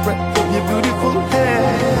last breath of your beautiful hair.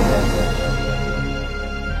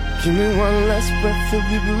 Give me one last breath of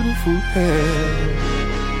your beautiful hair.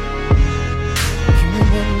 Give me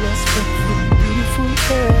one last breath of your beautiful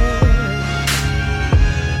hair.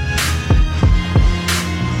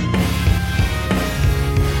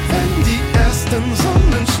 Wenn die ersten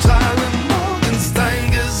Sonnenstrahlen morgens dein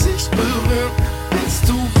Gesicht berühren, bist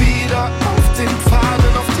du wieder auf den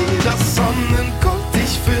Pfaden, auf die das Sonnengold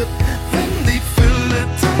dich führt. Wenn die Fülle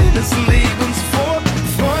deines Lebens vor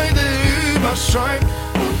Freude überschäumt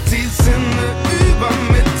und die Sinne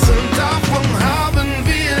übermitteln, davon haben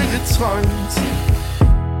wir geträumt.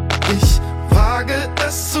 Ich wage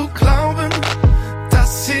es zu glauben,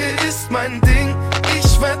 das hier ist mein Ding.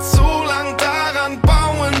 Ich werd so lang daran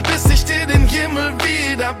bauen, bis ich dir den Himmel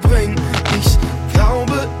wiederbring. Ich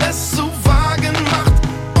glaube es zu wagen macht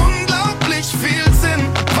unglaublich viel Sinn,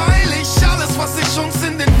 weil ich alles, was sich uns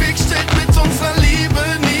in den Weg stellt, mit unserer Liebe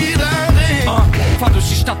niederringt. Fahr durch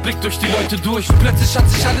die Stadt, blick durch die Leute durch. Plötzlich hat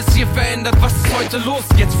sich alles hier verändert, was ist heute los?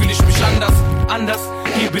 Jetzt fühle ich mich anders.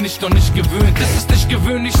 Hier bin ich doch nicht gewöhnt. Es ist nicht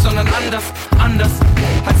gewöhnlich, sondern anders.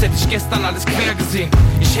 Als hätte ich gestern alles quer gesehen.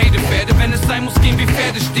 Ich hate Pferde, wenn es sein muss, gehen wie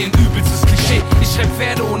Pferde stehen. Übelstes Klischee, ich schreib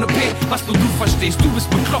Pferde ohne P, was nur du verstehst. Du bist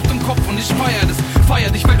bekloppt im Kopf und ich feier das. Feier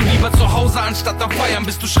dich, weil du lieber zu Hause anstatt am Feiern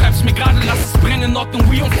bist. Du schreibst mir gerade, lass es brennen, in Ordnung,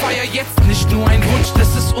 we on fire jetzt. Nicht nur ein Wunsch,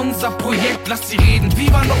 das ist unser Projekt. Lass sie reden,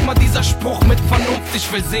 wie war nochmal dieser Spruch mit Vernunft?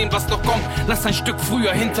 Ich will sehen, was noch kommt, lass ein Stück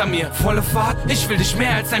früher hinter mir. Volle Fahrt, ich will dich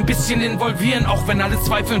mehr als ein bisschen involvieren. Auch wenn alle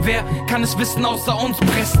zweifeln, wer kann es wissen außer uns?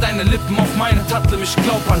 Press deine Lippen auf meine Tattle, mich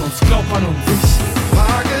glaub an uns. Ich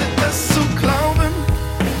wage es zu glauben,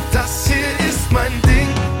 das hier ist mein Ding.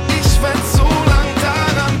 Ich werd so lang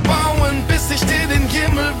daran bauen, bis ich dir den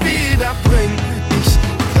Himmel wiederbring. Ich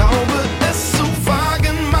glaube es zu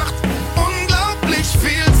wagen macht unglaublich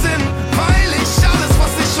viel Sinn, weil ich alles,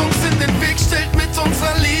 was sich uns in den Weg stellt, mit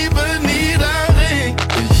unserer Liebe niederring.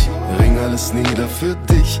 Ich ring alles nieder für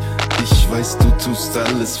dich. Ich weiß, du tust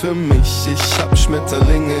alles für mich. Ich hab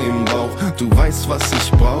Schmetterlinge im Bauch, du weißt, was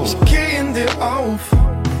ich brauch. Ich geh in dir auf.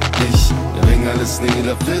 Ich ring alles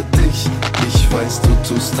nieder für dich. Ich weiß, du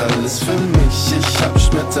tust alles für mich. Ich hab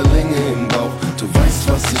Schmetterlinge im Bauch, du weißt,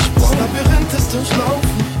 was ich brauch. Das Labyrinth ist durchlaufen.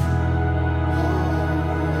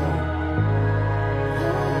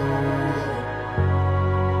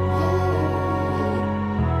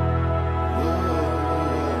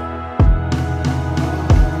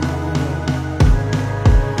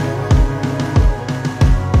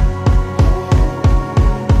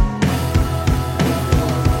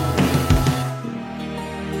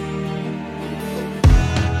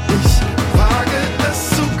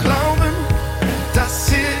 Das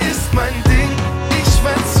hier ist mein Ding, ich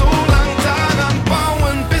werd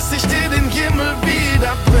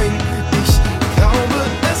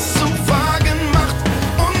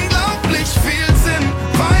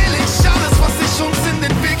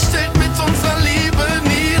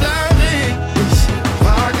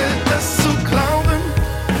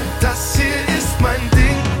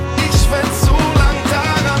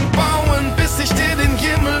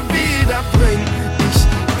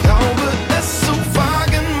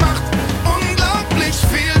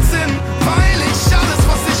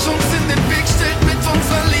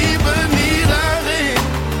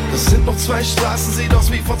 2 Straßen sieht aus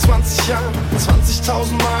wie vor 20 Jahren.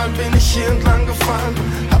 20.000 Mal bin ich hier entlang gefahren.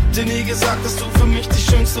 Hab dir nie gesagt, dass du für mich die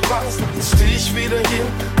Schönste warst. Jetzt steh ich wieder hier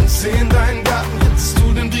und seh in deinen Garten. Hättest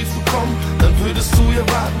du den Brief bekommen, dann würdest du ihr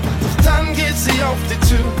warten. Doch dann geht sie auf die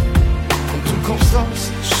Tür und du kommst raus,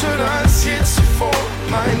 schöner als je zuvor.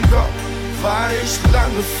 Mein Gott, war ich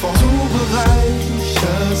lange vor. Du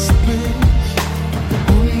bereicherst mich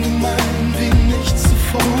ungemein wie nichts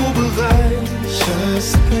zuvor. Du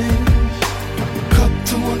bereicherst mich, Gott,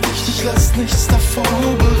 du und ich lass nichts davor.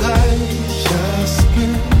 Du bereicherst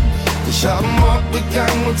mich, ich hab Mord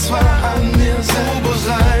begangen und zwar an mir selbst. Du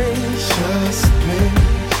bereicherst mich,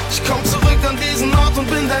 ich komm zurück an diesen Ort und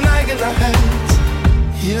bin dein eigener Held.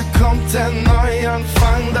 Hier kommt der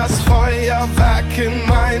Neuanfang, das Feuerwerk in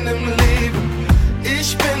meinem Leben.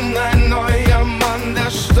 Ich bin ein neuer Mann,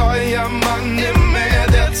 der Steuermann im Meer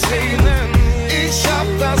der Tränen. Ich hab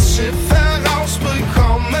das Schiff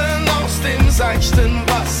herausbekommen aus dem seichten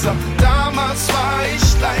Wasser. Damals war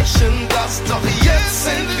ich leichenblass, doch jetzt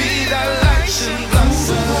sind wieder Leichenblass.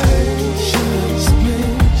 Du bereicherst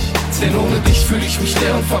mich, denn ohne dich fühl ich mich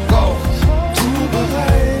leer und verbraucht. Du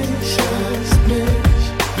bereicherst mich,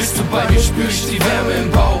 bist du bei mir, spür ich die Wärme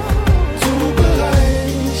im Bauch. Du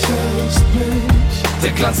bereicherst mich,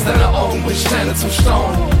 der Glanz deiner Augen bringt Sterne zum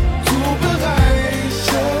Staunen. Du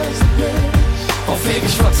bereicherst mich, auf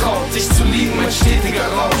ewig vertraut, dich zu lieben, ein stetiger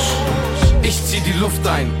Rausch. Ich zieh die Luft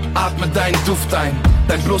ein, atme deinen Duft ein.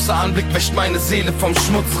 Dein bloßer Anblick wäscht meine Seele vom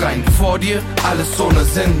Schmutz rein. Vor dir, alles ohne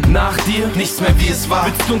Sinn. Nach dir, nichts mehr wie es war.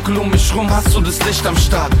 Wird's dunkel um mich rum, hast du das Licht am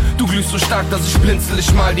Start. Du glühst so stark, dass ich blinzel.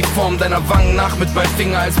 Ich mal die Form deiner Wangen nach mit meinem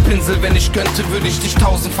Finger als Pinsel. Wenn ich könnte, würde ich dich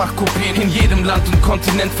 1000-fach kopieren. In jedem Land und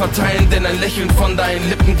Kontinent verteilen. Denn ein Lächeln von deinen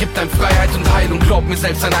Lippen gibt einem Freiheit und Heilung. Glaub mir,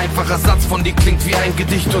 selbst ein einfacher Satz von dir klingt wie ein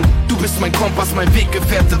Gedicht. Und du bist mein Kompass, mein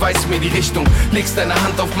Weggefährte, weißt mir die Richtung. Legst deine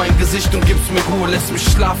Hand auf mein Gesicht und gibst mir Ruhe, lässt mich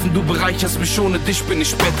schlafen. Du bereicherst mich, ohne dich bin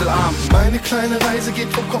ich bettelarm. Meine kleine Reise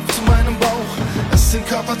geht vom Kopf zu meinem Bauch. Es sind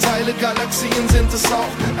Körperteile, Galaxien sind es auch.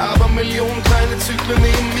 Aber Millionen kleine Zyklen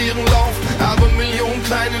nehmen ihren Lauf. Aber Millionen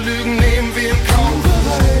kleine Lügen nehmen wir in Kauf. Du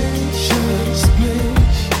bereicherst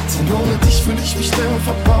mich, denn ohne dich fühl ich mich leer und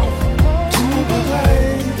verbraucht. Du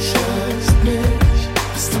bereicherst mich,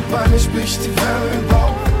 bist du bei mir, spür ich die Wärme im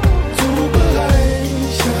Bauch. Du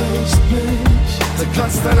bereicherst mich, der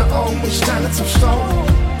Glanz deiner Augen bringt Sterne zum Staunen.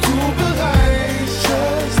 Du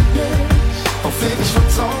bereicherst mich, auf ewig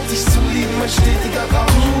vertraut, dich zu lieben, ein stetiger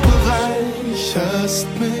Rausch. Du bereicherst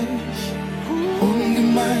mich,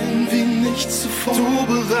 ungemein wie nichts zuvor. Du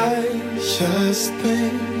bereicherst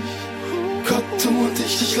mich, Gott, du und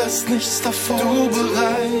ich lass nichts davor. Du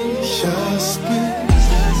bereicherst mich,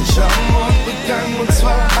 ich hab Mord begangen und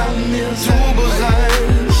zwar an mir selbst. Du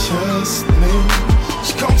bereicherst mich,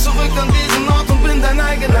 ich komm zurück an diesen Ort und bin dein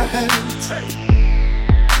eigener Held.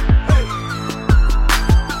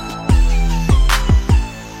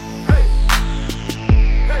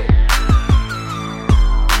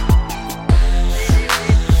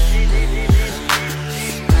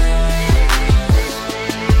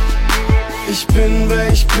 Ich bin,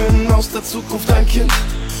 wer ich bin, aus der Zukunft ein Kind.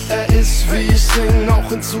 Er ist, wie ich sing,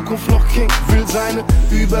 auch in Zukunft noch King. Will seine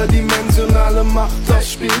überdimensionale Macht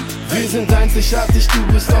ausspielen. Wir sind einzigartig,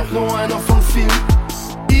 du bist auch nur einer von vielen.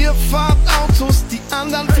 Ihr fahrt Autos, die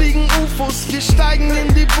anderen fliegen UFOs. Wir steigen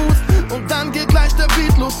in die Booth und dann geht gleich der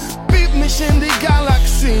Beat los. Beat mich in die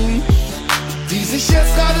Galaxien, die sich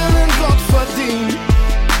jetzt gerade einen Gott verdienen.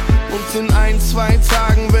 Und in 1, 2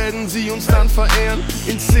 Tagen werden sie uns dann verehren.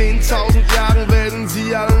 In 10.000 Jahren werden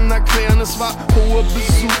sie allen erklären, es war hoher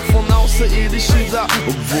Besuch von Außerirdischen da,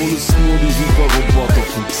 obwohl es nur die Superroboter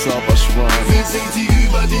von Xavas waren. Wir sind die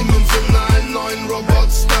überdimensionalen neuen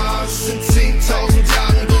Robotstars. In 10.000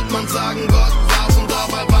 Jahren wird man sagen, Gott war's. Und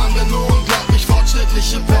dabei waren wir nur unglaublich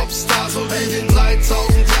fortschrittliche Popstars. So wie den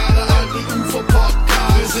 3.000 Jahre alten UFO-Podcast.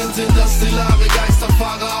 Wir sind interstellare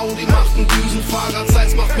Geisterfahrer, Audi macht einen Düsenfahrer.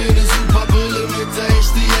 Zeiss macht mir eine super Brille mit der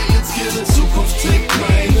HD-Skille. Zukunft trägt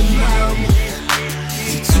meinen Namen.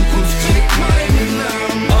 Die Zukunft trägt meinen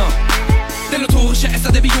Namen. Der notorische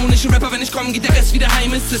Esser, der bionische Rapper, wenn ich komme, geht der Rest wieder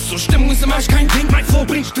heim. Es ist so, Stimmung ist im Arsch, kein Ding, mein Flow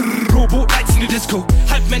bringt Robo, Lights in die Disco.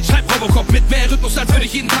 Halb Mensch, halb Robocop, mit mehr Rhythmus, als würde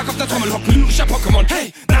ich jeden Tag auf der Trommel hocken. Lyrischer Pokémon,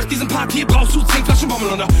 hey, nach diesem Part hier brauchst du 10 Flaschen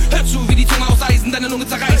Bommelunder. Hör zu, wie die Zunge aus Eisen deine Lunge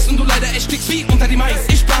zerreißt und du leider echt klickst wie unter die Mais.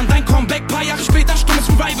 Ich plan dein Comeback, paar Jahre später, stummes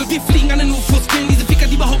Revival. Wir fliegen an den UFOs, killen diese Ficker,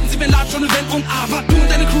 die behaupten, sie wären Latsch und Event und aber du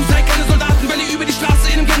und deine Crew seid keine Soldaten, weil ihr über die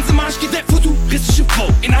Straße in einem Gänsemarsch geht. Der futuristische Flow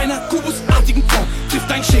in einer kubusartigen Form trifft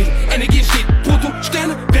dein Schädel, Energie entsteht,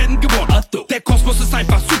 Proto-Sterne werden geboren. Der Kosmos ist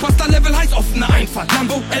einfach Superstar-Level, heiß offene Einfahrt.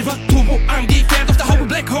 Lambo, 11er, Turbo, AMG fährt auf der Haube,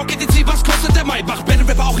 Black Hawk, ETC, was kostet ist der Maybach. Battle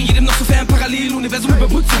Rapper auch in jedem noch so fern Paralleluniversum über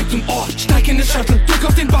Zeit und Ort. Steig in den Shuttle, drück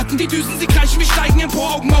auf den Button, die Düsen, sie kreischen, wir steigen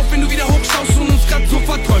empor. Augen auf, wenn du wieder hochschaust und uns grad so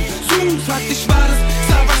verträumt. Zoom, frag dich, war das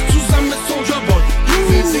Xavas zusammen mit Soulja Boy.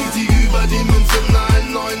 Wir sind die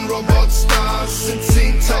überdimensionalen neuen Robotstars. In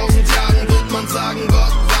 10.000 Jahren wird man sagen,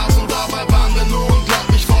 Gott war's. Und dabei waren wir nur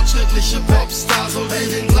unglaublich fortschrittliche Popstars. So wie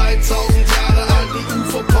den 3.000 Jahre alten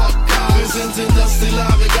UFO-Podcast. Wir sind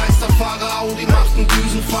interstellare Geisterfahrer, Audi macht einen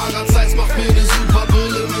Düsenfahrer. Zeiss macht mir eine super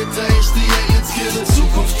Brille mit der HD-Aliens-Skille.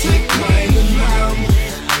 Zukunft trägt meinen Namen.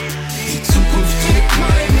 Die Zukunft trägt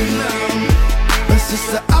meinen Namen. Das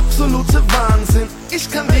ist der absolute Wahnsinn. Ich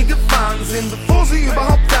kann die Gefahren sehen, bevor sie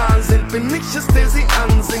überhaupt da sind. Bin ich es, der sie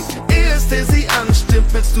ansingt, er ist, der sie anstimmt.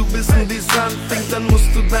 Willst du wissen, wie Sand fängt, dann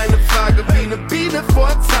musst du deine Frage wie eine Biene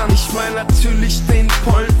vorzahlen. Ich mein natürlich den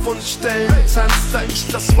Pollen von Stellentanz. Da ich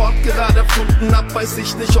das Wort gerade erfunden hab, weiß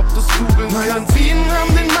ich nicht, ob du's googeln kannst. Bienen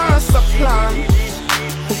haben den Masterplan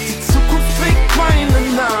und die Zukunft trägt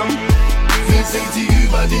meinen Namen. Wir sind die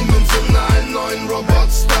überdimensionalen neuen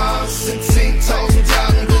Robotstars. In 10.000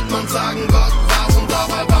 Jahren wird man sagen, Gott war's. Und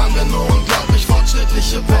dabei waren wir nur unglaublich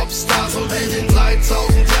fortschrittliche Popstars. So wie den 3.000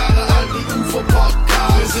 Jahre alten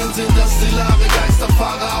UFO-Podcast. Wir sind interstellare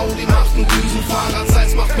Geisterfahrer, Audi macht einen Düsenfahrer.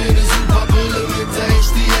 Zeiss macht mir eine super Brille mit der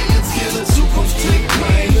HD-Aliens-Skille. Zukunft trägt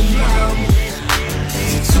meinen Namen.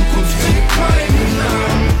 Die Zukunft trägt meinen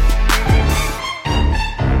Namen.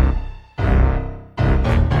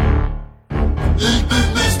 Ich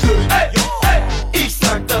bin nicht blöd, ey, ey. Ich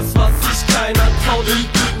sag das, was sich keiner traut. Ich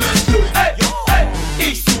bin nicht blöd, ey, ey.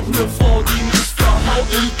 Ich such ne Frau, die mich verhaut.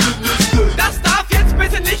 Ich bin nicht blöd. Das darf jetzt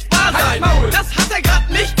bitte nicht wahr sein. Das hat er grad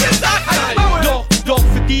nicht gesagt. Doch,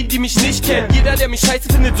 für die mich nicht kennen. Jeder, der mich scheiße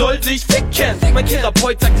findet, soll sich ficken. Mein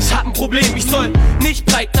Therapeut sagt, ich hab ein Problem. Ich soll nicht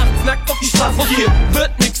breit nachts nackt auf die Straße gehen.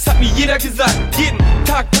 Wird nix, hat mir jeder gesagt. Jeden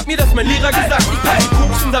Tag hat mir das mein Lehrer gesagt. Ich pack die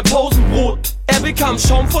Koks in sein Pausenbrot. Er bekam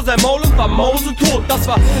Schaum vor seinem Maul und war mausetot. Das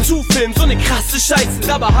war zu Film, so ne krasse Scheiße.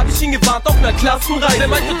 Dabei hab ich ihn gewarnt auf ner Klassenreise. Er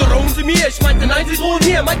meinte, drohen Sie mir? Ich meinte, nein, Sie drohen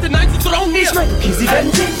mir. Er meinte, nein, Sie drohen mir. Ich meinte, okay, Sie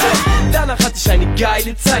werden sehen. Danach hatte ich eine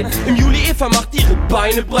geile Zeit. Im Juli Eva macht ihre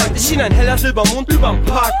Beine breit. Ich schien ein heller Silbermond überm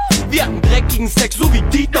Park. Wir hatten dreckigen Sex, so wie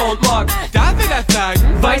Dieter und Mark. Darf er das sagen?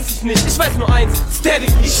 Weiß ich nicht, ich weiß nur eins. Static,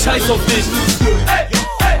 ich scheiß auf dich. Ey,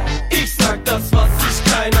 ey, ich sag das, was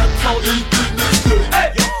sich keiner traut. Ich bin nicht blöd.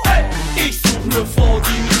 Ey, ey, ich such ne Frau,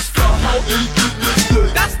 die mich verhaut. Ich bin nicht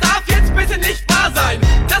blöd. Das darf jetzt bitte nicht wahr sein.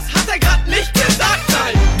 Das hat er grad nicht gesagt,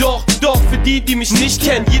 nein. Doch, für die mich nicht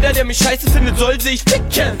kennen. Jeder, der mich scheiße findet, soll sich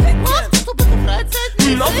ficken. Was? Hast du bitte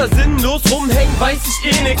Freizeit? Außer sinnlos rumhängen, weiß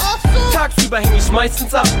ich eh nix. Tagsüber häng ich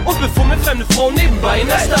meistens ab und bevor mir fremde Frau nebenbei in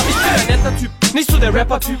der Stadt. Ich bin ein netter Typ, nicht so der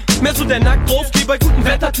Rapper-Typ, mehr so der nackt rausgeh bei gutem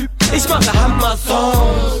Wetter-Typ. Ich mache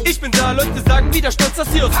Hammer-Songs. Ich bin da, Leute sagen wieder stolz,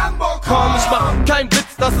 dass sie aus Hamburg kommen. Ich mach keinen Witz,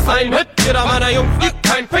 das ist ein Hit. Jeder meiner Jungs gibt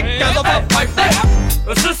kein Fick, ganz auf Five.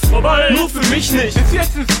 Es ist vorbei, nur für mich nicht. Bis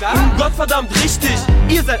jetzt ist da. Gottverdammt richtig.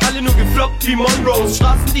 Ihr seid alle nur gefloppt wie Monroe.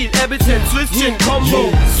 Straßendeal, Ableton, Swiss Gin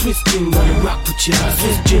Combo. Swiss Gin wanna rock with ya.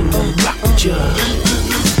 Swiss Gin wanna rock with ya.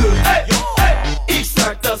 Ey, ey, ich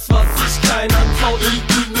sag das, was sich keiner traut. Ich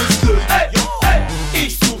bin nicht blöd. Ey, ey,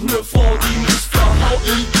 ich such ne Frau, die mich verhaut.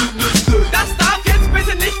 Ich bin nicht blöd. Das darf jetzt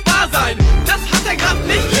bitte nicht wahr sein. Das hat er grad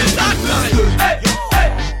nicht gesagt, nein. Ey,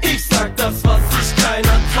 ey, ich sag das, was sich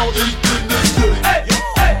keiner traut. Ich bin nicht blöd. Ey,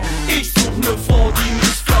 ey, ich such ne Frau, die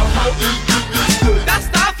mich verhaut. Ich bin nicht blöd. Das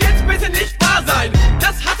darf jetzt bitte nicht wahr sein.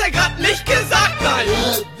 Das hat er grad nicht gesagt, nein.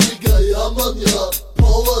 Ja, Digga, ja, Mann, ja.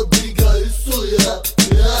 Power